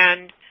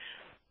 and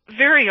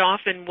very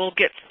often we'll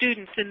get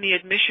students in the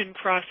admission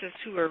process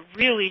who are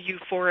really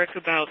euphoric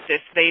about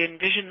this. They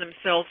envision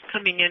themselves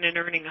coming in and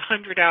earning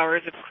 100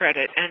 hours of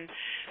credit, and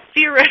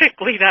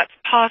theoretically that's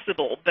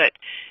possible, but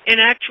in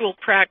actual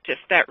practice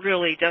that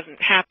really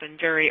doesn't happen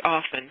very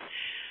often.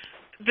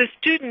 The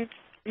students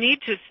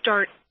need to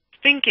start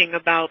thinking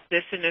about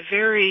this in a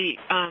very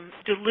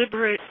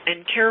deliberate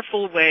and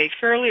careful way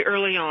fairly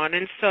early on,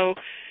 and so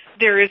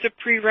there is a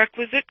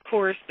prerequisite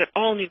course that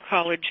all new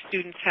college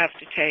students have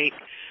to take.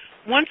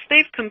 Once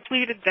they've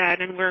completed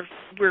that, and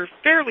we're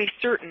fairly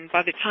certain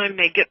by the time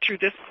they get through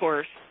this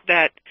course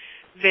that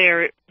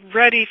they're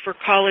ready for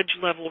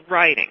college-level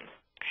writing,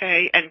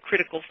 okay, and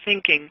critical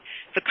thinking,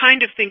 the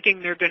kind of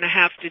thinking they're going to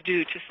have to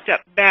do to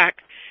step back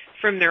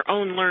from their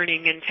own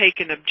learning and take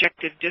an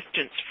objective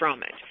distance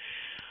from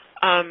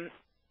it.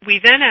 We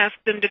then ask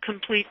them to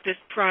complete this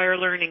prior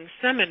learning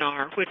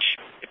seminar, which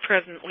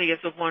presently is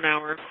a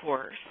 1-hour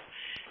course,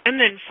 and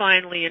then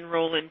finally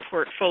enroll in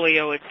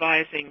portfolio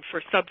advising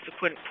for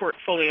subsequent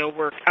portfolio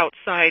work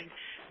outside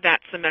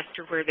that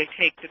semester where they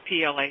take the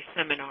PLA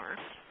seminar.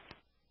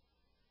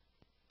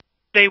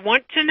 They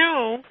want to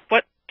know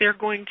what they're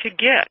going to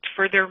get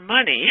for their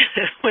money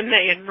when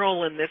they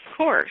enroll in this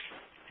course.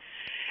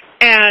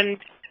 And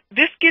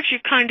this gives you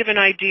kind of an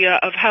idea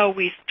of how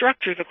we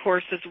structure the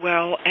course as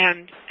well,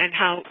 and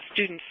how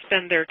students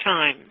spend their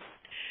time.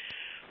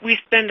 We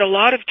spend a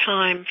lot of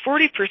time,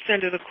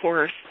 40% of the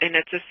course, and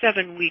it's a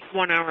 7-week,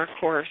 1-hour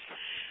course,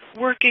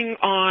 working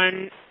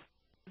on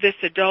this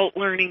adult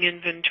learning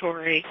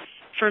inventory.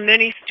 For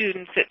many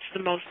students, it's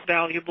the most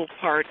valuable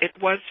part. It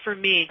was for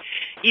me.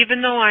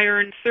 Even though I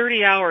earned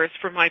 30 hours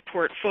for my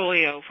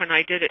portfolio when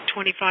I did it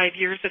 25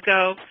 years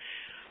ago,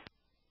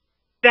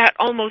 that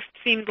almost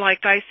seemed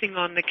like icing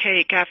on the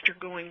cake after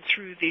going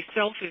through the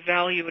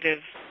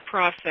self-evaluative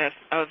process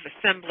of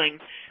assembling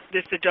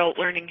this adult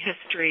learning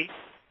history.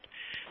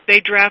 They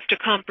draft a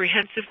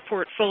comprehensive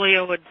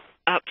portfolio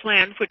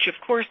plan, which of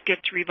course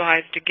gets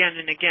revised again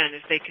and again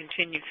as they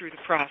continue through the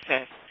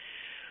process.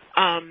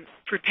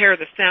 Prepare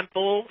the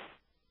sample,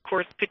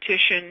 course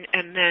petition,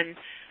 and then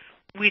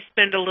we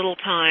spend a little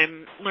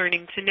time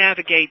learning to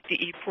navigate the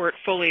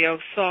ePortfolio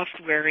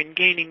software and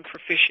gaining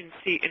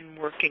proficiency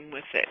in working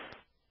with it.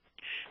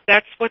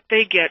 That's what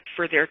they get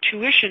for their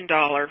tuition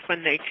dollar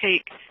when they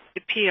take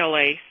the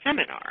PLA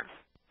seminar.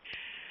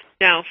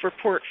 Now, for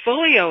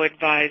portfolio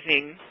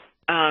advising,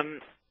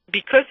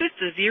 because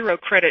it's a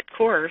 0-credit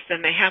course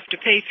and they have to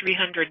pay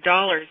 $300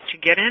 to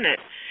get in it,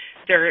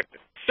 they're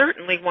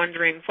certainly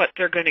wondering what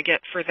they're going to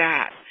get for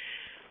that.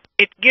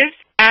 It gives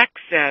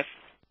access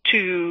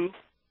to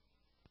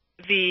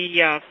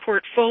the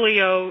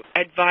portfolio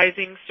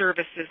advising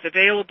services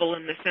available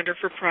in the Center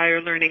for Prior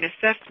Learning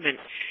Assessment.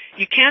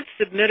 You can't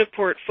submit a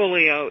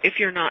portfolio if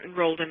you're not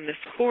enrolled in this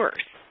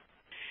course.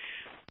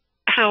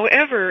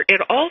 However, it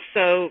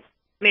also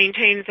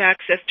maintains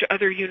access to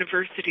other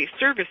university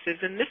services,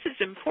 and this is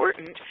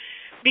important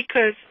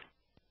because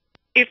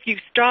if you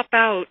stop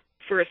out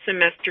for a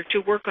semester to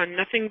work on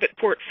nothing but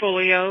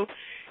portfolio,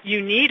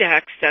 you need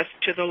access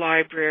to the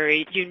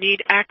library, you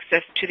need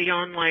access to the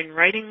online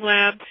writing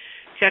lab,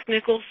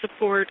 technical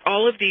support,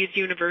 all of these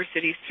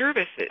university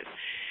services.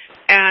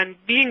 And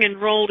being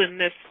enrolled in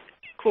this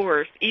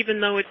course,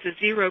 even though it's a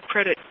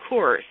 0-credit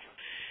course,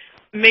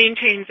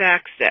 maintains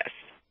access.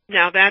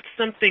 Now, that's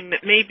something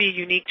that may be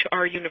unique to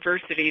our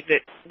university,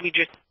 that we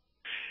just,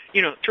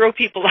 throw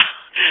people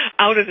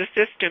out of the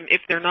system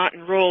if they're not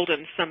enrolled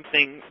in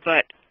something,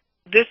 but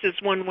this is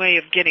one way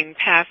of getting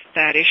past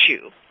that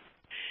issue.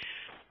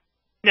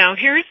 Now,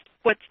 here's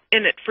what's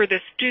in it for the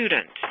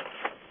student.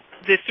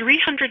 The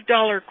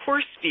 $300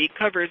 course fee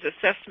covers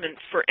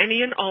assessments for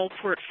any and all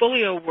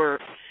portfolio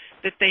work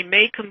that they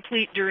may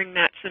complete during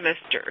that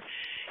semester.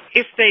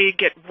 If they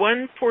get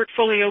one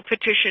portfolio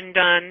petition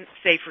done,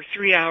 say for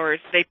 3 hours,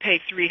 they pay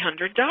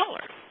 $300.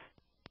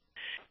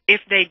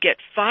 If they get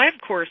 5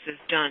 courses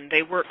done,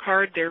 they work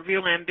hard, they're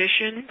real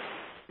ambitious,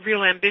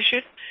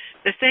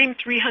 the same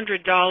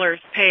 $300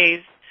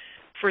 pays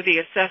for the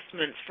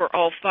assessments for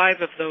all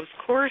 5 of those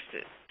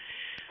courses.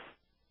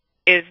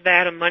 Is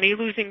that a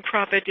money-losing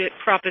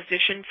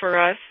proposition for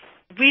us?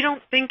 We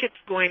don't think it's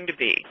going to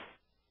be.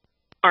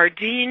 Our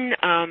dean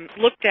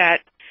looked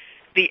at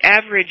the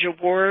average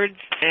awards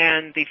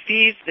and the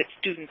fees that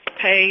students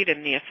paid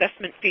and the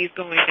assessment fees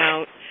going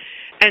out,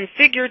 and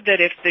figured that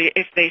if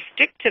they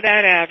stick to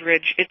that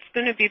average, it's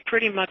going to be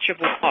pretty much of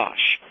a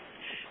wash.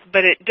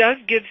 But it does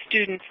give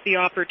students the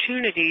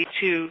opportunity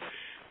to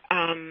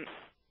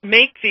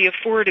make the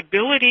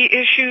affordability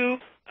issue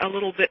a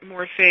little bit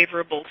more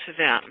favorable to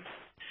them.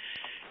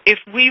 If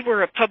we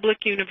were a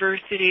public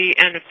university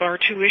and if our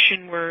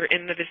tuition were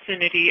in the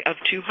vicinity of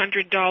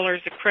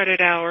 $200 a credit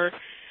hour,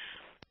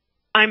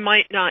 I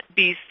might not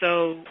be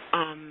so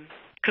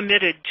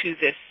committed to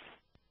this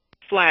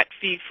flat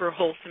fee for a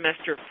whole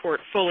semester of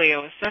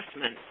portfolio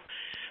assessment.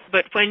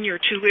 But when your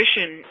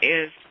tuition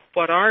is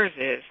what ours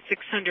is,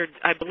 $600,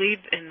 I believe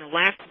in the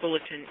last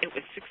bulletin it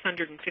was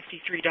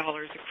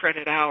 $653 a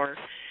credit hour,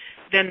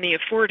 then the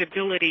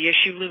affordability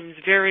issue looms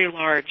very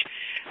large.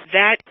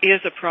 That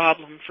is a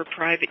problem for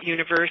private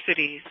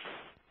universities.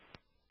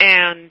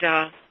 And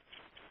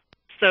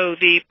so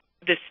the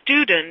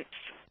students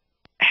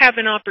have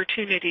an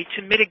opportunity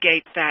to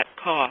mitigate that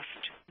cost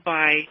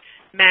by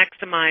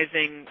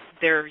maximizing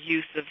their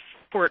use of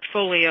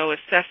portfolio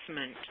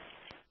assessment.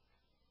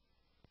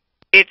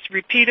 It's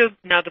repeatable.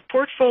 Now, the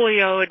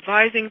portfolio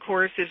advising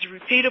course is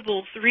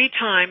repeatable 3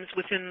 times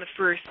within the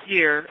first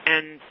year,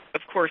 and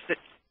of course, it's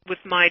with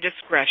my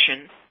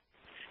discretion.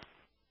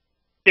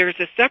 There's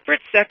a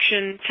separate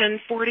section,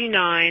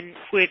 1049,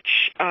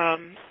 which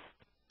I'm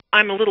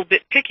a little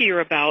bit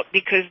pickier about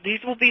because these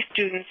will be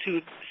students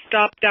who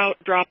stopped out,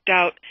 dropped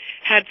out,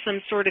 had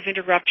some sort of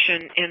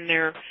interruption in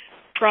their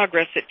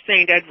progress at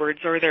St.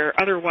 Edward's, or they're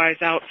otherwise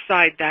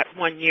outside that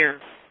 1-year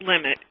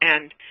limit.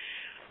 And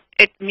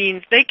it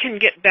means they can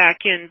get back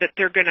in, but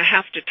they're going to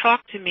have to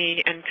talk to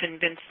me and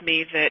convince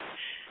me that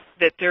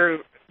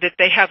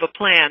they have a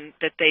plan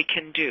that they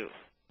can do.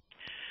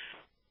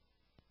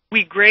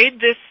 We grade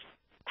this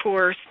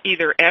course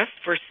either F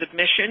for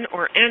submission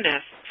or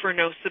NF for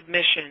no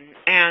submission.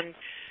 And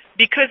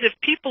because if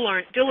people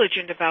aren't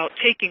diligent about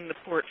taking the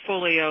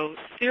portfolio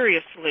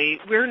seriously,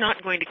 we're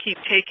not going to keep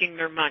taking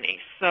their money.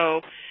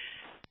 So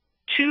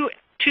to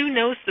 2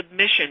 no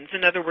submissions.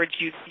 In other words,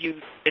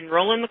 you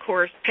enroll in the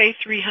course, pay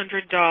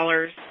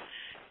 $300,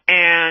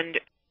 and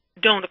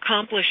don't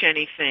accomplish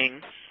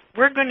anything,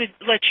 we're going to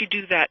let you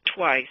do that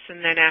twice,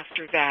 and then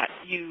after that,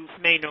 you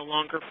may no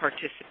longer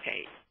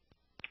participate.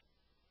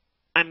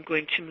 I'm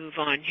going to move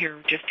on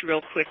here just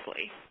real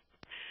quickly.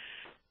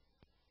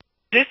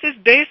 This is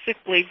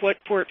basically what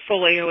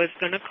Portfolio is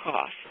going to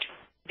cost.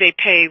 They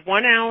pay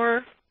 1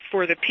 hour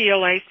for the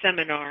PLA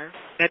seminar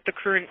at the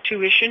current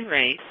tuition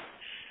rate,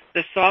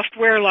 the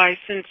software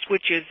license,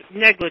 which is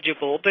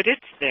negligible, but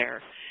it's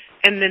there,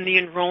 and then the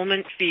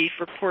enrollment fee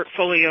for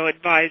Portfolio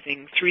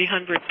advising,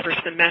 $300 per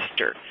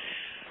semester.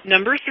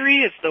 Number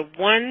 3 is the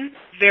one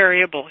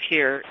variable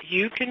here.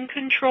 You can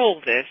control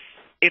this.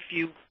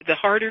 The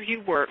harder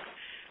you work,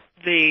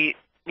 the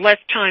less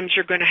times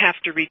you're going to have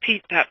to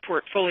repeat that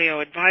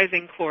Portfolio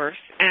advising course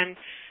and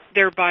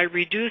thereby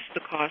reduce the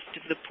cost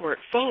of the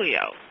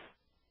portfolio.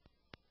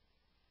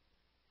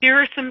 Here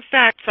are some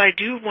facts I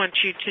do want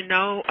you to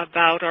know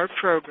about our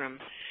program.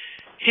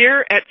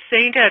 Here at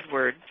St.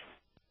 Edward's,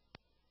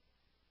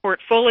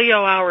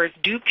 portfolio hours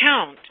do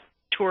count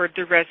toward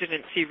the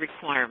residency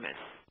requirement.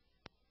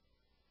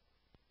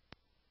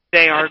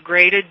 They are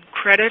graded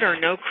credit or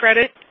no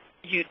credit.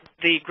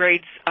 The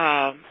grades,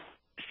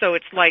 so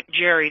it's like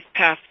Jerry's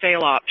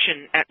pass-fail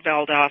option at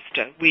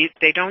Valdosta.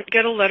 They don't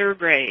get a letter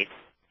grade.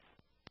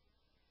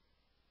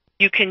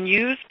 You can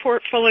use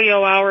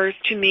portfolio hours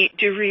to meet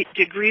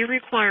degree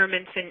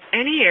requirements in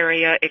any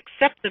area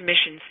except the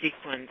mission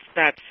sequence.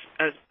 That's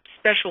a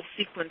special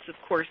sequence of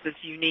courses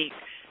unique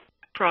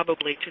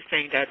probably to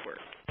St. Edward.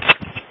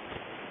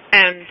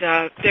 And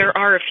there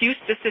are a few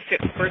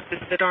specific courses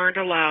that aren't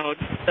allowed.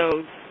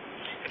 So,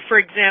 for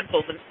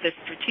example, the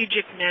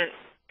strategic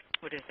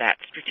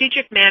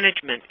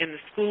management in the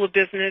School of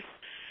Business.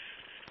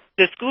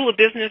 The School of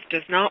Business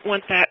does not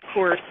want that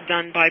course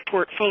done by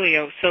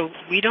portfolio, so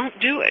we don't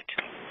do it.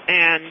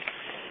 And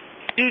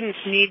students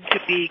need to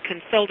be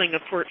consulting a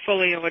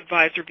portfolio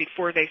advisor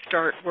before they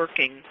start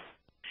working.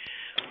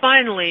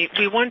 Finally,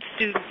 we want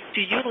students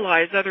to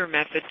utilize other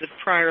methods of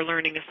prior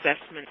learning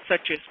assessment,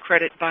 such as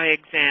credit by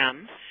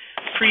exam,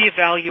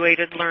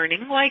 pre-evaluated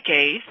learning like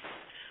ACE,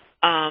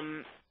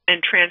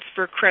 and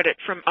transfer credit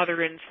from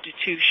other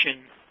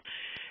institutions.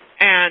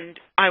 And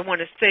I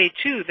want to say,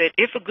 too, that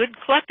if a good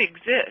CLEP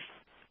exists,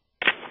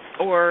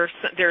 or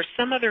there's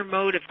some other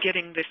mode of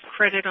getting this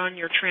credit on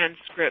your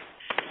transcript,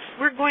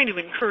 we're going to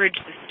encourage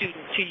the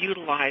student to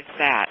utilize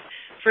that.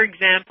 For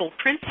example,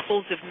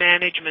 Principles of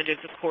Management is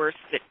a course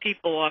that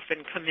people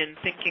often come in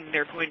thinking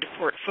they're going to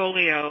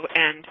portfolio,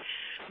 and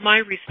my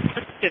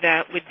response to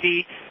that would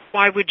be,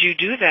 why would you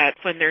do that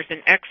when there's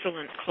an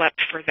excellent CLEP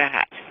for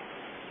that?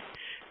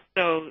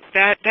 So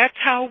that's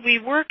how we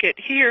work it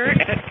here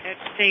at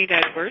St.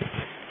 Edward's.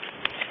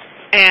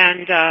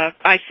 And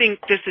I think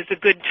this is a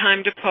good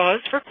time to pause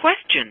for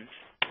questions.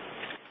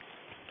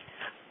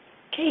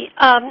 Okay,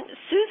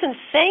 Susan,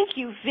 thank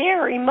you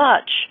very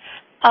much.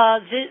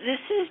 This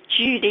is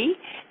Judy,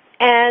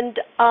 and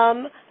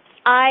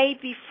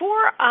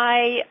before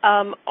I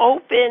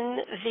open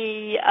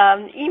the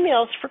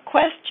emails for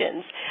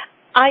questions,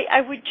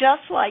 I would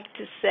just like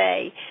to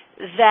say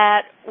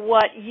that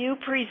what you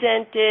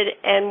presented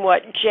and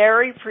what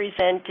Jerry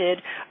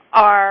presented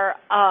are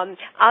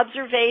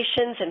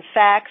observations and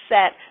facts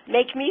that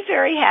make me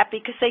very happy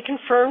because they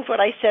confirmed what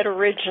I said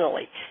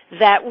originally,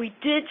 that we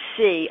did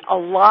see a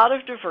lot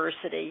of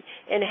diversity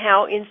in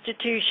how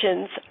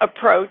institutions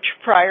approach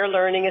prior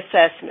learning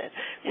assessment.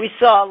 We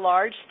saw a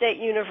large state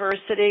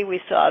university.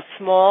 We saw a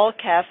small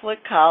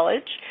Catholic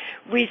college.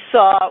 We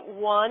saw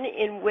one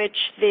in which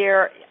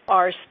there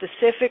are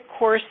specific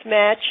course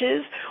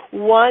matches,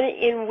 one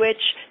in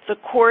which the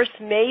course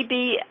may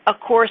be a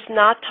course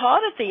not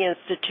taught at the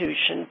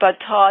institution, but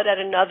taught at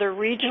another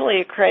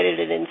regionally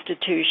accredited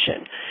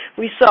institution.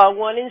 We saw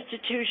one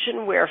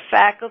institution where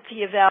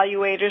faculty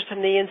evaluators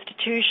from the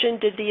institution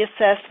did the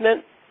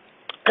assessment,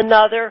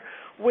 another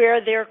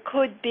where there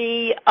could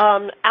be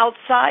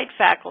outside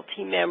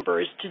faculty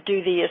members to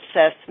do the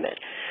assessment.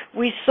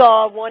 We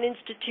saw one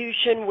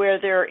institution where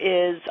there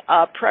is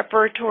a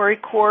preparatory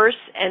course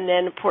and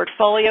then a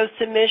portfolio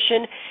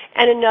submission,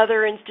 and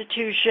another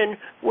institution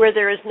where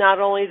there is not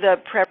only the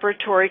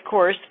preparatory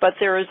course, but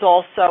there is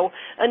also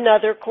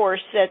another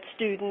course that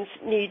students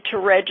need to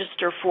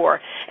register for.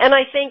 And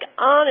I think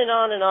on and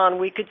on and on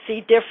we could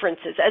see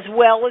differences as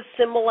well as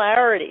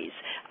similarities.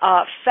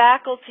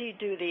 Faculty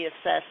do the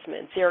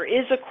assessment. There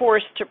is a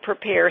course to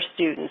prepare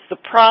students. The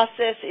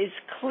process is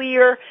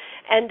clear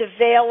and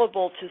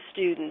available to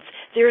students.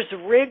 There's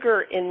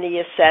rigor in the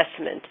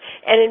assessment.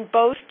 And in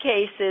both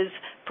cases,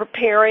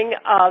 preparing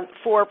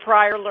for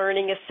prior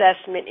learning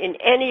assessment in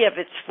any of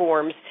its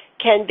forms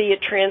can be a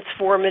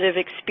transformative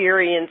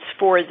experience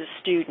for the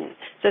student.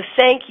 So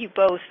thank you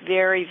both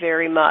very,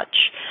 very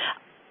much.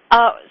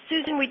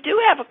 Susan, we do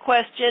have a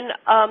question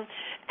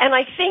And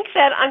I think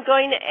that I'm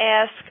going to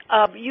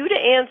ask you to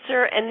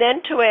answer and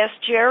then to ask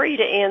Jerry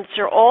to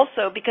answer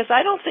also, because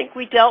I don't think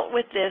we dealt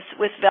with this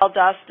with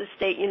Valdosta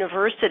State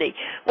University.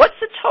 What's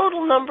the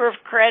total number of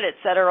credits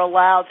that are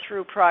allowed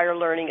through prior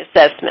learning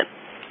assessment?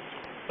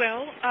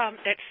 Well,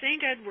 at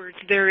St. Edward's,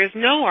 there is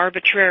no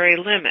arbitrary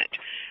limit.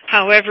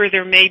 However,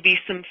 there may be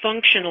some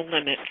functional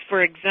limits.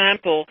 For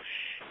example,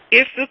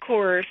 if the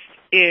course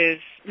is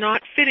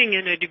not fitting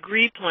in a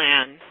degree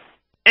plan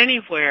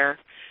anywhere,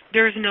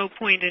 there's no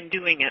point in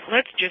doing it.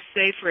 Let's just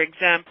say, for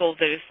example,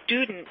 that a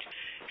student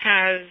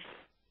has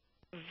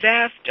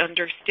vast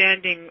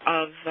understanding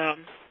of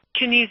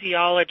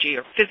kinesiology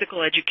or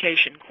physical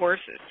education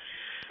courses,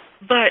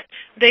 but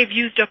they've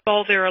used up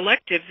all their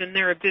electives and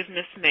they're a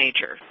business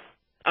major.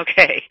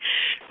 Okay,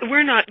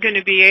 we're not going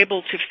to be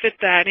able to fit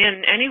that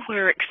in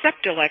anywhere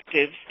except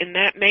electives in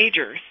that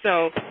major.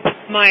 So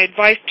my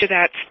advice to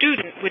that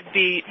student would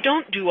be,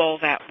 don't do all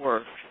that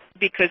work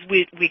because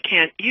we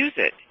can't use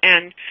it.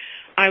 And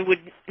I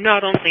would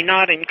not only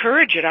not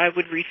encourage it, I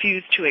would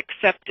refuse to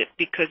accept it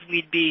because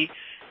we'd be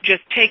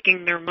just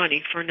taking their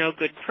money for no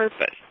good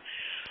purpose.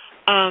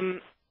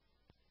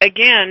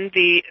 Again,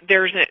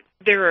 there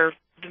are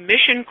the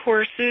mission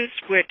courses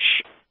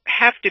which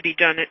have to be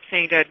done at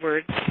St.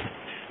 Edward's.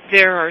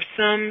 There are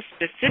some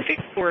specific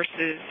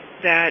courses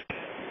that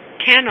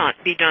cannot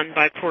be done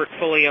by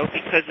portfolio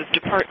because of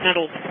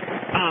departmental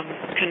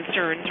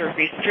concerns or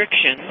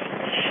restrictions.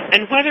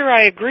 And whether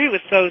I agree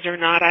with those or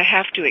not, I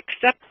have to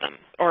accept them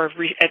or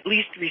at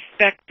least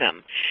respect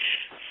them.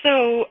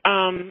 So,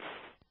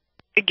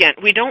 again,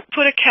 we don't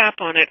put a cap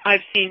on it.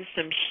 I've seen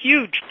some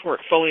huge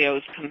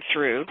portfolios come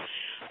through.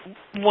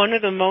 One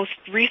of the most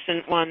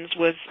recent ones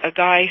was a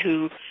guy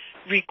who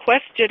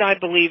requested, I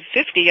believe,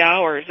 50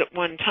 hours at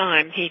one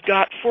time. He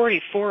got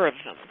 44 of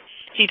them.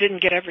 He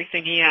didn't get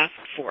everything he asked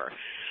for,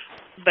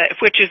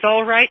 which is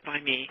all right by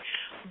me.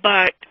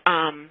 But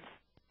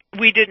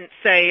we didn't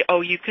say, oh,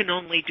 you can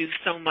only do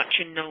so much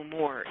and no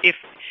more. If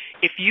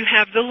you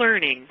have the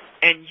learning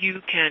and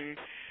you can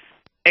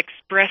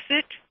express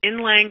it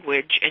in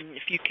language and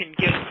if you can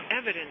give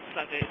evidence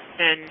of it,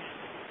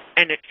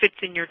 and it fits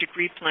in your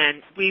degree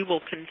plan, we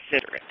will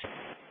consider it.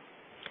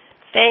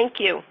 Thank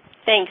you.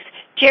 Thanks.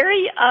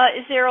 Jerry,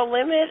 is there a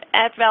limit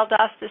at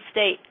Valdosta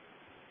State?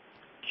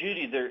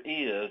 Judy, there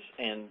is,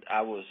 and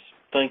I was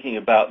thinking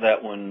about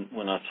that when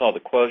I saw the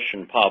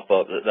question pop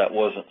up, that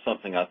wasn't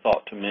something I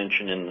thought to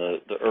mention in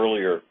the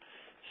earlier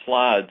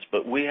slides,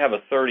 but we have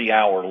a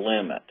 30-hour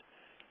limit.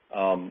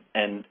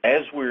 And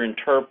as we're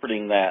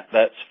interpreting that,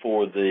 that's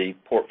for the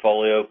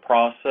portfolio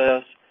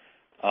process.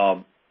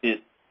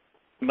 It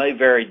may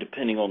vary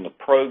depending on the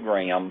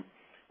program.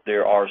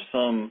 There are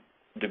some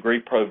degree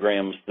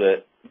programs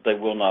that they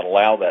will not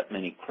allow that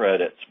many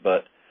credits,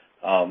 but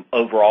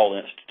overall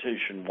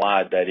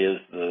institution-wide, that is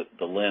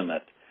the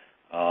limit.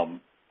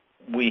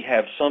 We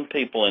have some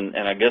people, and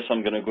I guess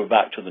I'm going to go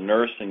back to the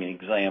nursing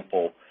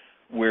example,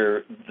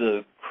 where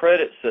the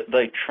credits that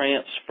they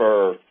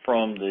transfer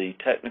from the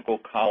technical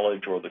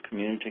college or the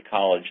community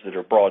college that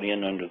are brought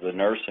in under the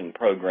nursing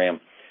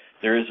program,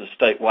 there is a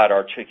statewide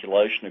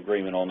articulation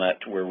agreement on that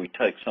to where we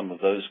take some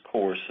of those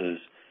courses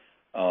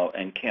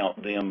and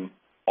count them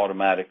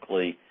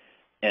automatically.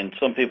 And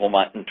some people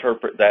might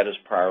interpret that as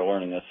prior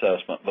learning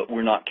assessment, but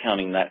we're not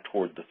counting that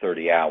toward the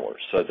 30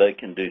 hours. So they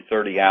can do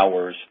 30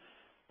 hours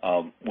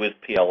with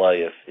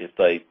PLA if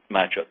they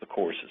match up the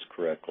courses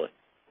correctly.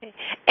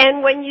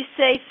 And when you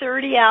say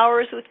 30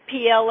 hours with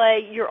PLA,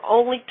 you're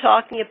only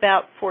talking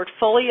about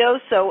portfolio,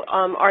 so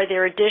are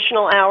there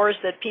additional hours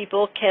that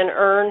people can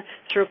earn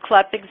through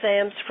CLEP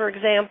exams, for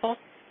example?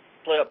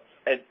 CLEP,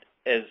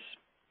 as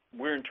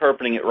we're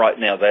interpreting it right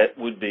now, that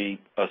would be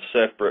a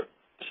separate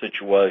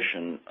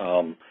situation.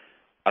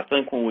 I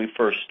think when we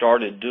first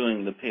started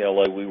doing the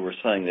PLA, we were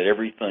saying that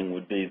everything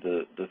would be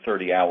the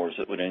 30 hours.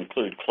 It would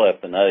include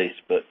CLEP and ACE,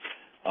 but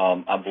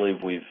I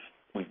believe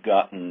we've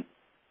gotten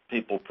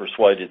people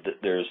persuaded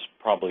that there's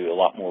probably a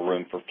lot more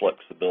room for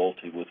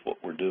flexibility with what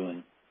we're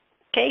doing.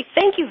 Okay,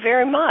 thank you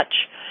very much.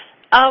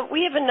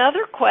 We have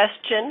another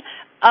question.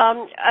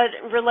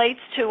 It relates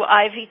to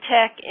Ivy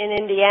Tech in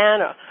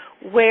Indiana,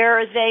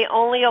 where they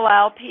only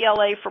allow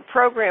PLA for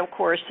program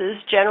courses.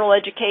 General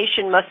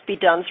education must be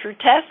done through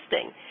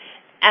testing.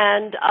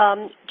 And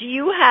do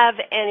you have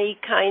any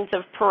kinds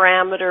of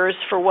parameters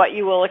for what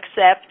you will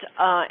accept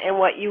and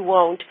what you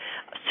won't?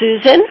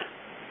 Susan?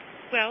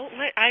 Well,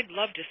 I'd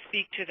love to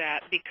speak to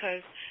that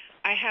because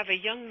I have a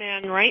young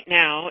man right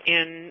now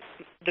in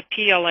the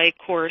PLA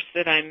course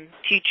that I'm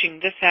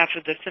teaching this half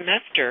of the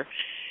semester.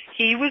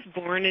 He was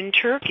born in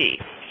Turkey,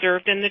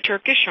 served in the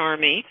Turkish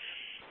Army,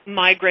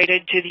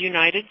 migrated to the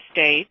United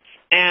States,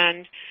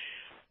 and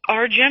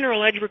our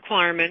general ed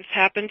requirements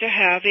happen to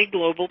have a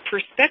global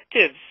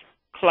perspectives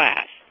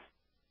class,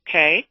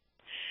 okay?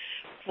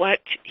 What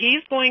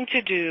he's going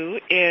to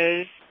do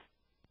is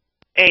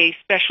a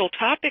special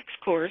topics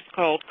course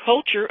called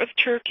Culture of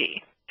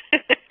Turkey.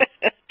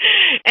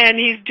 And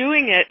he's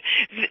doing it,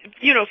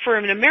 you know, for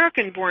an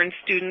American-born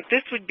student,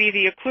 this would be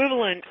the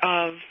equivalent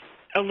of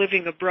a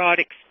living abroad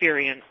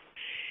experience.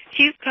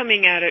 he's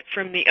coming at it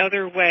from the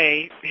other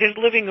way. His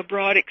living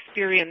abroad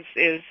experience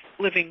is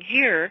living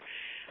here,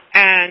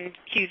 and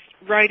he's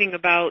writing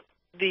about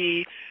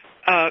the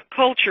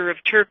culture of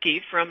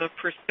Turkey from a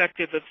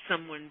perspective of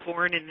someone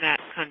born in that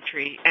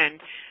country, and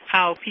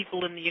how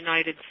people in the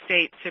United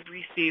States have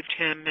received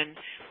him and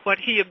what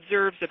he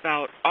observes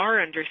about our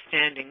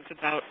understandings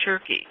about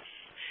Turkey.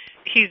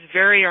 He's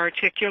very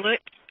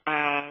articulate.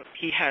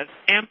 He has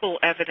ample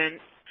evidence.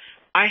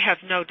 I have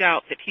no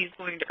doubt that he's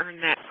going to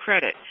earn that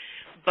credit.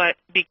 But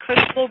because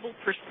Global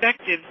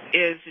Perspectives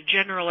is a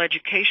general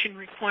education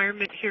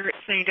requirement here at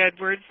St.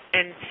 Edward's,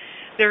 and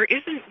there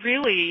isn't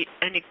really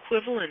an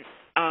equivalent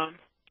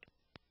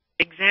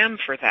exam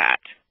for that.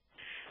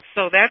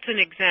 So that's an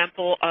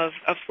example of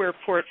where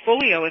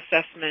portfolio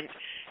assessment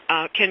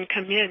can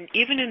come in,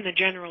 even in the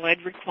general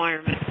ed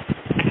requirement.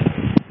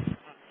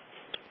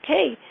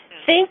 Okay,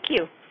 thank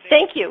you.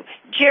 Thank you.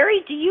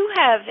 Jerry, do you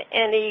have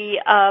any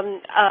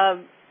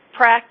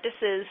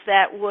practices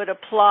that would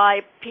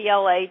apply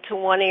PLA to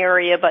one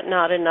area but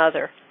not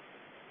another?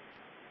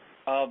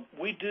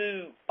 We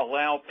do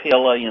allow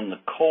PLA in the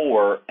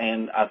core,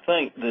 and I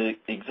think the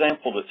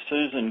example that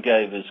Susan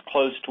gave is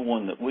close to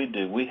one that we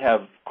do. We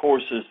have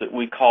courses that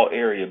we call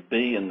Area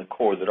B in the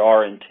core that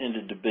are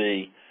intended to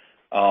be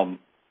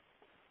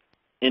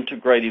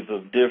integrative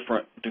of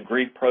different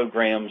degree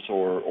programs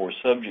or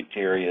subject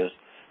areas.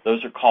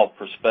 Those are called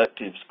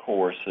Perspectives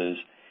courses,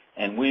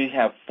 and we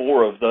have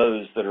 4 of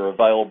those that are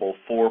available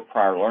for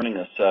prior learning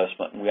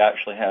assessment, and we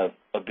actually have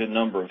a good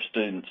number of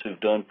students who've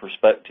done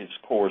Perspectives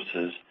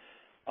courses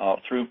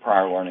through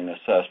prior learning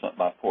assessment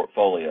by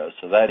portfolio.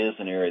 So that is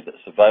an area that's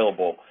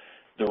available.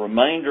 The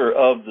remainder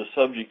of the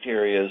subject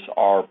areas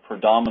are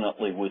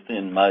predominantly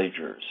within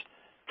majors.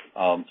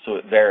 So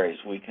it varies.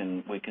 We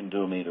can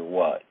do them either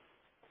way.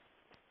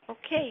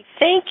 Okay,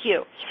 thank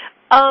you.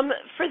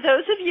 For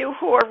those of you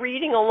who are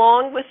reading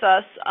along with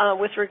us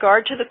with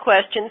regard to the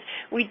questions,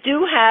 we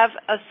do have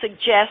a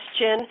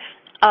suggestion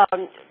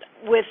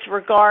with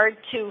regard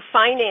to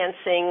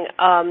financing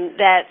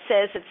that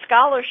says that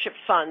scholarship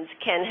funds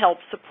can help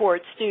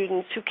support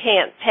students who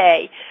can't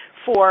pay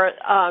for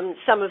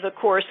some of the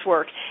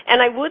coursework.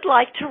 And I would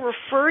like to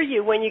refer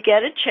you, when you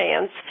get a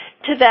chance,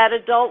 to that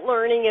Adult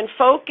Learning in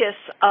Focus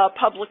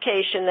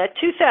publication, that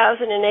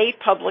 2008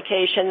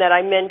 publication that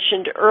I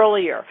mentioned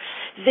earlier.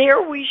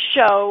 There we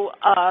show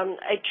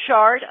a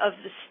chart of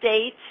the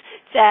states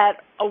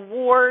that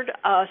award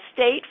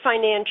state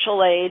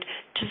financial aid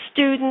to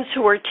students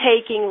who are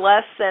taking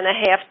less than a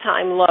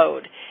half-time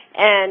load.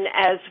 And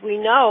as we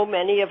know,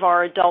 many of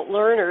our adult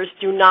learners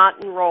do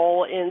not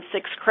enroll in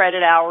 6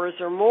 credit hours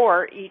or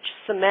more each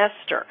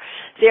semester.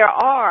 There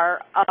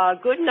are a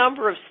good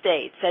number of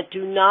states that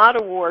do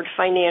not award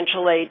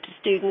financial aid to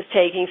students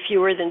taking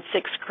fewer than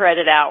 6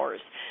 credit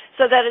hours,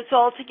 so that it's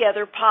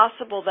altogether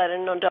possible that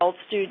an adult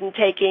student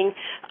taking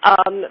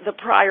the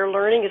prior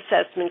learning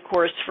assessment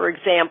course, for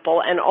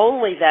example, and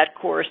only that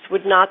course,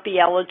 would not be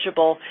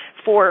eligible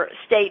for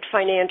state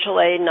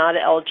financial aid, not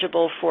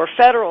eligible for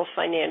federal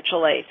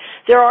financial aid.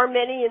 There are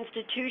many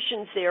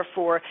institutions,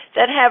 therefore,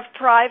 that have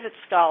private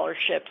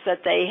scholarships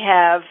that they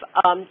have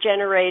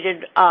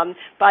generated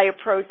by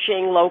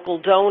approaching local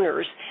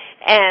donors,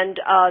 and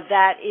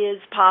that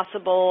is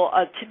possible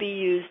to be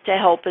used to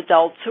help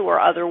adults who are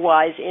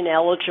otherwise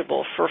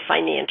ineligible for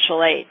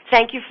financial aid.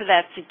 Thank you for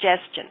that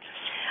suggestion.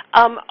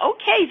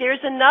 Okay, there's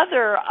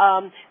another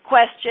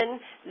question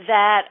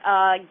that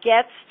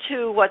gets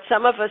to what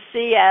some of us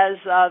see as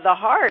the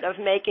heart of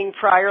making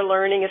prior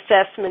learning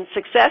assessment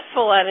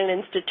successful at an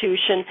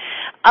institution.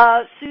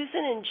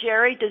 Susan and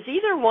Jerry, does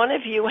either one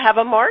of you have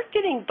a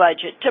marketing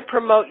budget to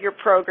promote your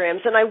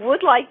programs? And I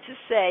would like to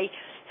say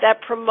that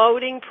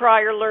promoting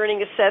prior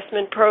learning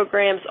assessment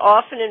programs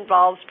often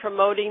involves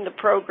promoting the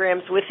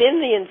programs within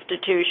the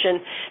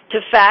institution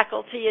to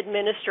faculty,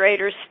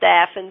 administrators,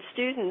 staff, and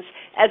students,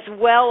 as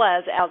well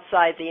as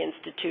outside the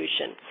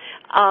institution.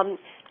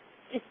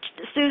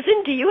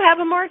 Susan, do you have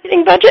a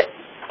marketing budget?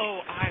 Oh,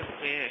 I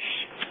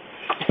wish.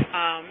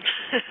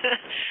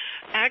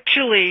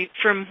 Actually,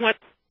 from what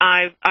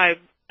I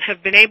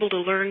have been able to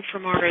learn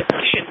from our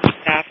admissions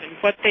staff and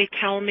what they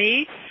tell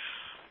me,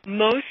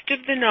 most of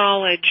the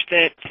knowledge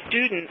that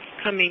students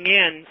coming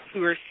in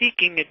who are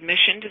seeking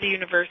admission to the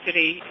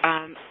university,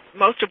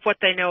 most of what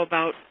they know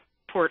about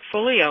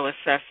portfolio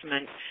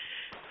assessment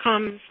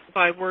comes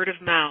by word of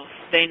mouth.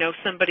 They know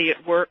somebody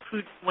at work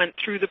who went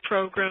through the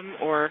program,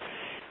 or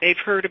they've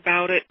heard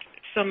about it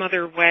some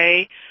other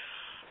way.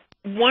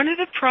 One of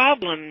the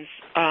problems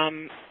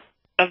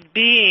of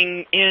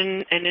being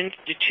in an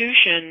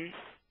institution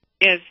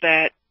is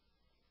that,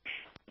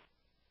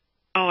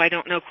 I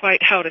don't know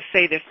quite how to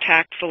say this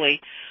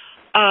tactfully.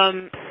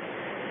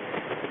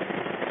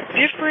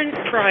 Different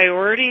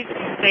priorities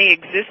may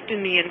exist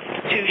in the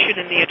institution,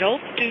 and the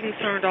adult students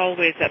aren't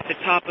always at the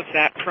top of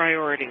that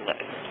priority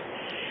list.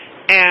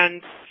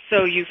 And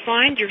so you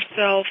find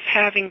yourself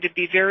having to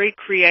be very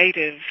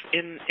creative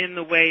in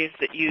the ways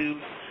that you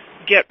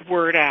get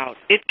word out.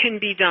 It can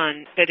be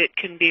done, but it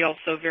can be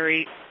also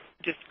very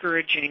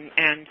discouraging.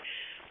 And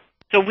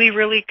So we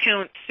really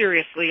count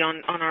seriously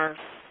on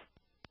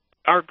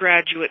our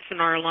graduates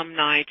and our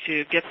alumni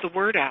to get the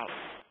word out.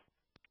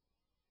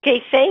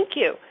 Okay, thank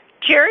you.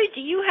 Jerry,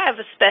 do you have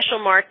a special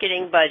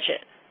marketing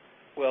budget?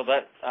 Well,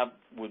 I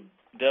would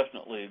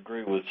definitely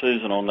agree with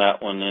Susan on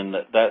that one, and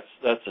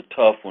that's a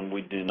tough one.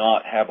 We do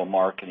not have a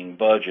marketing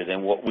budget,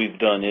 and what we've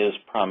done is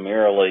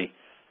primarily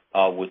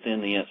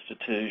within the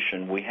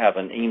institution, we have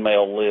an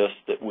email list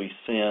that we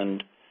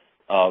send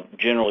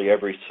generally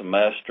every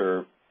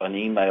semester, an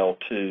email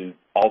to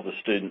all the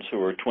students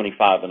who are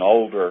 25 and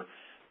older,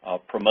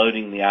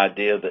 promoting the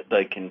idea that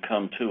they can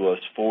come to us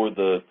for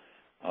the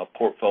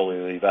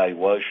portfolio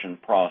evaluation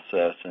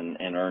process and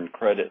earn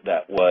credit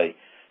that way.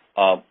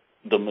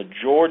 The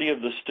majority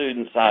of the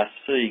students I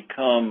see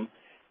come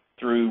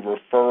through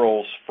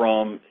referrals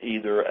from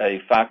either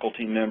a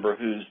faculty member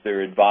who's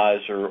their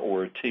advisor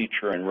or a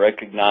teacher and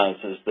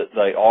recognizes that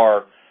they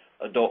are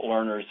adult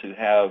learners who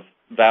have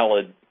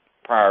valid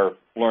prior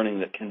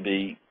learning that can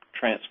be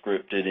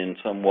transcribed in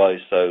some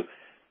way. So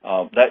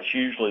that's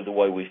usually the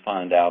way we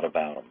find out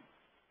about them.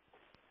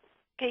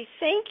 Okay,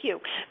 thank you.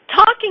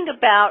 Talking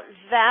about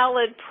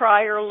valid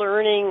prior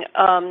learning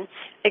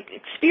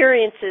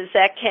experiences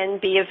that can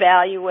be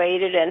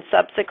evaluated and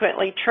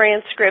subsequently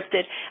transcribed,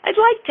 I'd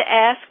like to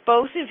ask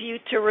both of you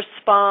to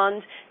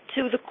respond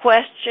to the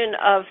question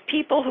of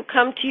people who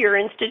come to your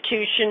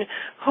institution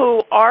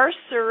who are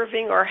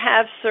serving or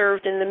have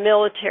served in the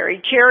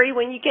military. Jerry,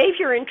 when you gave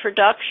your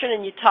introduction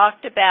and you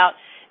talked about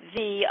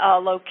the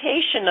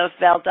location of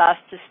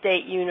Valdosta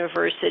State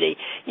University,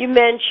 you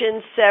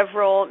mentioned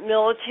several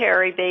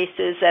military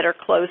bases that are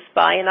close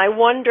by, and I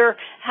wonder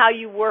how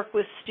you work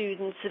with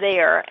students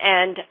there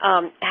and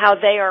how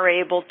they are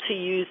able to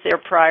use their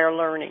prior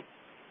learning.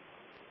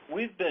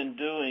 We've been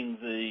doing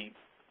the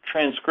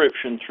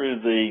transcription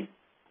through the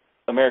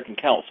American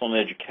Council on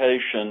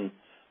Education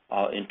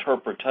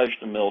interpretation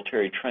of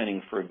military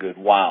training for a good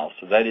while,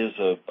 so that is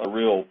a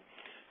real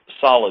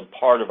solid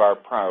part of our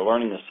prior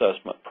learning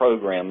assessment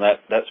program.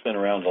 That's been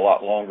around a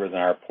lot longer than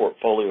our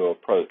portfolio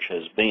approach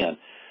has been.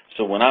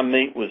 So when I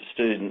meet with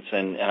students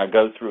and I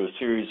go through a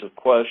series of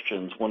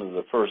questions, one of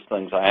the first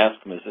things I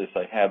ask them is if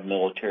they have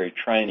military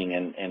training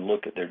and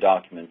look at their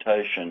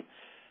documentation.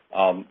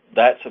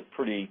 That's a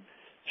pretty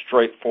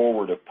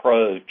straightforward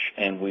approach,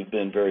 and we've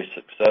been very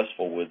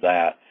successful with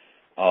that.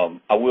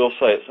 I will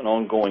say it's an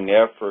ongoing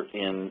effort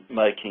in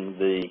making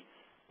the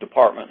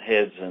department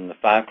heads and the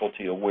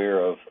faculty aware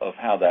of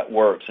how that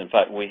works. In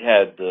fact, we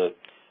had the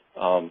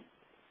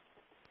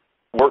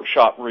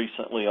workshop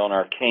recently on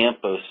our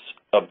campus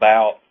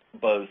about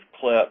both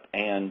CLEP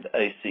and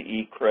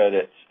ACE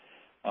credits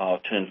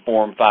to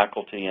inform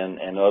faculty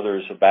and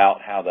others about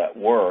how that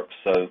works.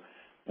 So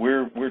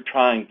we're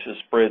trying to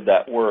spread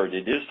that word.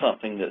 It is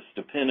something that's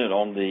dependent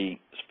on the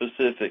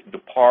specific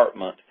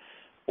department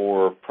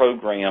or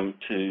program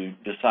to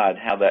decide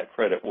how that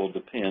credit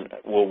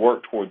will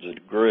work towards a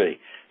degree.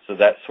 So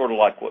that's sort of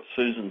like what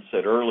Susan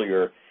said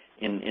earlier.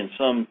 In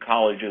some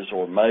colleges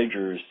or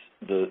majors,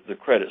 the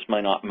credits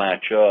may not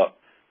match up,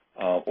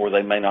 or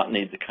they may not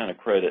need the kind of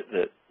credit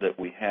that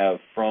we have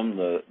from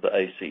the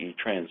ACE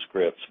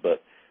transcripts.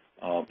 But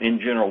in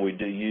general, we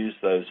do use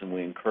those, and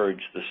we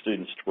encourage the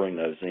students to bring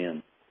those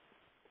in.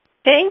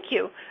 Thank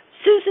you.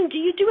 Susan, do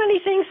you do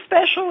anything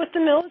special with the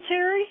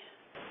military?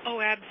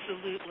 Oh,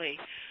 absolutely.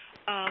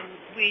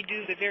 We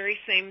do the very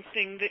same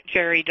thing that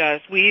Jerry does.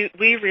 We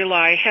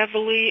rely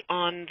heavily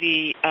on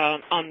the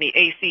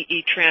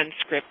ACE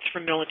transcripts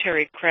for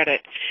military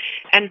credit,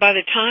 and by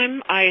the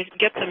time I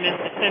get them in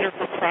the Center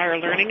for Prior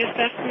Learning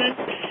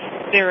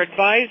Assessment, their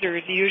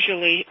advisors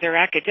their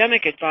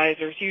academic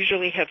advisors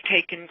usually have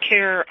taken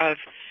care of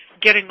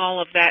getting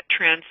all of that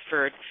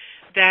transferred.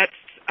 That's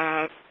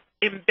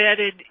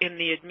embedded in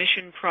the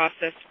admission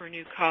process for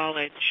new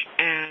college,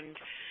 and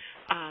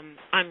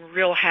I'm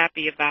real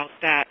happy about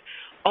that.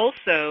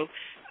 Also,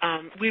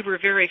 we were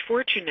very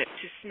fortunate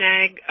to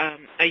snag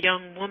a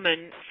young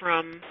woman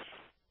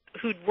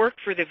who'd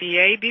worked for the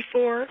VA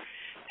before,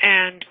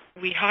 and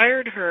we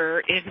hired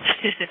her in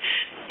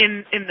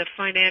the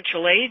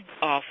financial aid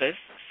office.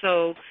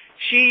 So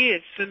she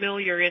is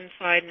familiar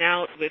inside and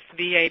out with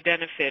VA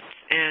benefits,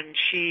 and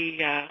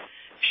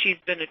she's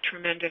been a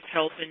tremendous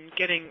help in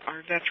getting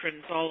our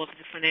veterans all of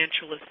the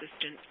financial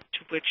assistance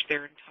to which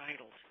they're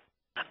entitled.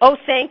 Oh,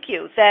 thank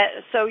you.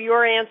 So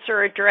your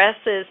answer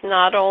addresses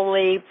not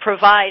only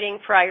providing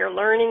prior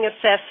learning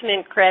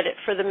assessment credit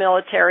for the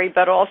military,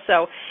 but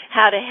also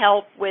how to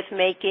help with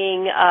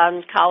making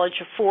college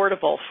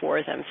affordable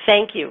for them.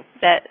 Thank you.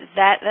 That's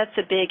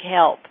a big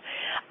help.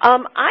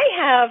 I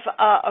have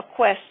a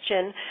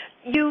question.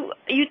 You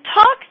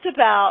talked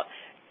about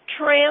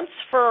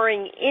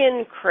transferring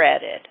in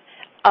credit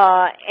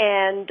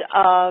and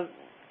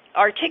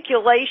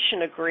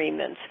articulation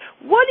agreements.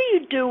 What do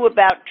you do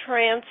about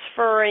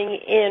transferring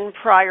in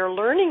prior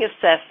learning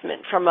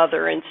assessment from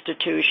other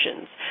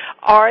institutions?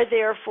 Are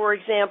there, for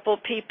example,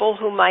 people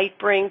who might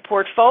bring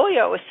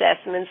portfolio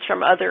assessments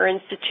from other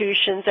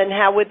institutions, and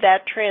how would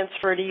that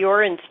transfer to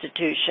your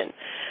institution?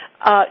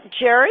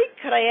 Jerry,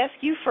 could I ask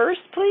you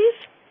first, please?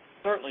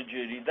 Certainly,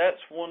 Judy.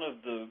 That's one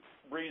of the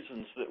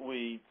reasons that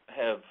we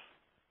have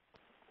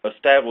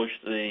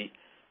established the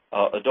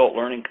Adult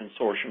Learning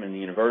Consortium in the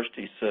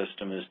university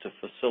system, is to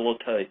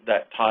facilitate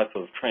that type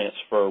of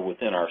transfer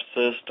within our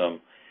system.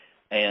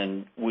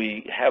 And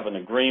we have an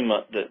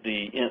agreement that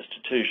the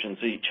institutions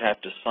each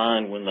have to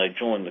sign when they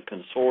join the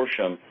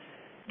consortium,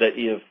 that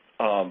if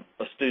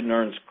a student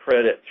earns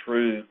credit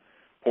through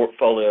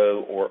portfolio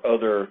or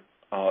other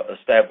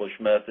established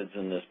methods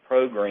in this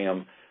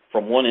program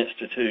from one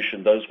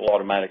institution, those will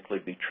automatically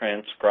be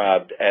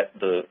transcribed at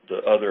the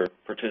other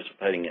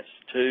participating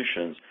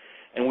institutions.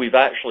 And we've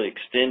actually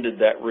extended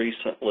that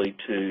recently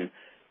to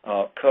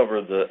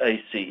cover the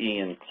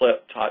ACE and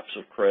CLEP types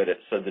of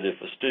credits, so that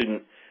if a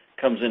student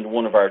comes into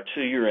one of our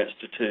two-year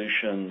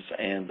institutions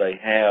and they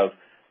have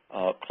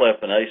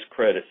CLEP and ACE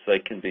credits, they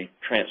can be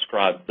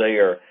transcribed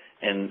there,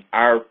 and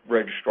our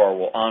registrar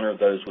will honor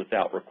those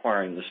without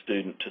requiring the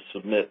student to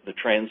submit the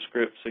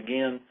transcripts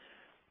again.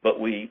 But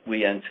we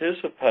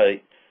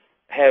anticipate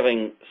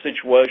having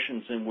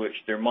situations in which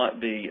there might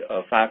be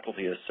a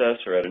faculty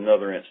assessor at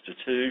another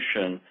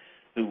institution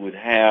who would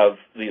have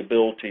the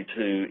ability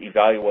to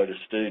evaluate a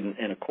student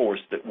in a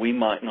course that we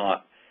might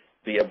not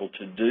be able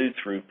to do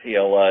through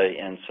PLA,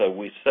 and so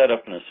we set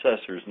up an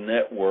assessors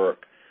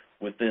network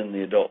within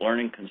the Adult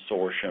Learning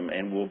Consortium,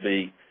 and we'll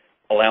be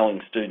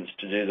allowing students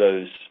to do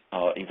those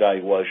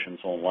evaluations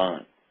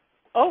online.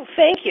 Oh,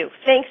 thank you.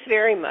 Thanks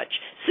very much.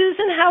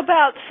 Susan, how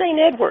about St.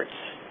 Edward's?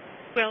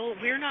 Well,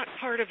 we're not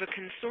part of a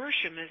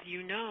consortium, as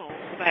you know,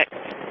 but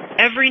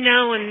every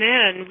now and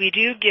then we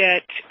do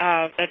get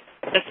a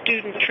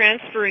student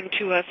transferring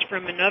to us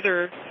from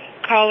another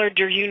college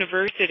or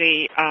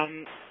university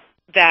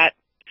that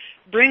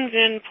brings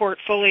in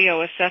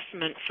portfolio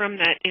assessment from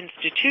that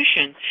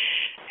institution.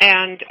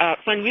 And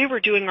when we were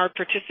doing our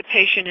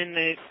participation in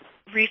the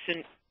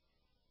recent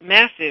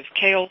massive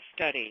CALE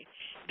study,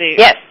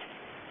 yes,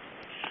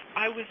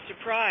 I was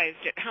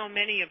surprised at how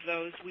many of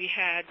those we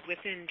had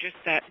within just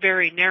that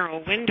very narrow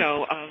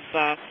window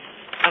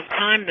of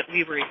time that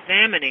we were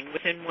examining.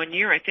 Within 1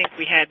 year, I think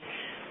we had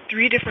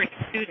 3 different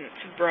students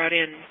who brought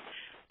in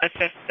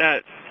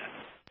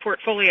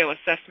portfolio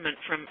assessment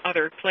from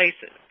other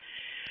places.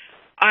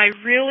 I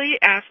really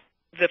asked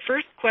the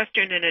first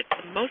question, and it's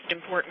the most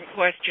important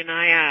question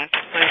I ask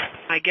when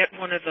I get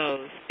one of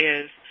those,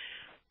 is,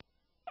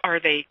 are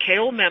they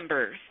CALE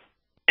members,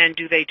 and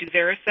do they do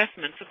their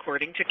assessments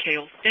according to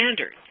CALE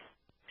standards?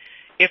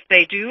 If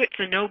they do, it's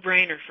a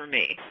no-brainer for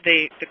me.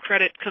 The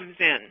credit comes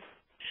in,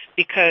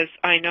 because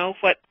I know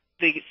what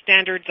the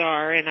standards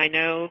are, and I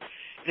know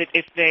that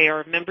if they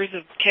are members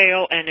of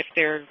CALE and if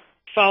they're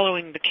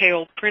following the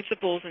CALE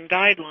principles and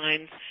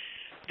guidelines,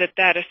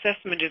 that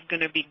assessment is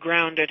going to be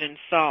grounded and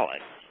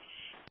solid.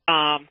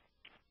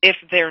 If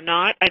they're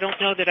not, I don't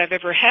know that I've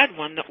ever had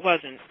one that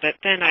wasn't, but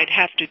then I'd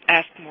have to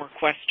ask more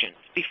questions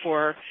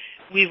before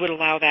we would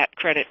allow that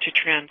credit to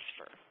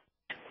transfer.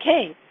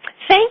 Okay.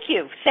 Thank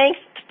you. Thanks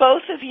to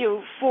both of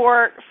you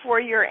for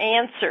your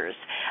answers.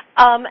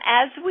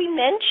 As we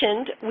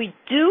mentioned, we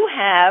do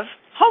have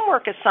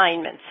homework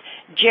assignments.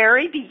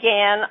 Jerry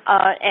began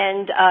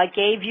and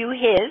gave you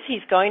his.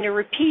 He's going to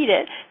repeat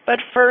it. But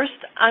first,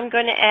 I'm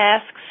going to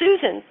ask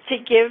Susan to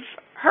give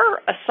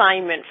her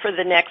assignment for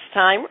the next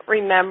time.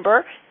 Remember,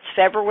 it's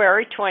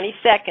February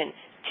 22nd,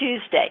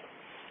 Tuesday.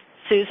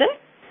 Susan?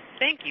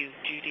 Thank you,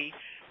 Judy.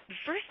 The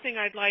first thing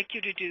I'd like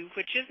you to do,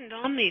 which isn't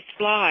on the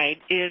slide,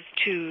 is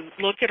to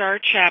look at our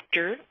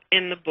chapter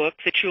in the book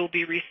that you'll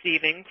be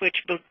receiving,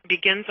 which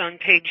begins on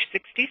page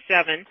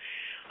 67,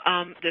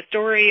 the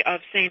story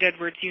of St.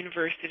 Edward's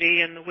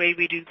University and the way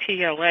we do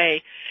PLA,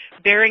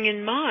 bearing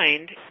in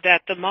mind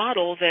that the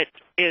model that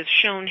is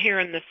shown here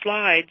in the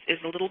slides is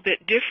a little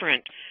bit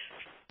different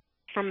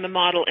from the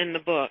model in the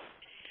book.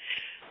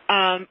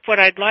 What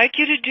I'd like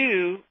you to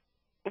do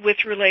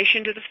with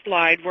relation to the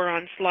slide, we're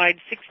on slide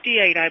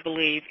 68, I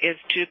believe, is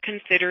to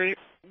consider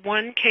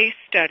one case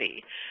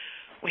study.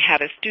 We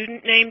have a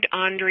student named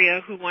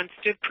Andrea who wants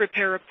to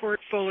prepare a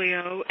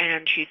portfolio,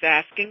 and she's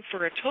asking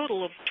for a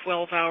total of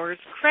 12 hours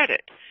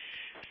credit.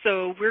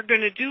 So we're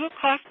going to do a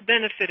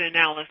cost-benefit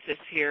analysis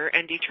here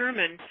and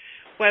determine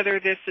whether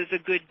this is a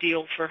good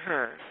deal for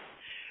her.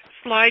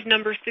 Slide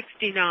number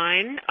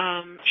 69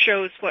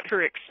 shows what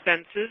her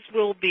expenses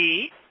will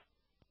be.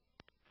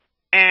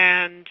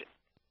 And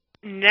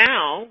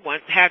now,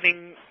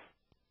 having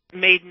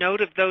made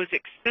note of those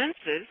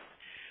expenses,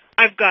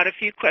 I've got a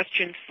few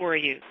questions for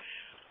you.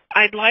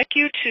 I'd like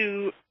you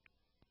to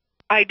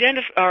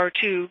identify or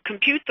to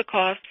compute the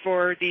cost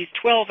for these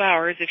 12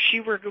 hours if she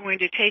were going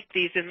to take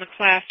these in the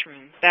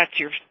classroom. That's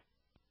your,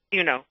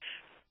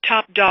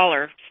 top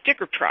dollar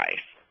sticker price.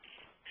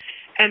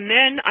 And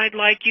then I'd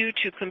like you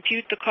to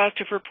compute the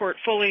cost of her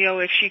portfolio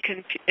if she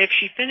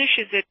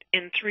finishes it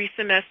in 3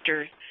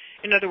 semesters.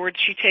 In other words,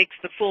 she takes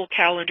the full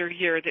calendar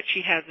year that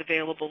she has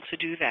available to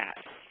do that.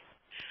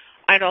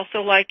 I'd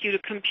also like you to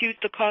compute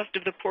the cost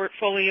of the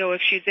portfolio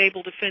if she's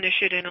able to finish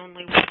it in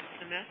only 1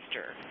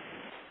 semester.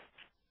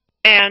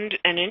 And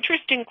an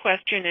interesting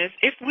question is,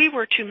 if we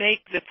were to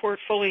make the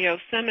portfolio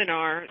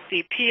seminar,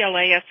 the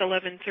PLA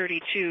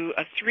S1132,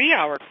 a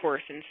 3-hour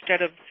course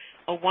instead of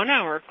a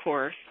 1-hour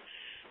course,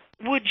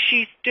 would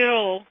she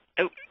still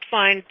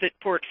find that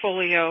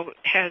portfolio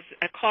has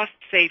a cost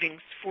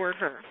savings for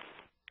her?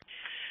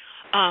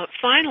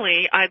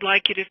 Finally, I'd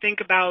like you to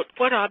think about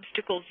what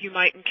obstacles you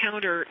might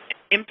encounter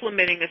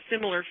implementing a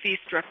similar fee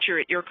structure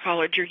at your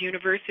college or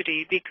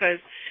university, because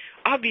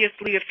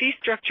obviously a fee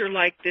structure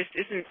like this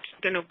isn't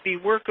going to be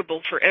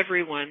workable for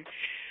everyone.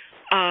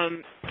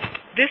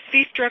 This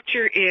fee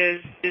structure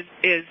is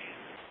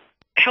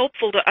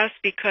helpful to us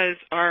because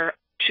our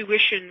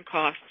tuition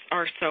costs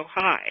are so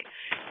high.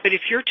 But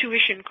if your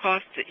tuition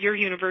costs at your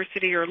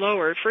university are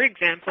lower, for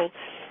example,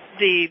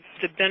 the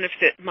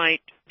benefit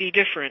might be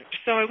different.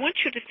 So I want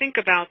you to think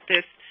about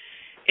this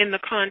in the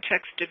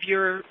context of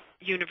your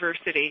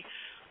university.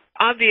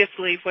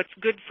 Obviously, what's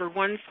good for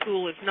one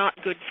school is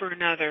not good for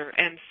another,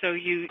 and so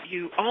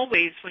you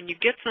always, when you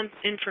get some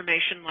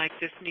information like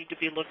this, need to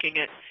be looking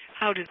at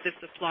how does this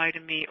apply to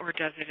me, or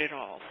does it at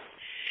all.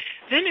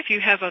 Then if you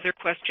have other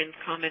questions,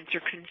 comments,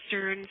 or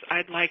concerns,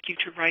 I'd like you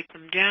to write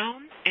them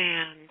down,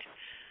 and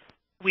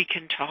we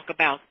can talk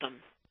about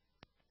them.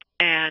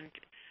 And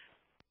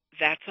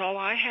that's all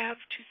I have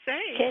to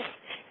say. Okay.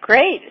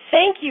 Great.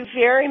 Thank you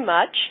very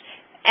much.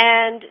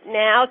 And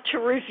now to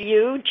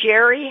review,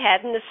 Jerry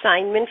had an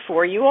assignment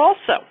for you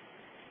also.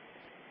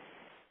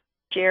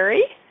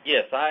 Jerry?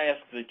 Yes, I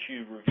asked that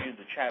you review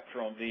the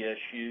chapter on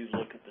VSU,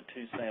 look at the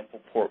 2 sample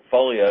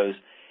portfolios,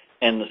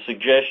 and the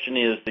suggestion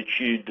is that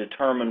you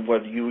determine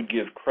whether you would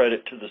give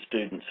credit to the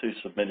students who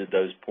submitted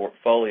those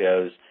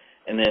portfolios,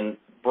 and then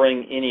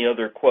bring any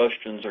other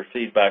questions or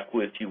feedback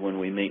with you when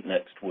we meet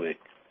next week.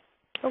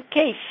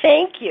 Okay,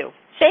 thank you.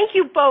 Thank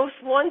you both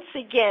once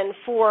again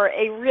for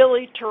a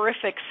really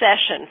terrific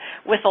session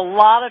with a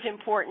lot of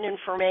important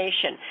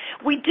information.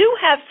 We do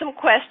have some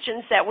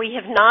questions that we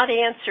have not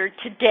answered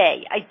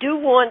today. I do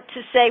want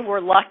to say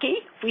we're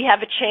lucky. We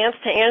have a chance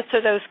to answer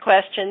those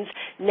questions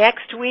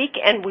next week,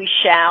 and we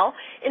shall.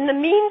 In the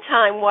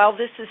meantime, while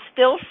this is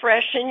still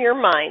fresh in your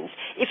minds,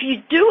 if you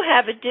do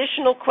have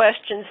additional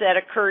questions that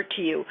occur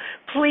to you,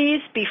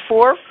 please,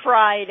 before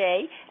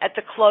Friday at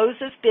the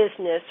close of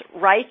business,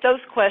 write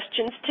those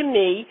questions to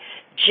me,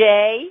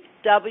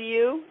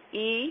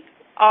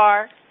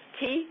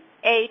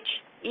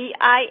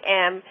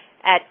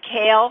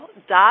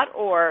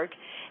 jwertheim@cale.org,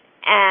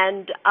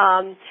 and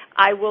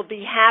I will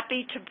be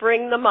happy to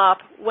bring them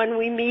up when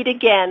we meet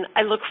again.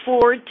 I look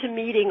forward to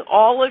meeting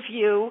all of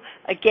you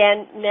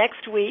again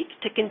next week,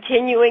 to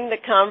continuing the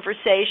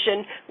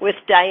conversation with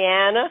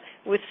Diana,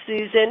 with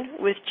Susan,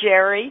 with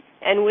Jerry,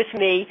 and with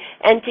me,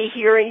 and to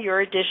hearing your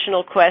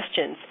additional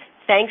questions.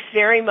 Thanks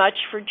very much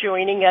for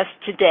joining us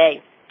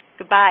today.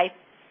 Goodbye.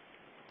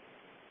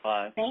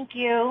 Bye. Thank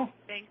you.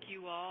 Thank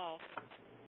you all.